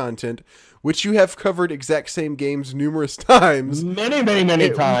same content, which you have covered exact same games numerous times. Many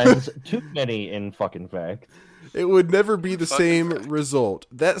times. Too many, in fucking fact. It would never be the same result.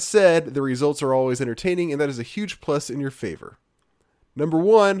 That said, the results are always entertaining, and that is a huge plus in your favor. Number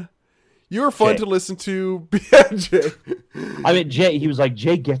 1, you are fun to listen to. Jay. I mean, Jay, he was like,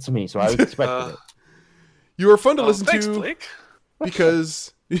 Jay gets me, so I was expecting it. You are fun to listen to Blake.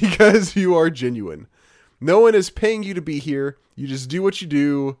 because you are genuine. No one is paying you to be here. You just do what you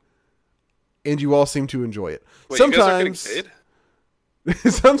do, and you all seem to enjoy it. Wait, sometimes, you guys are getting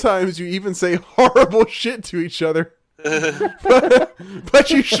paid? Sometimes you even say horrible shit to each other. but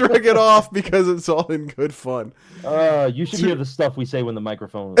you shrug it off because it's all in good fun. You should hear the stuff we say when the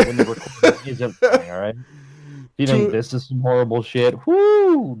recording isn't playing, all right? If you think this is some horrible shit,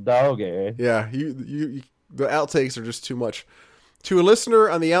 whoo, doggy. Yeah, you the outtakes are just too much. To a listener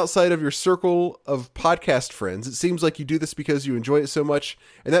on the outside of your circle of podcast friends, it seems like you do this because you enjoy it so much,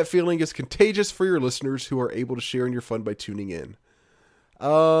 and that feeling is contagious for your listeners who are able to share in your fun by tuning in.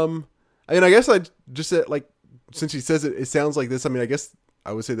 I mean, I guess I just said, like, since he says it sounds like this, I mean, I guess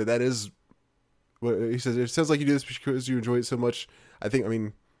I would say that is what he says. It sounds like you do this because you enjoy it so much. I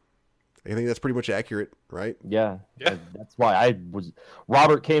think that's pretty much accurate, right? Yeah. That's why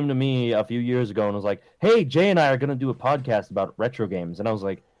Robert came to me a few years ago and was like, hey, Jay and I are going to do a podcast about retro games. And I was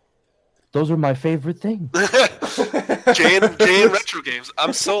like, those are my favorite things. Jay and retro games.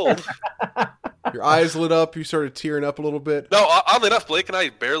 I'm sold. Your eyes lit up. You started tearing up a little bit. No, oddly enough, Blake and I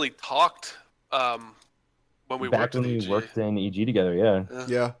barely talked when we worked in EG together.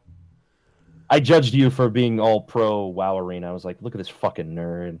 Yeah. I judged you for being all pro WoW Arena. I was like, look at this fucking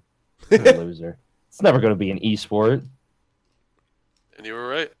nerd. Loser. It's never going to be an esport. And you were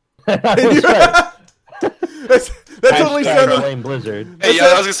right. That totally sounded. Blame Blizzard. Hey, yeah,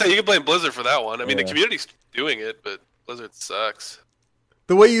 I was gonna say you can blame Blizzard for that one. I mean, the community's doing it, but Blizzard sucks.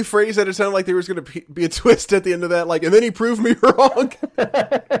 The way you phrased that, it sounded like there was going to be a twist at the end of that. Like, and then he proved me wrong.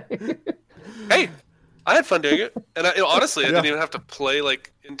 Hey, I had fun doing it, and honestly, I didn't even have to play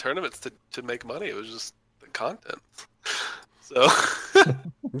like in tournaments to make money. It was just the content. So,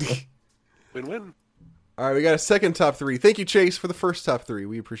 win-win. All right, we got a second top 3. Thank you, Chase, for the first top 3.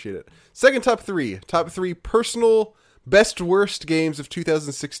 We appreciate it. Second top 3. Top 3 personal best worst games of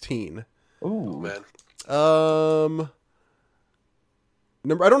 2016. Ooh, man. I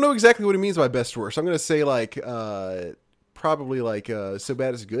don't know exactly what he means by best worst. I'm going to say like probably like so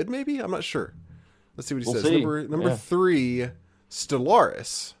bad it's good. Maybe, I'm not sure. Let's see what he says. See. Number 3,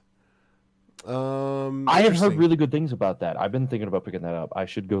 Stellaris. I have heard really good things about that. I've been thinking about picking that up. I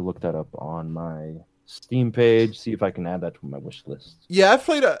should go look that up on my Steam page, see if I can add that to my wish list. Yeah, I've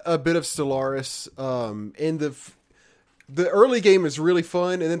played a bit of Stellaris, and the early game is really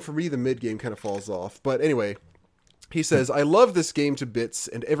fun, and then for me the mid game kind of falls off. But anyway, he says, I love this game to bits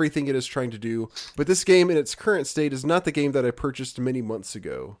and everything it is trying to do, but this game in its current state is not the game that I purchased many months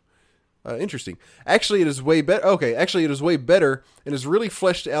ago. Interesting. Actually, it is way better. Okay, actually, it is way better and is really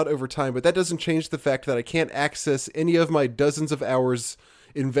fleshed out over time, but that doesn't change the fact that I can't access any of my dozens of hours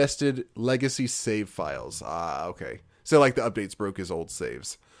invested legacy save files. Okay. So, like, the updates broke his old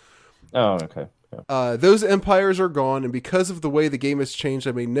saves. Oh, okay. Yeah. Those empires are gone, and because of the way the game has changed,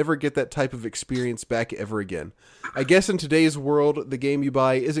 I may never get that type of experience back ever again. I guess in today's world, the game you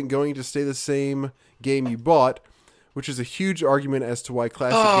buy isn't going to stay the same game you bought, which is a huge argument as to why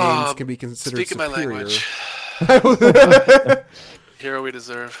classic games can be considered superior. My language. Hero we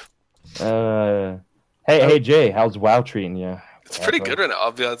deserve. Hey, Jay, how's WoW treating you? It's pretty good right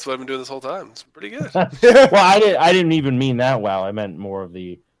now. That's what I've been doing this whole time. It's pretty good. Well, I didn't even mean that WoW. I meant more of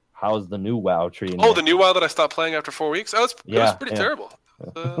the how's the new WoW treating you? Oh, the new WoW that I stopped playing after 4 weeks? It was pretty terrible.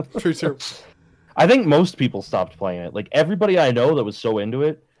 Pretty terrible. I think most people stopped playing it. Like, everybody I know that was so into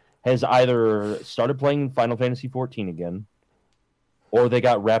it has either started playing Final Fantasy XIV again, or they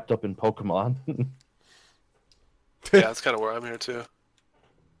got wrapped up in Pokemon. Yeah, that's kind of where I'm here, too.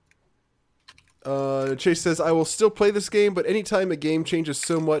 Chase says, I will still play this game, but anytime a game changes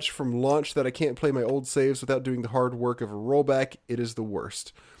so much from launch that I can't play my old saves without doing the hard work of a rollback, it is the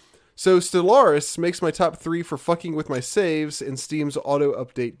worst. So Stellaris makes my top 3 for fucking with my saves, and Steam's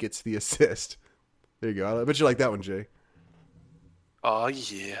auto-update gets the assist. There you go. I bet you like that one, Jay. Oh,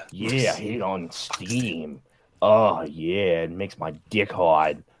 yeah. Yeah, hit on Steam. Oh, yeah, it makes my dick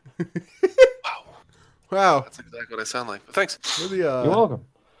hard. Wow. That's exactly what I sound like. But thanks. Where the You're welcome.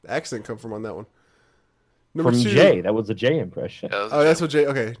 accent come from on that one? From 2. Jay. That was a Jay impression. Yeah, that's what Jay...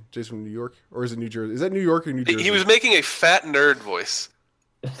 Okay, Jay's from New York? Or is it New Jersey? Is that New York or New Jersey? He was making a fat nerd voice.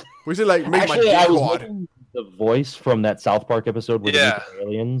 We should like make Actually, my I dick was hard. looking at the voice from that South Park episode with the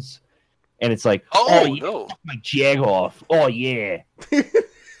aliens, and it's like, no. My jag off. Oh, yeah.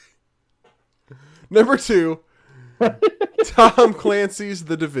 Number 2, Tom Clancy's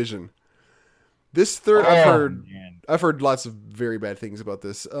The Division. This third, I've heard lots of very bad things about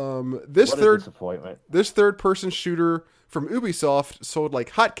this. This third person shooter from Ubisoft sold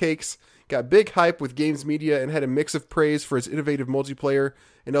like hotcakes, got big hype with games media, and had a mix of praise for its innovative multiplayer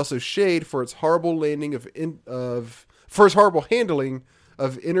and also shade for its horrible handling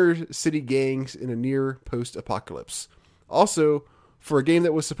of inner city gangs in a near post-apocalypse. Also, for a game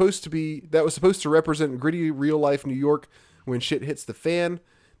that was supposed to represent gritty real life New York when shit hits the fan,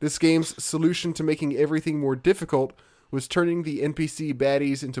 this game's solution to making everything more difficult was turning the NPC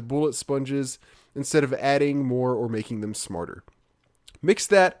baddies into bullet sponges instead of adding more or making them smarter. Mix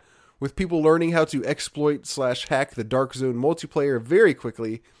that with people learning how to exploit/hack the Dark Zone multiplayer very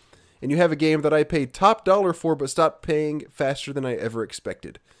quickly, and you have a game that I paid top dollar for but stopped paying faster than I ever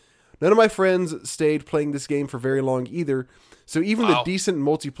expected. None of my friends stayed playing this game for very long either, so even the decent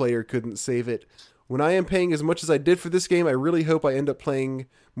multiplayer couldn't save it. When I am paying as much as I did for this game, I really hope I end up playing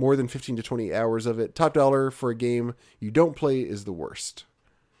more than 15 to 20 hours of it. Top dollar for a game you don't play is the worst.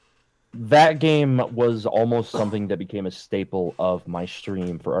 That game was almost something that became a staple of my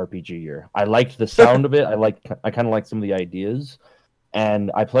stream for RPG Year. I liked the sound of it. I kind of liked some of the ideas.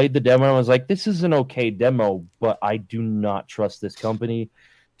 And I played the demo and I was like, this is an okay demo, but I do not trust this company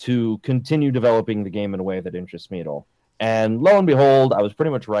to continue developing the game in a way that interests me at all. And lo and behold, I was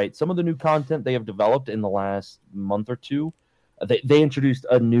pretty much right. Some of the new content they have developed in the last month or two, they introduced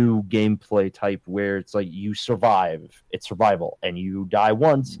a new gameplay type where it's like you survive. It's survival, and you die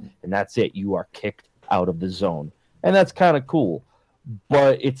once, and that's it. You are kicked out of the zone. And that's kind of cool.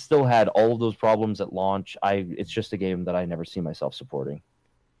 But it still had all of those problems at launch. It's just a game that I never see myself supporting.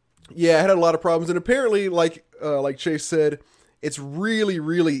 Yeah, it had a lot of problems, and apparently, like Chase said, it's really,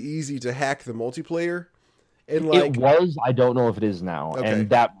 really easy to hack the multiplayer. And it was. I don't know if it is now, okay. And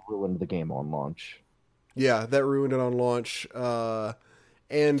that ruined the game on launch. Yeah, that ruined it on launch.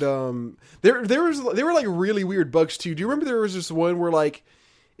 And there were like really weird bugs too. Do you remember there was this one where like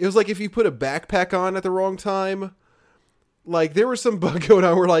it was like if you put a backpack on at the wrong time? Like there was some bug going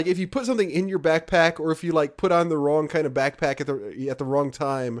on where like if you put something in your backpack or if you like put on the wrong kind of backpack at the wrong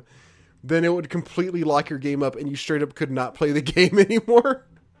time, then it would completely lock your game up and you straight up could not play the game anymore.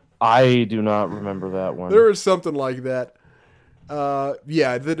 I do not remember that one. There was something like that.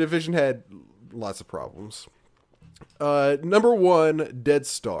 Yeah, the Division had lots of problems. Number 1, Dead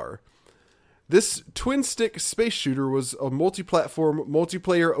Star. This twin-stick space shooter was a multi-platform,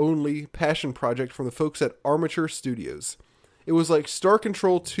 multiplayer-only passion project from the folks at Armature Studios. It was like Star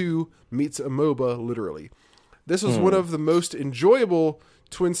Control 2 meets a MOBA, literally. This was one of the most enjoyable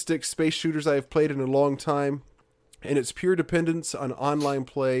twin-stick space shooters I have played in a long time, and its pure dependence on online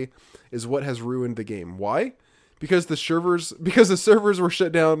play is what has ruined the game. Why? Because the servers were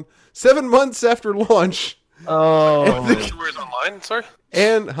shut down 7 months after launch. Oh. Dynasty Warriors Online, sorry?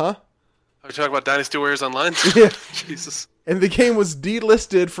 Are you talking about Dynasty Warriors Online? Yeah. Jesus. And the game was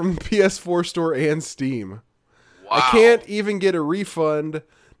delisted from PS4 Store and Steam. Wow. I can't even get a refund.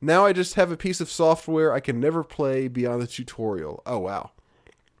 Now I just have a piece of software I can never play beyond the tutorial. Oh, wow.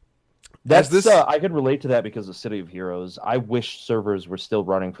 I could relate to that because of City of Heroes. I wish servers were still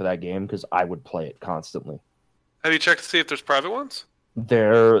running for that game because I would play it constantly. Have you checked to see if there's private ones?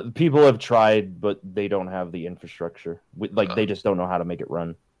 People have tried, but they don't have the infrastructure. They just don't know how to make it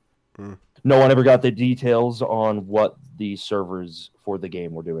run. No one ever got the details on what the servers for the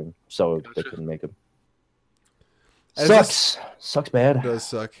game were doing, so they couldn't make them. Sucks bad. It does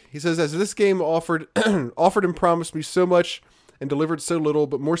suck. He says, as this game offered and promised me so much and delivered so little,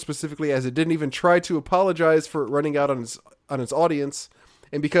 but more specifically as it didn't even try to apologize for it running out on its audience,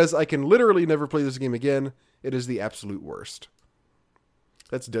 and because I can literally never play this game again, it is the absolute worst.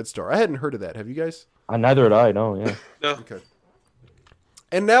 That's Dead Star. I hadn't heard of that. Have you guys? Neither had I, no, yeah. No. Okay.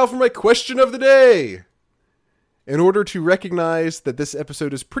 And now for my question of the day. In order to recognize that this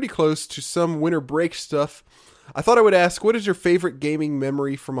episode is pretty close to some winter break stuff, I thought I would ask, what is your favorite gaming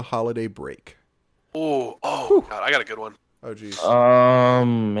memory from a holiday break? Oh, God, I got a good one. Oh, geez.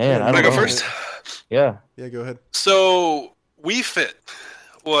 Man, I don't Can I know. go first? Yeah. Yeah, go ahead. So, Wii Fit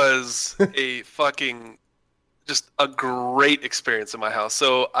was a fucking, just a great experience in my house.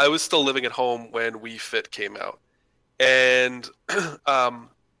 So, I was still living at home when Wii Fit came out. And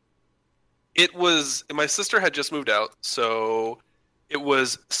my sister had just moved out, so it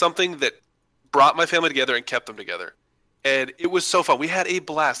was something that brought my family together and kept them together. And it was so fun. We had a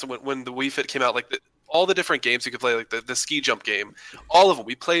blast when the Wii Fit came out, all the different games you could play, like the ski jump game, all of them.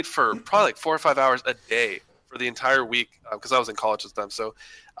 We played for probably like 4 or 5 hours a day for the entire week because I was in college at the time, so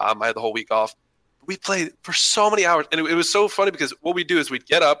I had the whole week off. We played for so many hours, and it was so funny because what we'd do is we'd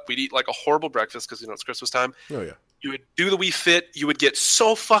get up, we'd eat like a horrible breakfast because it's Christmas time. Oh, yeah. You would do the Wii Fit. You would get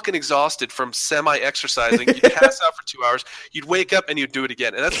so fucking exhausted from semi-exercising. You'd pass out for 2 hours. You'd wake up and you'd do it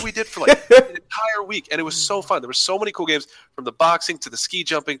again. And that's what we did for like an entire week. And it was so fun. There were so many cool games, from the boxing to the ski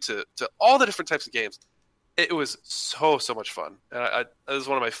jumping to all the different types of games. It was so much fun. And that was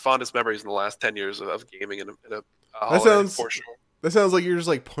one of my fondest memories in the last 10 years of gaming in a holiday, for sure. That sounds like you're just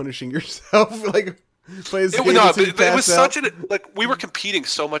like punishing yourself, like playing it was such we were competing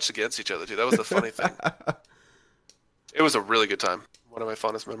so much against each other, dude. That was the funny thing. It was a really good time. One of my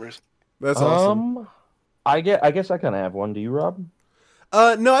fondest memories. That's awesome. I guess I kind of have one. Do you, Rob?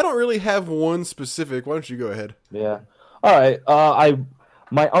 No, I don't really have one specific. Why don't you go ahead? Yeah. All right.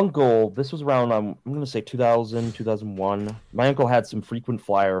 My uncle, this was around, I'm going to say 2000, 2001. My uncle had some frequent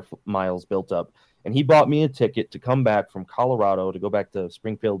flyer miles built up, and he bought me a ticket to come back from Colorado to go back to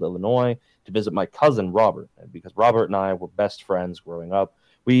Springfield, Illinois, to visit my cousin, Robert, because Robert and I were best friends growing up.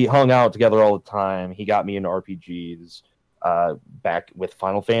 We hung out together all the time. He got me into RPGs back with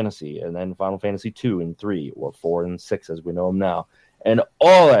Final Fantasy, and then Final Fantasy 2 and 3, or 4 and 6 as we know them now, and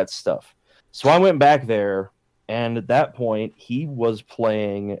all that stuff. So I went back there, and at that point, he was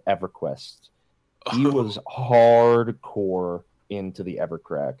playing EverQuest. He was hardcore into the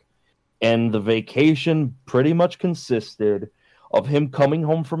EverCrack. And the vacation pretty much consisted of him coming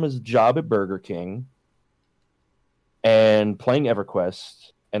home from his job at Burger King, and playing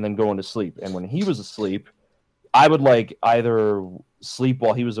EverQuest and then going to sleep. And when he was asleep, I would like either sleep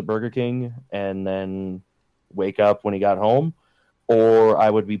while he was at Burger King and then wake up when he got home, or I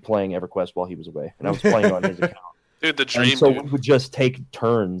would be playing EverQuest while he was away, and I was playing on his account. Dude, the dream. And so dude. we would just take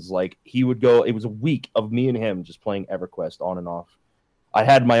turns. Like he would go. It was a week of me and him just playing EverQuest on and off. I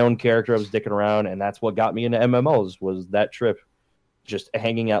had my own character. I was dicking around, and that's what got me into MMOs. Was that trip, just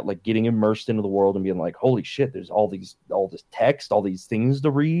hanging out, like getting immersed into the world and being like, "Holy shit! There's all this text, all these things to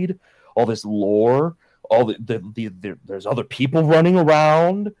read, all this lore, all there's other people running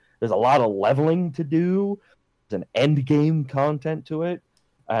around. There's a lot of leveling to do. There's an end game content to it,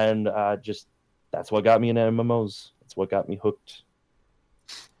 and just." That's what got me into MMOs. That's what got me hooked.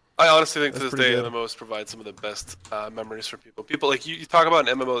 I honestly think to this day, MMOs provide some of the best memories for people. People like you talk about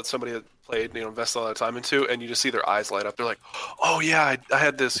an MMO that somebody had played, invested a lot of time into, and you just see their eyes light up. They're like, "Oh yeah, I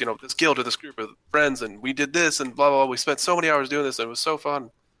had this, this guild or this group of friends, and we did this, and blah blah blah. We spent so many hours doing this, and it was so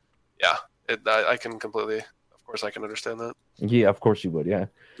fun." Yeah, I can completely. Of course, I can understand that. Yeah, of course you would. Yeah,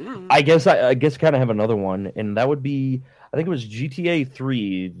 I guess kind of have another one, and that would be. I think it was GTA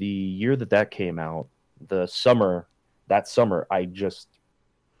 3, the year that came out, that summer, I just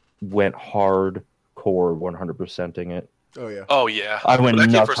went hardcore 100%ing it. Oh, yeah. Oh, yeah. I went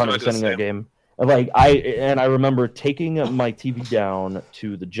nuts 100%ing that game. Like, I remember taking my TV down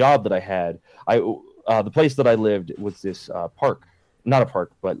to the job that I had. The place that I lived was this park. Not a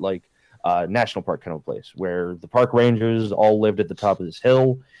park, but like national park kind of place, where the park rangers all lived at the top of this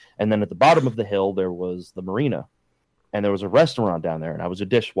hill, and then at the bottom of the hill, there was the marina. And there was a restaurant down there, and I was a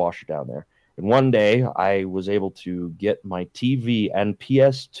dishwasher down there. And one day, I was able to get my TV and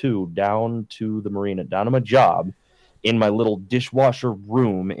PS2 down to the marina, down to my job, in my little dishwasher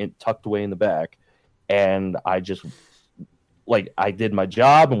room tucked away in the back. And I just, I did my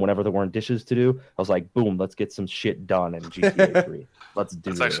job, and whenever there weren't dishes to do, I was like, boom, let's get some shit done in GTA 3. Let's do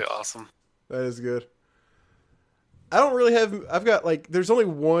this. That's actually awesome. That is good. I don't really have. I've got there's only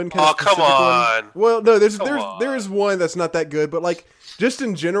one kind of specific one. Well, no, there is one that's not that good, but just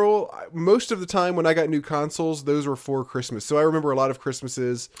in general, most of the time when I got new consoles, those were for Christmas. So I remember a lot of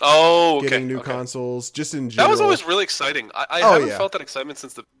Christmases. Getting new consoles, just in general. That was always really exciting. I haven't felt that excitement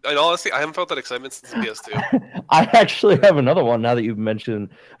since the. In honesty, I haven't felt that excitement since the PS2. I actually have another one now that you've mentioned.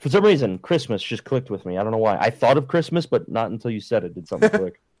 For some reason, Christmas just clicked with me. I don't know why. I thought of Christmas, but not until you said it did something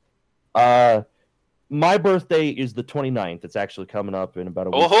click. My birthday is the 29th. It's actually coming up in about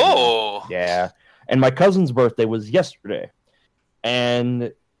a week. Oh, yeah. And my cousin's birthday was yesterday.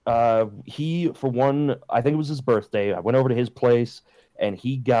 And he, for one, I think it was his birthday. I went over to his place, and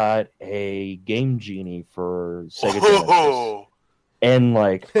he got a Game Genie for Sega Genesis. And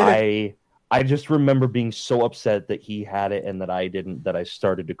I just remember being so upset that he had it and that I didn't. That I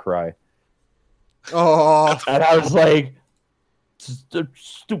started to cry. Oh, and I was like.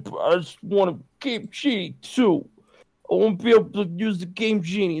 Stupid. I just want a Game Genie too. I won't be able to use the Game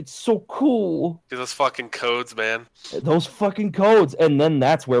Genie. It's so cool. Dude, those fucking codes, man. Those fucking codes. And then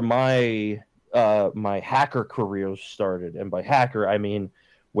that's where my my hacker career started. And by hacker, I mean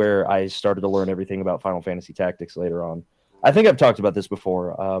where I started to learn everything about Final Fantasy Tactics later on. I think I've talked about this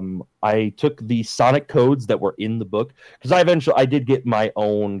before. I took the Sonic codes that were in the book because I did get my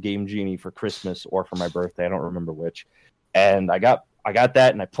own Game Genie for Christmas or for my birthday. I don't remember which. And I got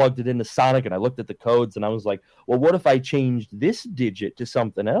that, and I plugged it into Sonic, and I looked at the codes, and I was like, well, what if I changed this digit to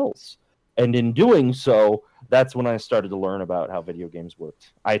something else? And in doing so, that's when I started to learn about how video games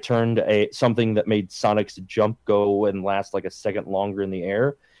worked. I turned something that made Sonic's jump go and last like a second longer in the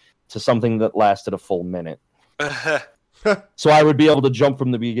air to something that lasted a full minute. So I would be able to jump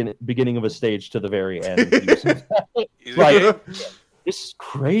from the beginning of a stage to the very end. This is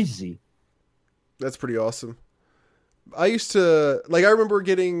crazy. That's pretty awesome. I used to I remember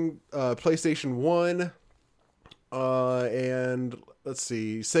getting PlayStation 1 and let's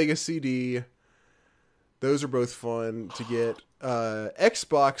see, Sega CD. Those are both fun to get.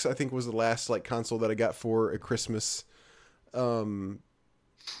 Xbox, I think, was the last console that I got for a Christmas. The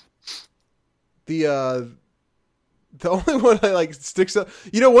only one I sticks up.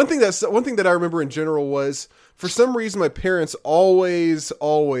 One thing that I remember in general was, for some reason, my parents always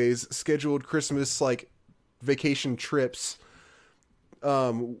scheduled Christmas vacation trips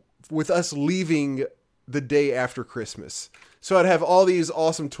with us leaving the day after Christmas. So I'd have all these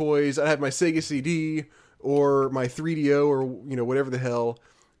awesome toys. I'd have my Sega CD or my 3DO or whatever the hell,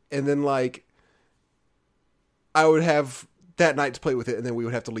 and then I would have that night to play with it, and then we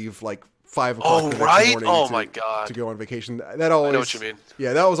would have to leave 5 o'clock the next morning my God, to go on vacation. That always, I know what you mean.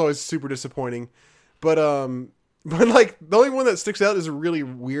 Yeah, that was always super disappointing. But the only one that sticks out is a really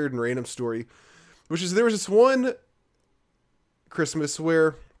weird and random story, which is there was this one Christmas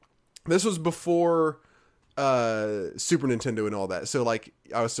where this was before Super Nintendo and all that. So like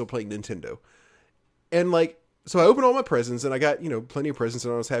I was still playing Nintendo. And like so I opened all my presents and I got, plenty of presents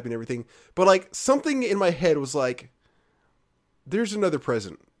and I was happy and everything. But like something in my head was like, there's another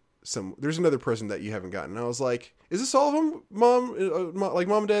present. There's another present that you haven't gotten. And I was like, is this all of them, Mom? Like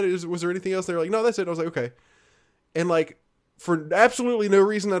Mom and Dad, was there anything else? They were like, no, that's it. And I was like, okay. And like for absolutely no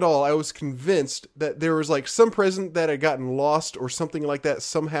reason at all, I was convinced that there was like some present that had gotten lost or something like that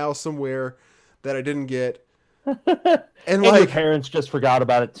somehow, somewhere that I didn't get. And like your parents just forgot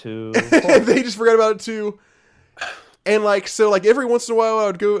about it too. They just forgot about it too. And like so, like every once in a while, I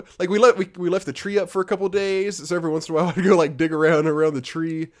would go like we left the tree up for a couple of days. So every once in a while, I'd go like dig around the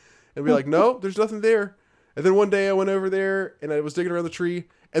tree and be like, no, there's nothing there. And then one day I went over there and I was digging around the tree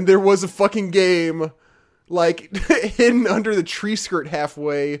and there was a fucking game like hidden under the tree skirt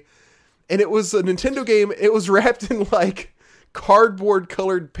halfway. And it was a Nintendo game. It was wrapped in like cardboard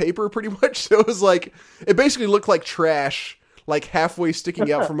colored paper pretty much. So it was like, it basically looked like trash, like halfway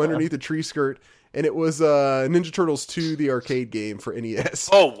sticking out from underneath the tree skirt. And it was Ninja Turtles 2, the arcade game for NES.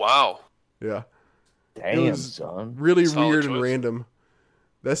 Oh, wow. Yeah. Damn, son. Really solid weird choice. And random.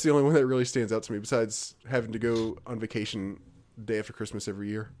 That's the only one that really stands out to me, besides having to go on vacation day after Christmas every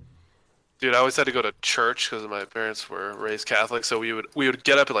year. Dude, I always had to go to church because my parents were raised Catholic, so we would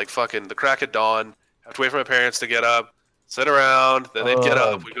get up at like fucking the crack of dawn, have to wait for my parents to get up, sit around, then they'd get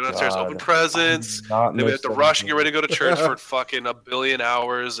up, we'd go downstairs, open presents, then we'd have to rush and get ready to go to church for fucking a billion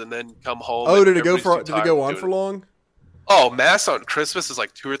hours, and then come home. Oh, did it go on for long? Oh, Mass on Christmas is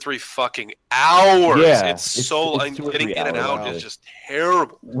like 2 or 3 fucking hours. Yeah, it's getting in and out is just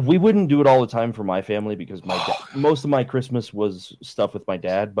terrible. We wouldn't do it all the time for my family because most of my Christmas was stuff with my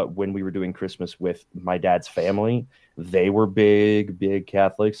dad. But when we were doing Christmas with my dad's family, they were big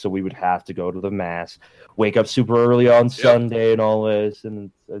Catholics, so we would have to go to the Mass, wake up super early on Sunday and all this,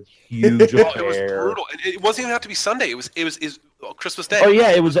 and it's a huge affair. It was brutal. It wasn't even have to be Sunday. It was Christmas Day. Oh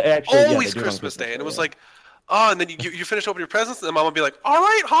yeah, it was actually always Christmas Day, and it was like. Oh, and then you finish opening your presents, and then Mom would be like, "All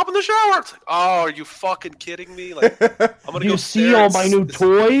right, hop in the shower." It's like, "Oh, are you fucking kidding me?" Like, I'm gonna go see all my new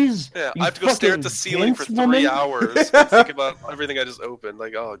toys. Yeah, I have to go stare at the ceiling for 3 hours and think about everything I just opened.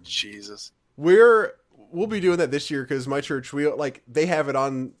 Like, oh Jesus. We'll be doing that this year because my church they have it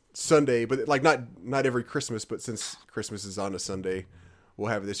on Sunday, but like not every Christmas, but since Christmas is on a Sunday, we'll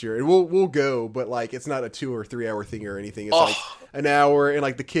have it this year, and we'll go, but like it's not a 2 or 3 hour thing or anything. It's like an hour, and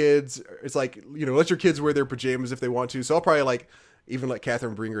like the kids, it's like let your kids wear their pajamas if they want to. So I'll probably like even let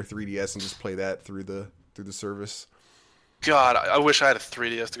Catherine bring her 3DS and just play that through the service. God, I wish I had a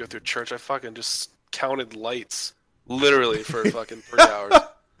 3DS to go through church. I fucking just counted lights literally for fucking 3 hours.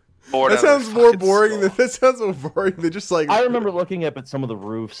 That sounds more boring. That sounds more boring than just like. I remember looking up at some of the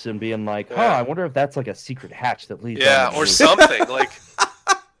roofs and being like, I wonder if that's like a secret hatch that leads. Yeah, or something like.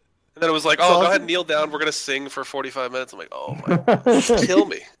 And then it was like, go ahead and kneel down. We're going to sing for 45 minutes. I'm like, oh my, kill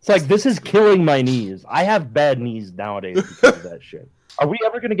me. It's like, this is killing my knees. I have bad knees nowadays because of that shit. Are we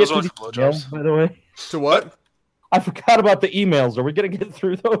ever going to get through the emails, by the way? To what? I forgot about the emails. Are we going to get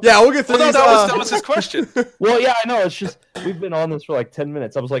through those? Yeah, we'll get through these. That was his question. Well, yeah, I know. It's just, we've been on this for like 10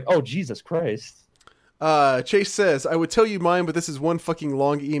 minutes. I was like, oh, Jesus Christ. Chase says, I would tell you mine, but this is one fucking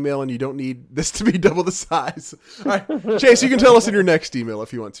long email and you don't need this to be double the size. All right, Chase, you can tell us in your next email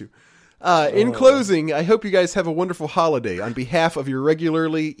if you want to. In closing, I hope you guys have a wonderful holiday. On behalf of your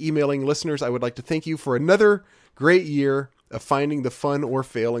regularly emailing listeners, I would like to thank you for another great year of finding the fun or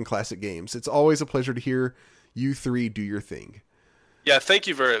fail in classic games. It's always a pleasure to hear you three do your thing. Yeah, thank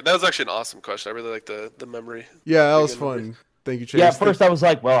you that was actually an awesome question. I really like the memory. Yeah, that was fun. Thank you, Chase. Yeah, at first I was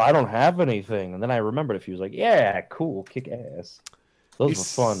like, well, I don't have anything. And then I remembered if he was like, yeah, cool, kick ass. Those were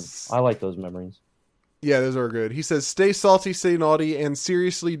fun. I like those memories. Yeah, those are good. He says, stay salty, stay naughty, and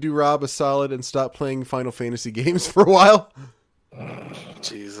seriously do Rob a solid and stop playing Final Fantasy games for a while.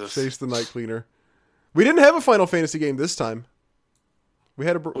 Jesus. Chase the Night Cleaner. We didn't have a Final Fantasy game this time.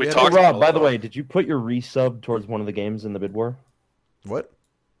 Rob, by the way, did you put your resub towards one of the games in the bid war? What?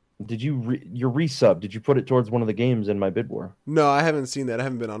 Did you your resub? Did you put it towards one of the games in my bid war? No, I haven't seen that. I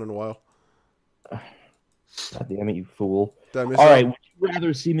haven't been on in a while. God damn it, you fool! All right, would you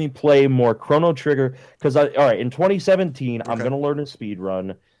rather see me play more Chrono Trigger? Because in 2017, I'm gonna learn a speed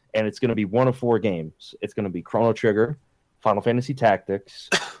run, and it's gonna be one of 4 games. It's gonna be Chrono Trigger, Final Fantasy Tactics,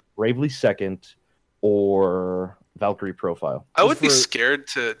 Bravely Second, or Valkyrie Profile. I would be scared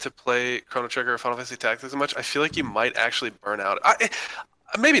to play Chrono Trigger or Final Fantasy Tactics as much. I feel like you might actually burn out.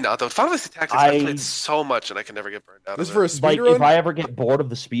 Maybe not though. Final Fantasy Tactics I've played so much and I can never get burned out. This of for a it. speed run? If I ever get bored of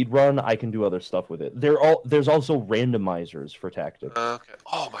the speed run, I can do other stuff with it. There's also randomizers for Tactics. Okay.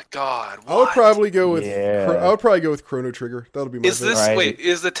 Oh my god. What? I would probably go with Chrono Trigger. That'll be my Is this wait?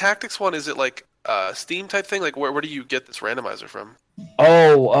 Is the Tactics one? Is it like Steam type thing? Like where do you get this randomizer from?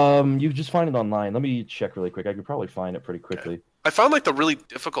 Oh, you just find it online. Let me check really quick. I could probably find it pretty quickly. Okay. I found like the really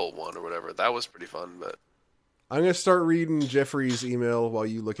difficult one or whatever. That was pretty fun, but. I'm going to start reading Jeffrey's email while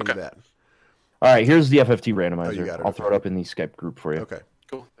you look into that. All right, here's the FFT randomizer. Got it. I'll throw it up in the Skype group for you. Okay.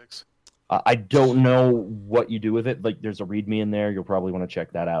 Cool, thanks. I don't know what you do with it. Like, there's a README in there. You'll probably want to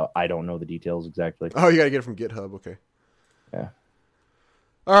check that out. I don't know the details exactly. Oh, you got to get it from GitHub. Okay. Yeah.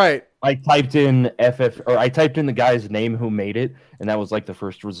 All right. I typed in the guy's name who made it, and that was like the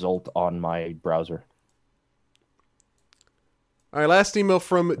first result on my browser. All right, last email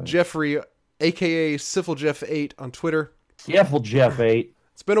from Jeffrey, a.k.a. SiffleJeff8 on Twitter. SiffleJeff8.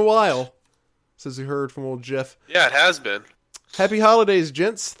 It's been a while, says he heard from old Jeff. Yeah, it has been. Happy holidays,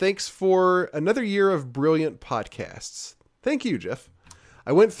 gents. Thanks for another year of brilliant podcasts. Thank you, Jeff.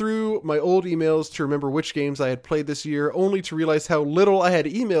 I went through my old emails to remember which games I had played this year, only to realize how little I had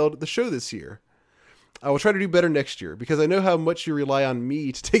emailed the show this year. I will try to do better next year, because I know how much you rely on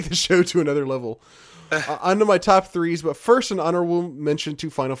me to take the show to another level. On to my top threes, but first an honorable mention to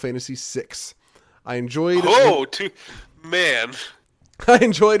Final Fantasy VI. I enjoyed... man. I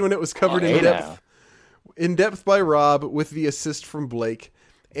enjoyed when it was covered in depth by Rob with the assist from Blake,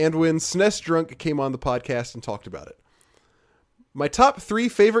 and when SNES Drunk came on the podcast and talked about it. My top 3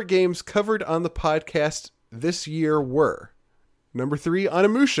 favorite games covered on the podcast this year were: number 3,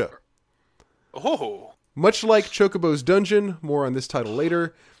 Onimusha. Oh. Much like Chocobo's Dungeon, more on this title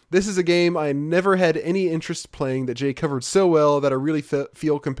later, this is a game I never had any interest playing that Jay covered so well that I really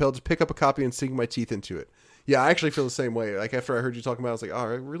feel compelled to pick up a copy and sink my teeth into it. Yeah, I actually feel the same way. Like, after I heard you talking about it, I was like, oh,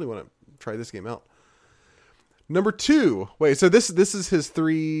 I really want to try this game out. Number 2. Wait, so this is his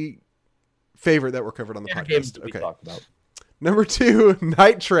 3 favorite that were covered on the podcast. Games that we talked about. Number 2,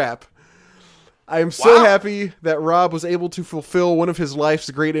 Night Trap. I am so happy that Rob was able to fulfill one of his life's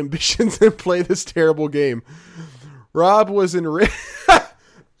great ambitions and play this terrible game. Rob was in rare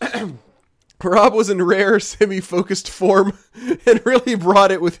semi-focused form and really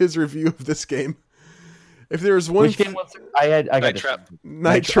brought it with his review of this game. If there was one, which game was it? I got Night Trap.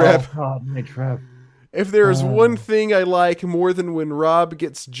 Night Trap. Oh, God, Night Trap. If there is one thing I like more than when Rob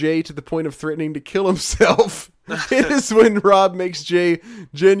gets Jay to the point of threatening to kill himself, it is when Rob makes Jay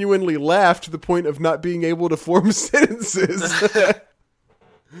genuinely laugh to the point of not being able to form sentences.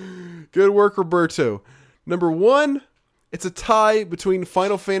 Good work, Roberto. Number 1, it's a tie between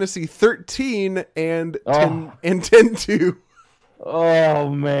Final Fantasy 13 and 10-2. Oh,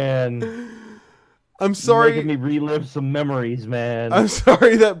 man. I'm sorry. You're making me relive some memories, man. I'm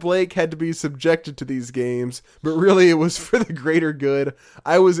sorry that Blake had to be subjected to these games, but really it was for the greater good.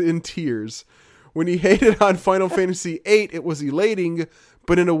 I was in tears. When he hated on Final Fantasy VIII, it was elating,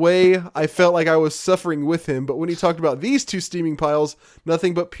 but in a way, I felt like I was suffering with him. But when he talked about these 2 steaming piles,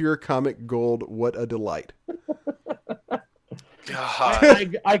 nothing but pure comic gold. What a delight.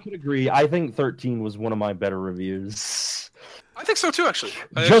 God. I could agree. I think 13 was one of my better reviews. I think so too, actually.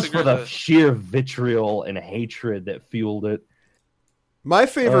 Just for the sheer vitriol and hatred that fueled it. My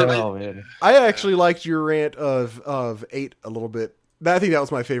favorite... I actually liked your rant of 8 a little bit. I think that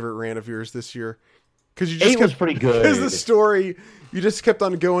was my favorite rant of yours this year. Because you just 8 was pretty good. Because the story, you just kept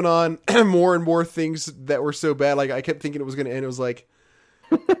on going on more and more things that were so bad. Like, I kept thinking it was going to end. It was like,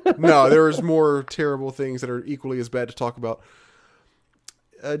 no, there was more terrible things that are equally as bad to talk about.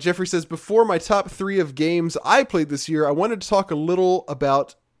 Jeffrey says, before my top 3 of games I played this year, I wanted to talk a little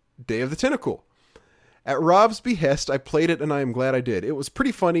about Day of the Tentacle. At Rob's behest, I played it and I am glad I did. It was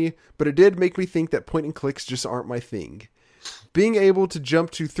pretty funny, but it did make me think that point and clicks just aren't my thing. Being able to jump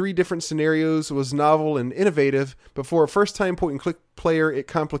to 3 different scenarios was novel and innovative, but for a first-time point and click player, it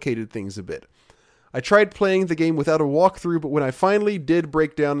complicated things a bit. I tried playing the game without a walkthrough, but when I finally did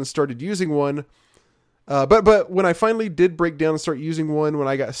break down and started using one, but when I finally did break down and start using one when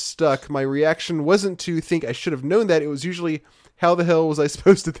I got stuck, my reaction wasn't to think I should have known that. It was usually, how the hell was I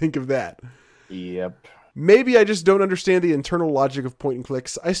supposed to think of that? Yep. Maybe I just don't understand the internal logic of point and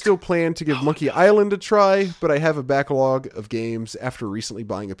clicks. I still plan to give Monkey Island a try, but I have a backlog of games after recently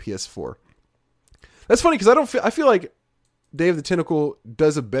buying a PS4. That's funny because I feel like Day of the Tentacle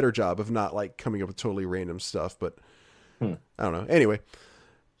does a better job of not like coming up with totally random stuff, but I don't know. Anyway.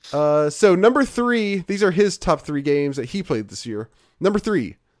 So number 3, these are his top 3 games that he played this year. Number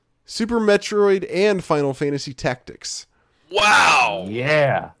 3, Super Metroid and Final Fantasy Tactics. Wow.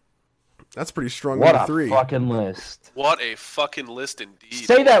 Yeah. That's pretty strong. What number a 3. fucking list. What a fucking list indeed.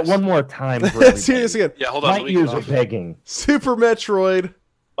 Say that one more time. Let's see this again. Yeah, hold on. My ears are begging. Super Metroid.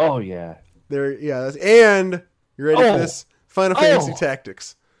 Oh, yeah. There, yeah. And, you ready for this? Final Fantasy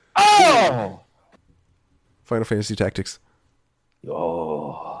Tactics. Oh! Final Fantasy Tactics.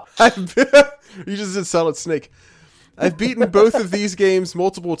 Oh. You just did Solid Snake. I've beaten both of these games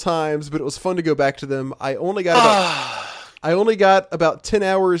multiple times, but it was fun to go back to them. I only got about 10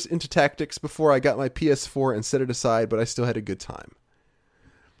 hours into Tactics before I got my PS4 and set it aside, but I still had a good time.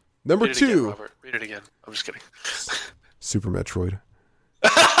 Number 2. Again, Robert. Read it again. I'm just kidding. Super Metroid.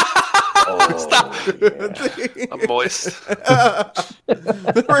 Stop. Yeah. I'm moist.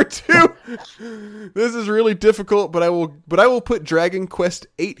 Number 2. This is really difficult, but I will put Dragon Quest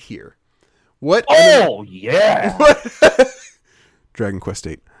VIII here. What? Oh, yeah. What? Dragon Quest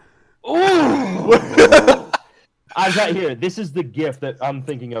VIII. Ooh. I got here. This is the gift that I'm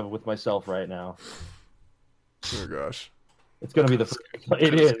thinking of with myself right now. Oh gosh. It's gonna be the first,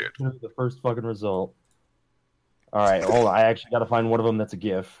 it is. It's gonna be the first fucking result. All right, hold on. I actually got to find one of them that's a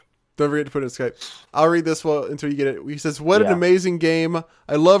GIF. Don't forget to put it in Skype. I'll read this until you get it. He says, "What an amazing game!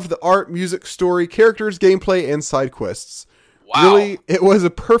 I loved the art, music, story, characters, gameplay, and side quests. Wow. Really, it was a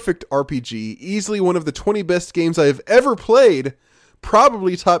perfect RPG. Easily one of the 20 best games I have ever played.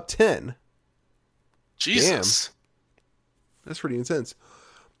 Probably top 10. Jesus, damn. That's pretty intense.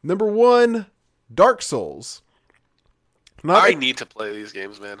 Number 1, Dark Souls. I need to play these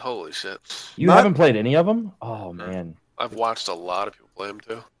games, man. Holy shit! You haven't played any of them? Oh man, I've watched a lot of people play them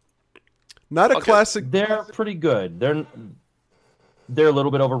too. Not a classic. They're pretty good. They're a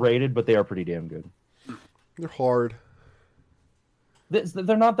little bit overrated, but they are pretty damn good. They're hard.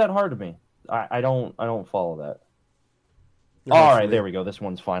 They're not that hard to me. I don't follow that. All right, there we go. This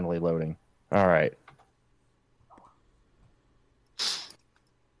one's finally loading. All right.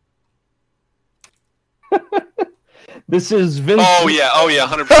 This is Vince. Oh yeah,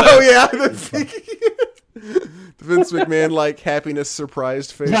 100%. Oh yeah, the Vince McMahon happiness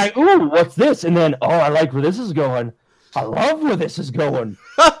surprised face. Like, ooh, what's this? And then, I like where this is going. I love where this is going.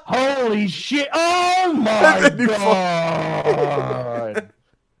 Holy shit! Oh my god!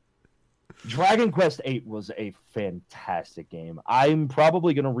 Dragon Quest VIII was a fantastic game. I'm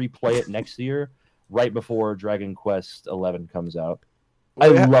probably gonna replay it next year, right before Dragon Quest XI comes out. I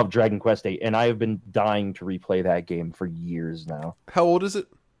love Dragon Quest VIII, and I have been dying to replay that game for years now. How old is it?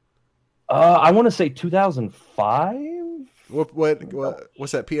 I want to say 2005.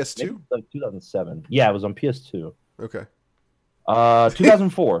 What's that? PS2? Like 2007. Yeah, it was on PS2. Okay.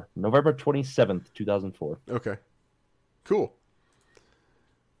 2004, November 27th, 2004. Okay. Cool.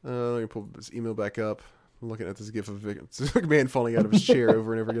 Let me pull this email back up. I'm looking at this gif of a man falling out of his chair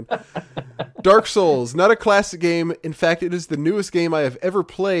over and over again. Dark Souls, not a classic game. In fact, it is the newest game I have ever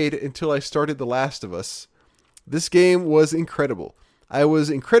played until I started The Last of Us. This game was incredible. I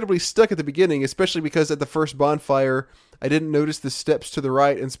was incredibly stuck at the beginning, especially because at the first bonfire, I didn't notice the steps to the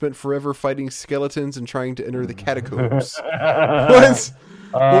right and spent forever fighting skeletons and trying to enter the catacombs.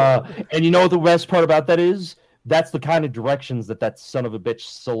 And you know what the best part about that is? That's the kind of directions that son of a bitch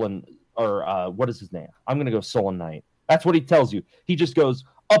Sullen, or what is his name? I'm going to go Sullen Knight. That's what he tells you. He just goes,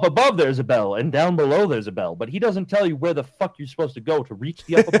 up above there's a bell, and down below there's a bell. But he doesn't tell you where the fuck you're supposed to go to reach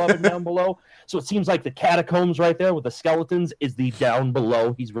the up above and down below. So it seems like the catacombs right there with the skeletons is the down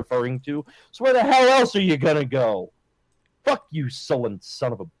below he's referring to. So where the hell else are you going to go? Fuck you, Sullen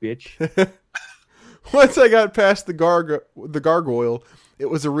son of a bitch. Once I got past the gargoyle, it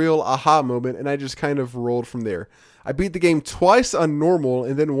was a real aha moment, and I just kind of rolled from there. I beat the game twice on normal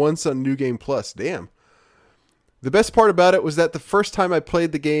and then once on New Game Plus. Damn. The best part about it was that the first time I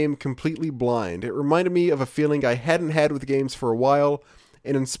played the game completely blind. It reminded me of a feeling I hadn't had with games for a while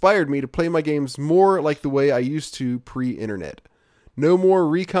and inspired me to play my games more like the way I used to pre-internet. No more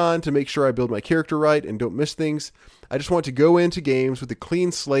recon to make sure I build my character right and don't miss things. I just want to go into games with a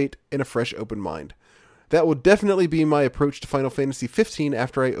clean slate and a fresh open mind. That will definitely be my approach to Final Fantasy 15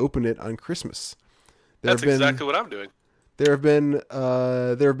 after I open it on Christmas. That's exactly what I'm doing. There have been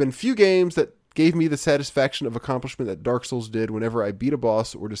few games that gave me the satisfaction of accomplishment that Dark Souls did whenever I beat a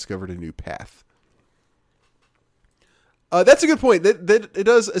boss or discovered a new path. That's a good point. That it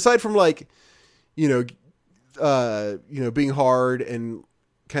does, aside from being hard and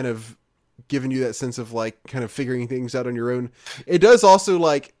kind of giving you that sense of kind of figuring things out on your own. It does also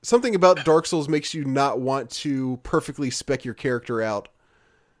something about Dark Souls makes you not want to perfectly spec your character out.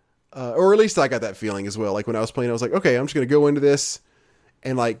 Or at least I got that feeling as well. When I was playing, I was like, okay, I'm just going to go into this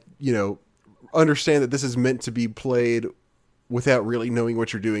and understand that this is meant to be played without really knowing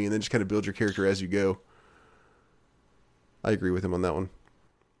what you're doing, and then just kind of build your character as you go. I agree with him on that one.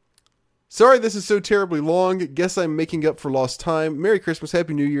 Sorry this is so terribly long. Guess I'm making up for lost time. Merry Christmas,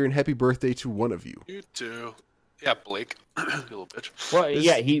 Happy New Year, and happy birthday to one of you. You too. Yeah, Blake. You little bitch. Well,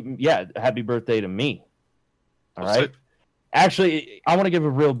 happy birthday to me. All right. Actually, I want to give a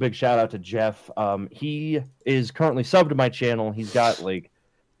real big shout out to Jeff. He is currently subbed to my channel. He's got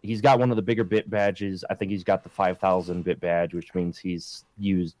one of the bigger bit badges. I think he's got the 5,000 bit badge, which means he's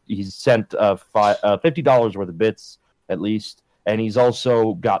sent $50 worth of bits at least, and he's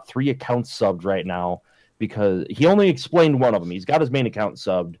also got 3 accounts subbed right now because he only explained one of them. He's got his main account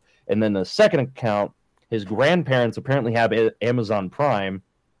subbed, and then the second account, his grandparents apparently have Amazon Prime.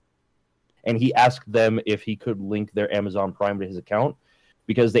 And he asked them if he could link their Amazon Prime to his account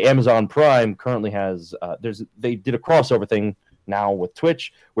because the Amazon Prime currently has they did a crossover thing now with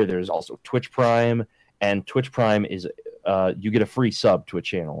Twitch where there's also Twitch Prime, and Twitch Prime is you get a free sub to a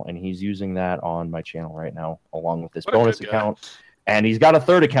channel, and he's using that on my channel right now along with this bonus account. And he's got a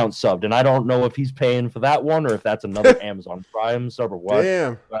third account subbed, and I don't know if he's paying for that one or if that's another Amazon Prime sub or what.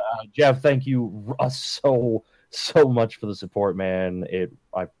 Damn. But, Jeff, thank you so much for the support, man.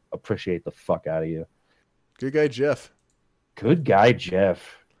 I appreciate the fuck out of you. Good guy, Jeff. Good guy, Jeff.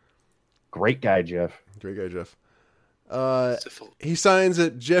 Great guy, Jeff. Great guy, Jeff. He signs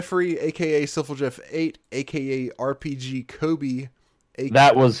at Jeffrey, aka SiffleJeff8, aka RPG Kobe.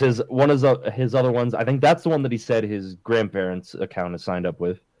 That was one of his other ones. I think that's the one that he said his grandparents' account is signed up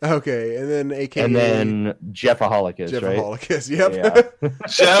with. Okay, and then aka... And then Jeffaholicus, right? Jeffaholicus, yep. Yeah.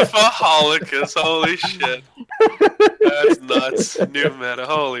 Jeffaholicus, holy shit. That's nuts. New meta,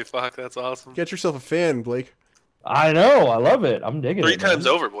 holy fuck, that's awesome. Get yourself a fan, Blake. I know, I love it. I'm digging 3 it. 3 times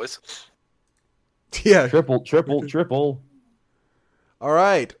over, boys. Yeah. Triple. All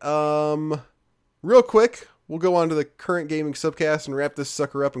right. Real quick, we'll go on to the current gaming subcast and wrap this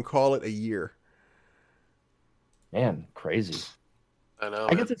sucker up and call it a year. Man, crazy. I know.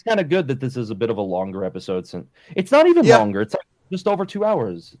 I guess it's kind of good that this is a bit of a longer episode. Since it's not even longer. It's like just over 2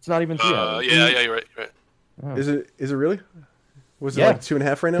 hours. It's not even 3 hours. Yeah, you're right. Oh. Is it really? Was it like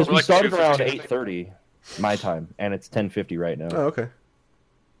 2.5 right now? Because we started around 8:30 my time, and it's 10:50 right now. Oh, okay.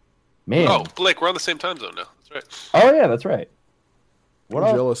 Man. Oh, Blake, we're on the same time zone now. That's right. Oh yeah, that's right. What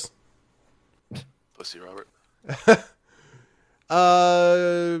I'm jealous. Pussy Robert.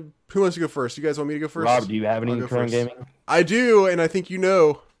 Who wants to go first? You guys want me to go first? Rob, do you have any current gaming? I do, and I think you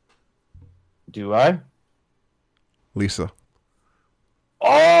know. Do I? Lisa.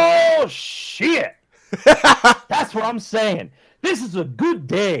 Oh shit! That's what I'm saying. This is a good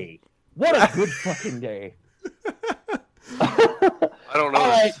day. What a good fucking day. I don't know. All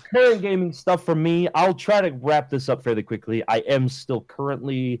right, current gaming stuff for me. I'll try to wrap this up fairly quickly. I am still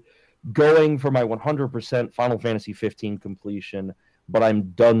currently going for my 100% Final Fantasy 15 completion, but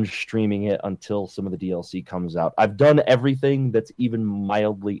I'm done streaming it until some of the DLC comes out. I've done everything that's even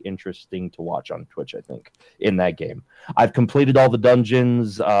mildly interesting to watch on Twitch, I think, in that game. I've completed all the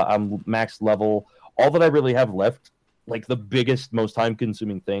dungeons. I'm max level. All that I really have left, like the biggest, most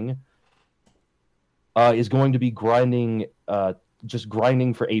time-consuming thing, is going to be grinding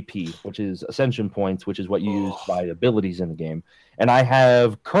for AP, which is Ascension points, which is what you use by abilities in the game. And I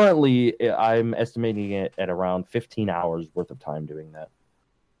have currently, I'm estimating it at around 15 hours worth of time doing that.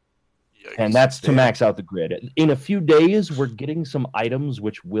 Yikes. And that's to max out the grid. In a few days, we're getting some items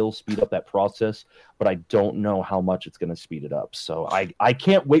which will speed up that process, but I don't know how much it's going to speed it up. So I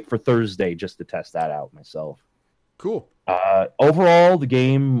can't wait for Thursday just to test that out myself. Cool. Overall, the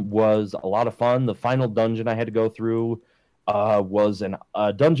game was a lot of fun. The final dungeon I had to go through was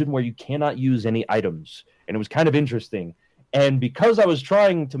a dungeon where you cannot use any items, and it was kind of interesting. And because I was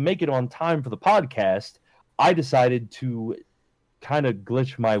trying to make it on time for the podcast, I decided to kind of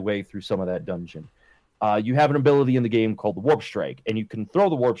glitch my way through some of that dungeon. You have an ability in the game called the Warp Strike, and you can throw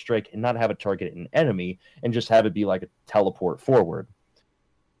the Warp Strike and not have it target an enemy, and just have it be like a teleport forward.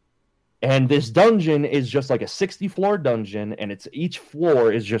 And this dungeon is just like a 60-floor dungeon, and each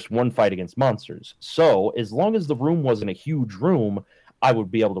floor is just one fight against monsters. So as long as the room wasn't a huge room, I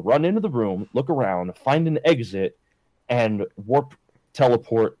would be able to run into the room, look around, find an exit, and warp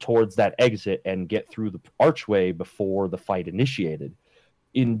teleport towards that exit and get through the archway before the fight initiated.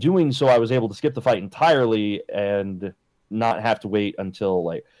 In doing so, I was able to skip the fight entirely and not have to wait until,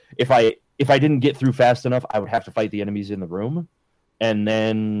 like, if I didn't get through fast enough, I would have to fight the enemies in the room. And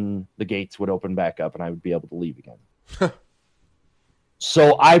then the gates would open back up, and I would be able to leave again.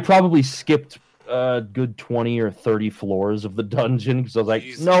 So I probably skipped a good 20 or 30 floors of the dungeon because I was like,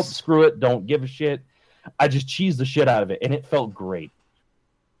 nope, screw it, don't give a shit. I just cheesed the shit out of it, and it felt great.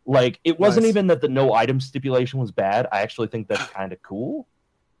 Like, it wasn't even that the no item stipulation was bad. I actually think that's kind of cool.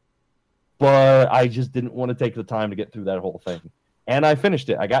 But I just didn't want to take the time to get through that whole thing. And I finished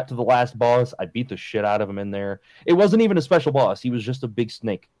it. I got to the last boss. I beat the shit out of him in there. It wasn't even a special boss. He was just a big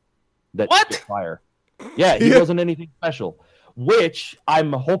snake that spit fire. Yeah, he wasn't anything special, which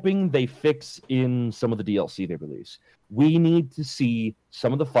I'm hoping they fix in some of the DLC they release. We need to see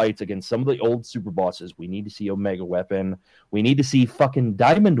some of the fights against some of the old super bosses. We need to see Omega Weapon. We need to see fucking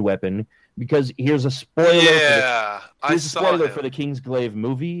Diamond Weapon, because here's a spoiler. Yeah, here's a spoiler for the Kingsglaive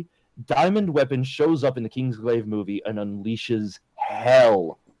movie. Diamond Weapon shows up in the Kingsglaive movie and unleashes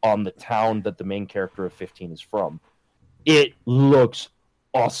hell on the town that the main character of 15 is from. It looks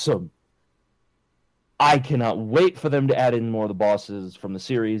awesome. I cannot wait for them to add in more of the bosses from the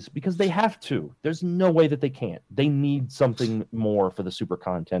series, because they have to. There's no way that they can't. They need something more for the super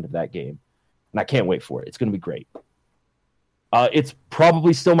content of that game. And I can't wait for it. It's going to be great. It's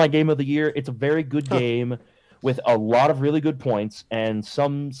probably still my game of the year. It's a very good game with a lot of really good points and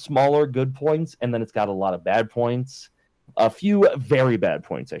some smaller good points, and then it's got a lot of bad points. A few very bad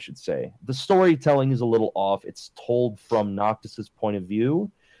points, I should say. The storytelling is a little off. It's told from Noctis's point of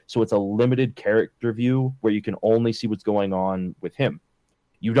view, so it's a limited character view where you can only see what's going on with him.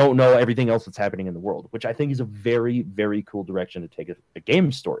 You don't know everything else that's happening in the world, which I think is a very, very cool direction to take a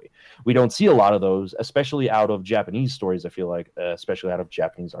game story. We don't see a lot of those, especially out of Japanese stories, I feel like, especially out of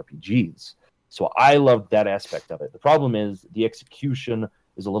Japanese RPGs. So I loved that aspect of it. The problem is the execution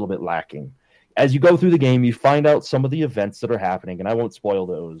is a little bit lacking. As you go through the game, you find out some of the events that are happening, and I won't spoil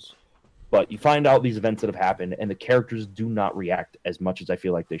those, but you find out these events that have happened, and the characters do not react as much as I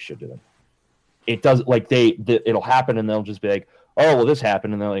feel like they should to them. It does, like, it'll happen, and they'll just be like, oh, well, this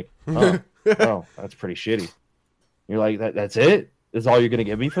happened, and they're like, oh, that's pretty shitty. You're like, that's it? That's all you're going to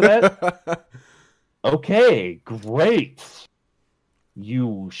give me for that? Okay, great.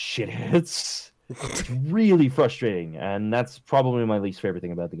 You shitheads. It's really frustrating, and that's probably my least favorite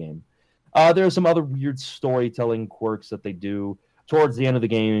thing about the game. There are some other weird storytelling quirks that they do. Towards the end of the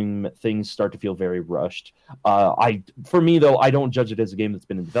game, things start to feel very rushed. For me, though, I don't judge it as a game that's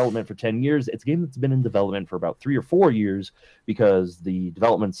been in development for 10 years. It's a game that's been in development for about 3 or 4 years, because the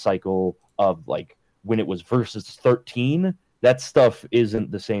development cycle of, like, when it was Versus 13, that stuff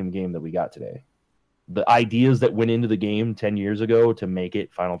isn't the same game that we got today. The ideas that went into the game 10 years ago to make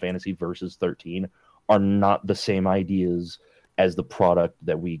it Final Fantasy Versus 13 are not the same ideas as the product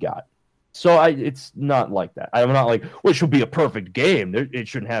that we got. So it's not like that. I'm not like, well, it should be a perfect game. It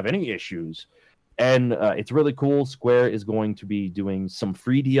shouldn't have any issues. And it's really cool. Square is going to be doing some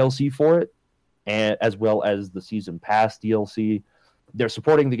free DLC for it, and as well as the Season Pass DLC. They're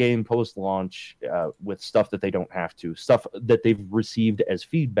supporting the game post-launch with stuff that they don't have to, stuff that they've received as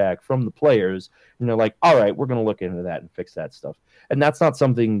feedback from the players. And they're like, all right, we're going to look into that and fix that stuff. And that's not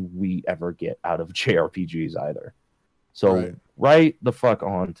something we ever get out of JRPGs either. So right the fuck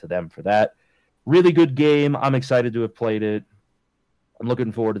on to them for that. Really good game. I'm excited to have played it. I'm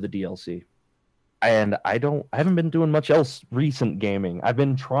looking forward to the DLC. And I haven't been doing much else recent gaming. I've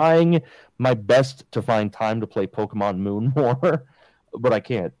been trying my best to find time to play Pokemon Moon more, but I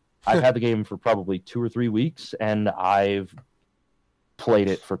can't. I've had the game for probably 2 or 3 weeks, and I've played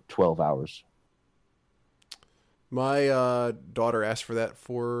it for 12 hours. My daughter asked for that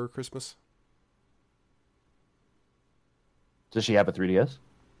for Christmas. Does she have a 3DS?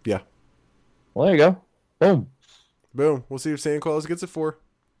 Yeah. Well, there you go. Boom. Boom. We'll see if Santa Claus gets it for.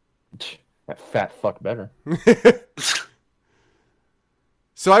 That fat fuck better.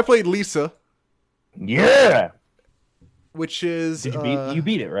 So I played Lisa. Yeah. Which is... Did you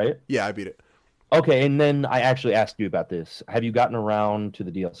beat it, right? Yeah, I beat it. Okay, and then I actually asked you about this. Have you gotten around to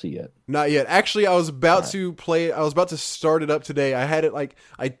the DLC yet? Not yet. Actually, I was about to play it. I was about to start it up today. I had it, like,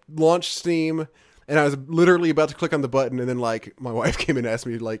 I launched Steam, and I was literally about to click on the button, and then, like, my wife came and asked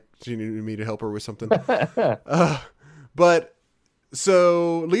me, like, she needed me to help her with something. But,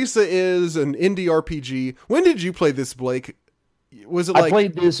 so, Lisa is an indie RPG. When did you play this, Blake? Was it like... I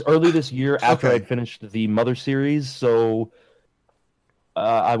played this early this year after I'd finished the Mother series, so...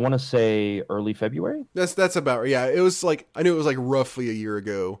 I want to say early February. That's about, yeah. It was like, I knew it was like roughly a year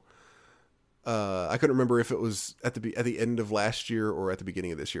ago. I couldn't remember if it was at the end of last year or at the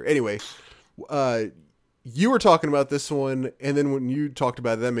beginning of this year. Anyway, you were talking about this one, and then when you talked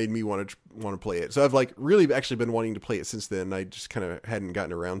about it, that made me want to play it. So I've like really actually been wanting to play it since then. I just kind of hadn't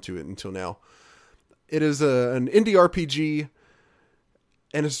gotten around to it until now. It is an indie RPG,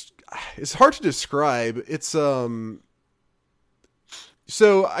 and it's hard to describe. It's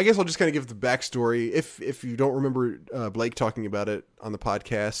So I guess I'll just kind of give the backstory. If you don't remember Blake talking about it on the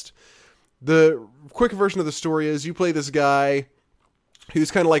podcast, the quick version of the story is you play this guy who's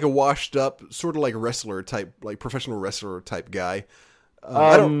kind of like a washed up, sort of like wrestler type, like professional wrestler type guy.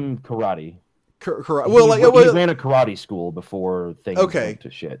 Karate. Well, like he ran a karate school before things went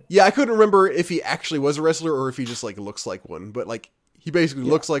to shit. Yeah, I couldn't remember if he actually was a wrestler or if he just like looks like one, but like he basically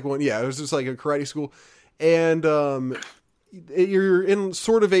looks like one. Yeah, it was just like a karate school, and you're in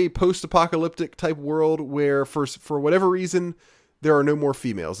sort of a post-apocalyptic type world where for whatever reason there are no more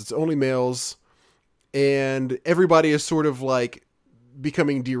females. It's only males, and everybody is sort of like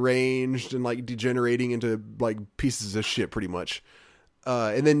becoming deranged and like degenerating into like pieces of shit pretty much.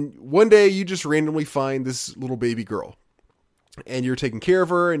 And then one day you just randomly find this little baby girl and you're taking care of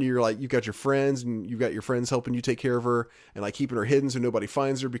her, and you're like, you've got your friends and you've got your friends helping you take care of her and like keeping her hidden so nobody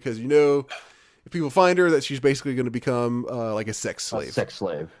finds her, because you know, if people find her, that she's basically going to become like a sex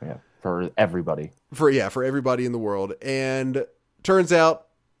slave. Yeah. For everybody. For everybody in the world. And turns out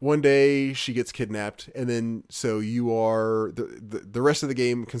one day she gets kidnapped, and then so you are the rest of the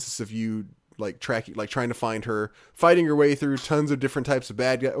game consists of you like trying to find her, fighting your way through tons of different types of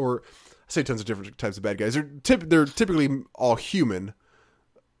bad guys, or I say tons of different types of bad guys. They're typically all human,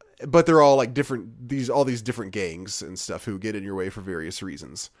 but they're all like all these different gangs and stuff who get in your way for various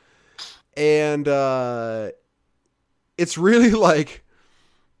reasons. And it's really like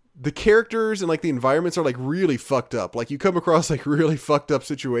the characters and like the environments are like really fucked up. Like you come across like really fucked up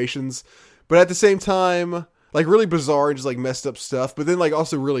situations, but at the same time, like really bizarre and just like messed up stuff, but then like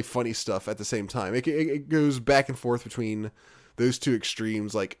also really funny stuff at the same time. It goes back and forth between those two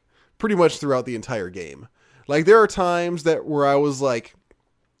extremes, like pretty much throughout the entire game. Like there are times where I was like,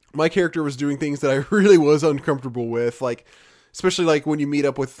 my character was doing things that I really was uncomfortable with, like especially like when you meet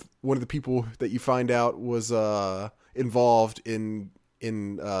up with one of the people that you find out was involved in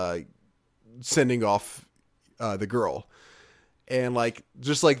sending off the girl. And like,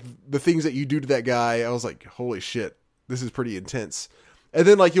 just like the things that you do to that guy, I was like, holy shit, this is pretty intense. And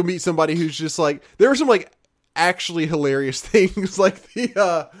then like, you'll meet somebody who's just like, there are some like actually hilarious things, like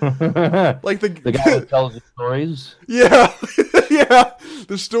the, like the guy who tells the stories. Yeah. Yeah.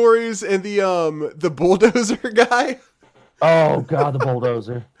 The stories and the bulldozer guy. Oh God, the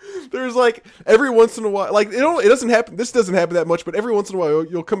bulldozer. There's like every once in a while, like it doesn't happen. This doesn't happen that much, but every once in a while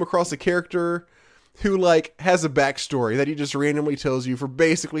you'll come across a character who like has a backstory that he just randomly tells you for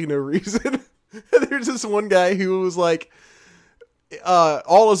basically no reason. And there's this one guy who was like,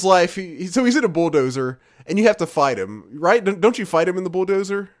 all his life, so he's in a bulldozer and you have to fight him, right? Don't you fight him in the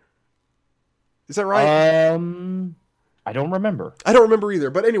bulldozer? Is that right? I don't remember. I don't remember either.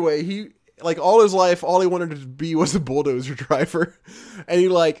 But anyway, he like all his life, all he wanted to be was a bulldozer driver, and he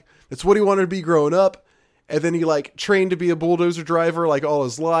like that's what he wanted to be growing up. And then he like trained to be a bulldozer driver like all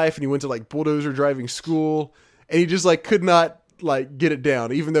his life, and he went to like bulldozer driving school, and he just like could not like get it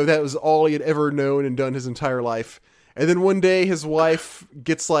down, even though that was all he had ever known and done his entire life. And then one day his wife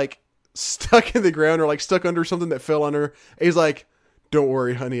gets like stuck in the ground or like stuck under something that fell on her. And he's like, "Don't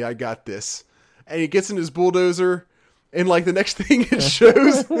worry, honey, I got this." And he gets in his bulldozer, and like the next thing it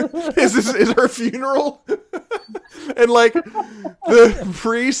shows is her funeral. And like the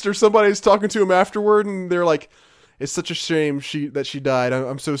priest or somebody's talking to him afterward, and they're like, "It's such a shame that she died.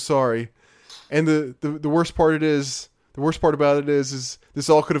 I'm so sorry." And the worst part about it is this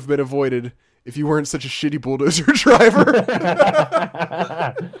all could have been avoided if you weren't such a shitty bulldozer driver.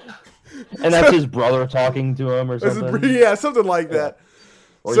 And that's his brother talking to him or something. Yeah, something like that.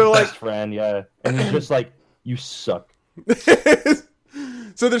 Or so his best friend, yeah. And he's just like, "You suck."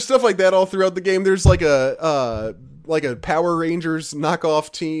 So there's stuff like that all throughout the game. There's like a Power Rangers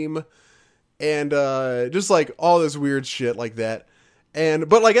knockoff team, and just like all this weird shit like that.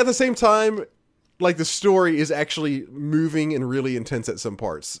 But like at the same time, like the story is actually moving and really intense at some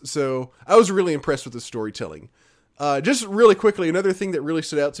parts. So I was really impressed with the storytelling. Just really quickly, another thing that really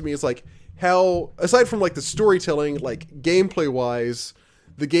stood out to me is like how, aside from like the storytelling, like gameplay wise,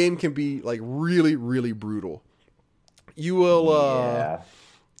 the game can be like really, really brutal. You will,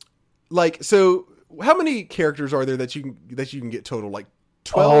 like, so how many characters are there that you can get total? Like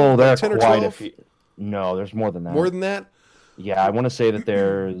 12? Oh, there's 10 or quite 12? a few. No, there's more than that. More than that? Yeah, I want to say that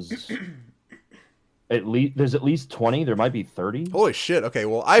there's at least 20. There might be 30. Holy shit! Okay,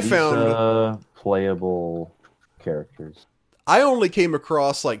 well, I found playable characters. I only came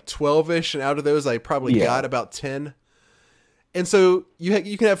across like 12-ish, and out of those, I probably got about 10. And so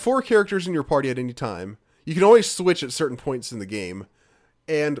you can have 4 characters in your party at any time. You can always switch at certain points in the game.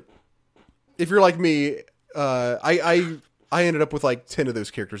 And if you're like me, I ended up with like 10 of those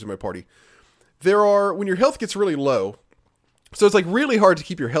characters in my party. When your health gets really low, so it's like really hard to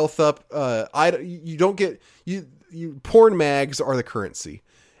keep your health up. You don't get, porn mags are the currency,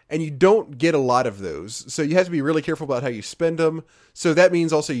 and you don't get a lot of those. So you have to be really careful about how you spend them. So that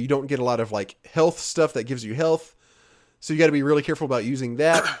means also you don't get a lot of like health stuff that gives you health. So you got to be really careful about using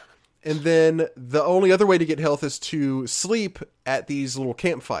that. And then the only other way to get health is to sleep at these little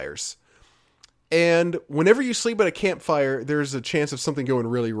campfires. And whenever you sleep at a campfire, there's a chance of something going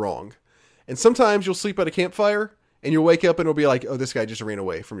really wrong. And sometimes you'll sleep at a campfire and you'll wake up and it'll be like, oh, this guy just ran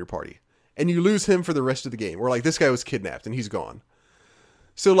away from your party. And you lose him for the rest of the game. Or like, this guy was kidnapped and he's gone.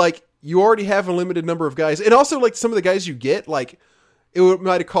 So like, you already have a limited number of guys. And also like some of the guys you get, like it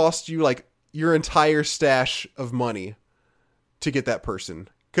might have cost you like your entire stash of money to get that person.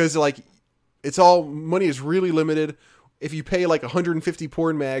 Because like, money is really limited. If you pay like 150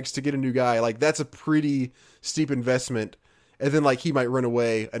 porn mags to get a new guy, like that's a pretty steep investment. And then like he might run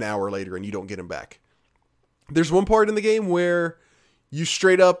away an hour later and you don't get him back. There's one part in the game where you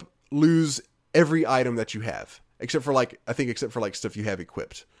straight up lose every item that you have. Except for stuff you have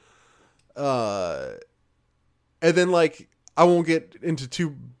equipped. And then like, I won't get into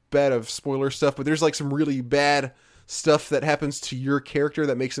too bad of spoiler stuff, but there's like some really bad stuff that happens to your character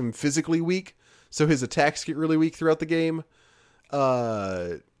that makes him physically weak. So his attacks get really weak throughout the game.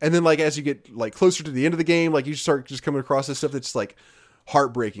 And then like, as you get like closer to the end of the game, like you start just coming across this stuff that's like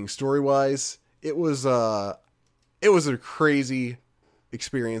heartbreaking story wise. It was a crazy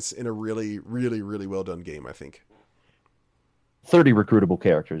experience in a really, really, really well done game, I think. 30 recruitable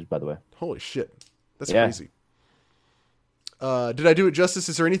characters, by the way. Holy shit. That's crazy. Did I do it justice?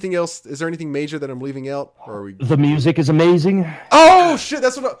 Is there anything else? Is there anything major that I'm leaving out? Or are we... The music is amazing. Oh shit!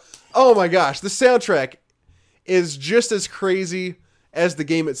 Oh my gosh! The soundtrack is just as crazy as the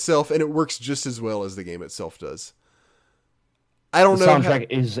game itself, and it works just as well as the game itself does. I don't know. The soundtrack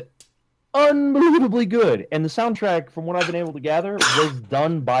is unbelievably good, and the soundtrack, from what I've been able to gather, was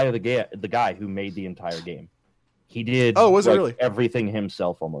done by the guy who made the entire game. He did. Oh, was it really? Everything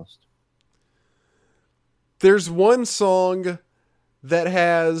himself almost. There's one song that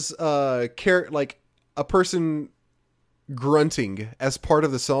has like a person grunting as part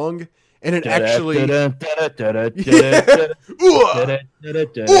of the song, and it actually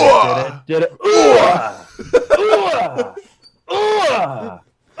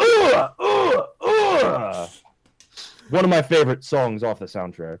one of my favorite songs off the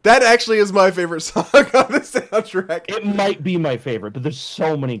soundtrack. That actually is my favorite song on the soundtrack. It might be my favorite, but there's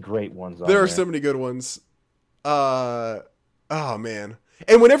so many great ones on there. There are so many good ones. Oh man.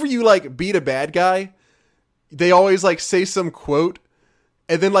 And whenever you like beat a bad guy, they always like say some quote,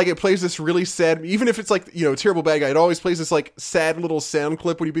 and then like it plays this really sad, even if it's like, you know, a terrible bad guy, it always plays this like sad little sound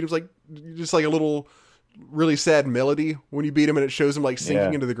clip when you beat him. It's like just like a little really sad melody when you beat him, and it shows him like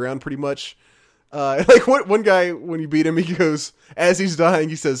sinking into the ground pretty much. Like one guy, when you beat him, he goes, as he's dying,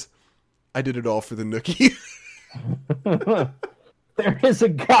 he says, "I did it all for the nookie."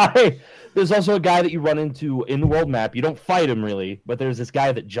 There's also a guy that you run into in the world map. You don't fight him really, but there's this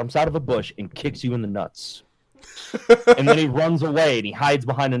guy that jumps out of a bush and kicks you in the nuts. And then he runs away and he hides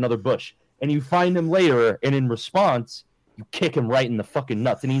behind another bush. And you find him later, and in response, you kick him right in the fucking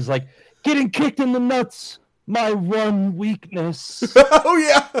nuts. And he's like, "Getting kicked in the nuts, my one weakness." Oh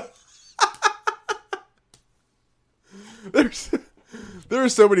yeah. There are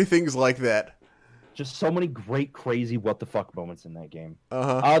so many things like that. Just so many great, crazy what the fuck moments in that game.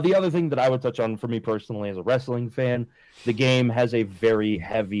 Uh-huh. The other thing that I would touch on for me personally as a wrestling fan, the game has a very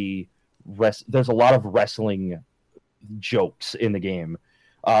heavy there's a lot of wrestling jokes in the game.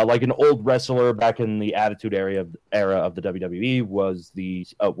 Like an old wrestler back in the Attitude era of the WWE was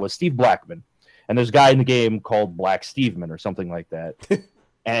Steve Blackman. And there's a guy in the game called Black Steveman or something like that.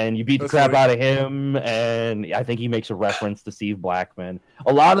 And you beat the crap out of him, and I think he makes a reference to Steve Blackman.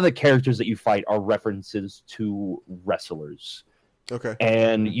 A lot of the characters that you fight are references to wrestlers. Okay.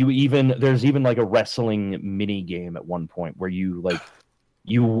 And there's even like a wrestling mini game at one point where you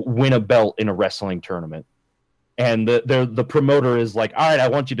win a belt in a wrestling tournament. And the promoter is like, "All right, I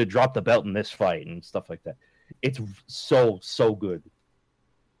want you to drop the belt in this fight," and stuff like that. It's so good.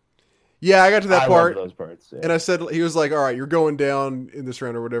 Yeah, I got to that part, love those parts, yeah. And I said, he was like, "All right, you're going down in this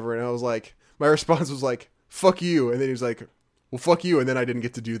round or whatever," and I was like, my response was like, "Fuck you," and then he was like, "Well, fuck you," and then I didn't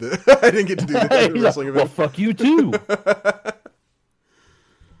get to do the wrestling event. Well, fuck you too.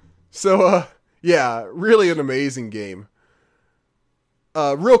 So, yeah, really an amazing game.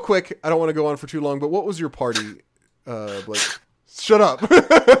 Real quick, I don't want to go on for too long, but what was your party, Blake? Shut up. Do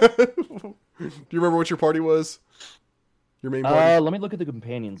you remember what your party was? Your main party? Let me look at the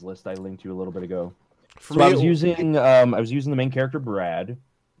companions list I linked you a little bit ago. I was using the main character Brad,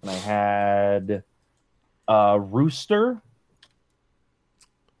 and I had Rooster.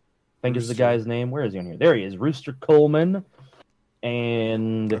 I think is the guy's name. Where is he on here? There he is, Rooster Coleman,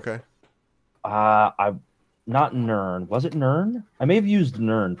 and okay. Not Nern. Was it Nern? I may have used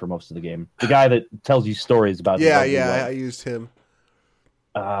Nern for most of the game. The guy that tells you stories about. Yeah, I used him.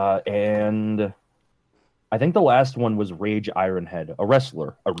 And I think the last one was Rage Ironhead, a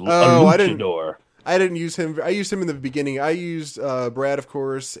wrestler, a luchador. I didn't use him. I used him in the beginning. I used Brad, of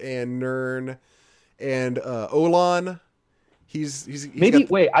course, and Nern, and Olan. He's maybe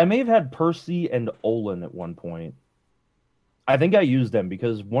wait. I may have had Percy and Olin at one point. I think I used them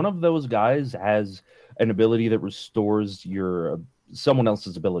because one of those guys has an ability that restores your someone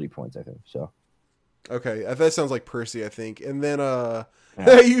else's ability points. I think so. Okay, that sounds like Percy. I think, and then Yeah.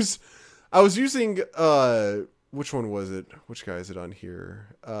 I was using which one was it? Which guy is it on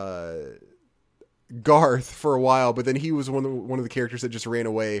here? Garth for a while, but then he was one of the characters that just ran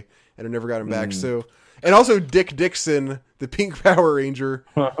away, and I never got him back. So, and also Dick Dixon, the Pink Power Ranger,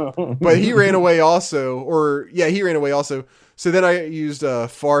 but he ran away also. He ran away also. So then I used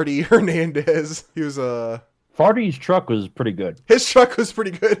Farty Hernandez. He was Farty's truck was pretty good. His truck was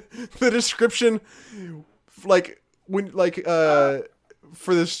pretty good. The description,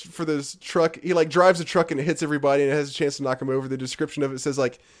 for this truck, he drives a truck and it hits everybody and it has a chance to knock him over. The description of it says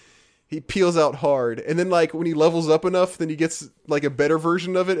he peels out hard, and then when he levels up enough, then he gets a better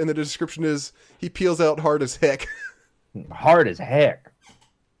version of it, and the description is he peels out hard as heck. Hard as heck.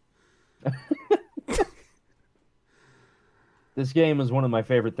 This game is one of my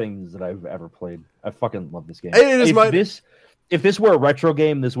favorite things that I've ever played. I fucking love this game. If this were a retro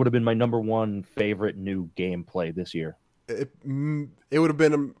game, this would have been my number one favorite new gameplay this year. It would have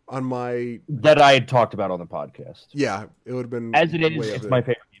been on my... That I had talked about on the podcast. Yeah, it would have been... As it is, it's my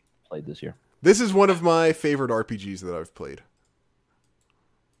favorite game played this year. This is one of my favorite RPGs that I've played.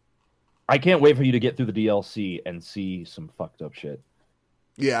 I can't wait for you to get through the DLC and see some fucked up shit.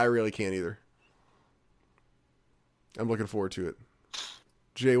 Yeah, I really can't either. I'm looking forward to it.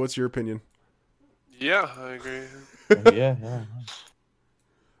 Jay, what's your opinion? Yeah, I agree. Yeah.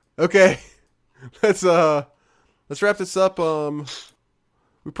 Okay, let's wrap this up.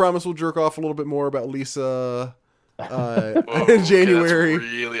 We promise we'll jerk off a little bit more about Lisa in January.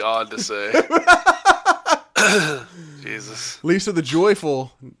 That's really odd to say. Jesus. Lisa the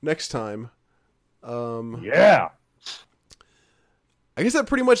Joyful next time. Yeah. I guess that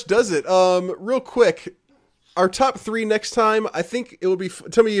pretty much does it. Real quick, our top 3 next time, I think it would be...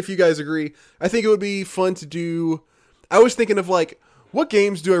 Tell me if you guys agree. I think it would be fun to do... I was thinking of what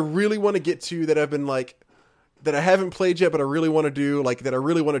games do I really want to get to that I've been that I haven't played yet, but I really want to do, that I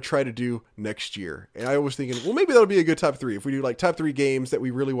really want to try to do next year. And I was thinking, well, maybe that'll be a good top 3 if we do top 3 games that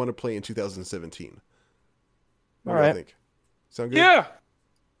we really want to play in 2017. What do you think? Sound good? Yeah.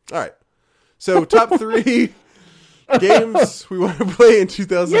 All right. So top 3 games we want to play in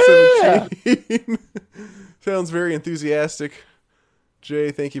 2017. Yeah! Sounds very enthusiastic.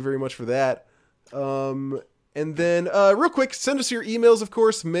 Jay, thank you very much for that. And then, real quick, send us your emails, of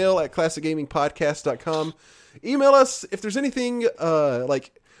course, mail@classicgamingpodcast.com. Email us if there's anything,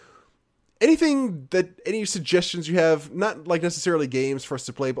 any suggestions you have, not necessarily games for us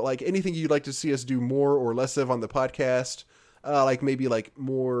to play, but anything you'd like to see us do more or less of on the podcast. Maybe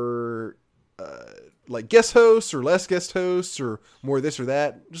more, guest hosts or less guest hosts or more this or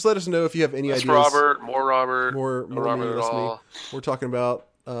that. Just let us know if you have any ideas. More Robert Robert, at all. We're talking about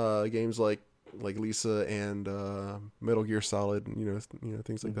games like Lisa and Metal Gear Solid, and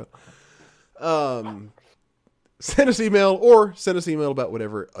things like that. Send us email about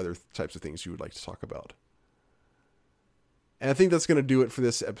whatever other types of things you would like to talk about. And I think that's going to do it for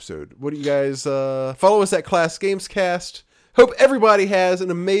this episode. What do you guys follow us at Class Games Cast? Hope everybody has an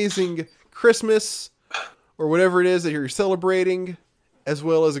amazing Christmas or whatever it is that you're celebrating, as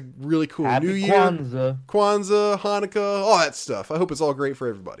well as a really cool Happy New Year. Kwanzaa, Hanukkah, all that stuff. I hope it's all great for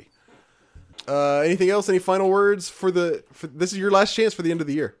everybody. Anything else? Any final words for this is your last chance for the end of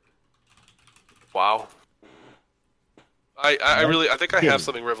the year. Wow. I think I have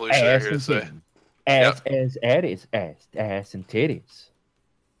something revolutionary here to say. Ass and titties.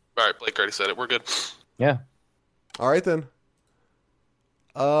 All right, Blake already said it. We're good. Yeah. All right then.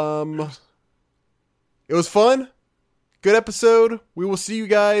 It was fun. Good episode. We will see you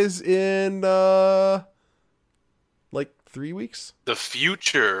guys in 3 weeks. The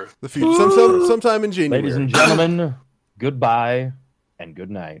future. Sometime in January. Ladies and gentlemen, goodbye and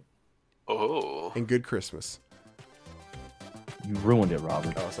good night. Oh. And good Christmas. You ruined it,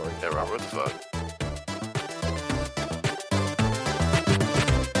 Robert. Oh, sorry. Yeah, Robert, what the fuck?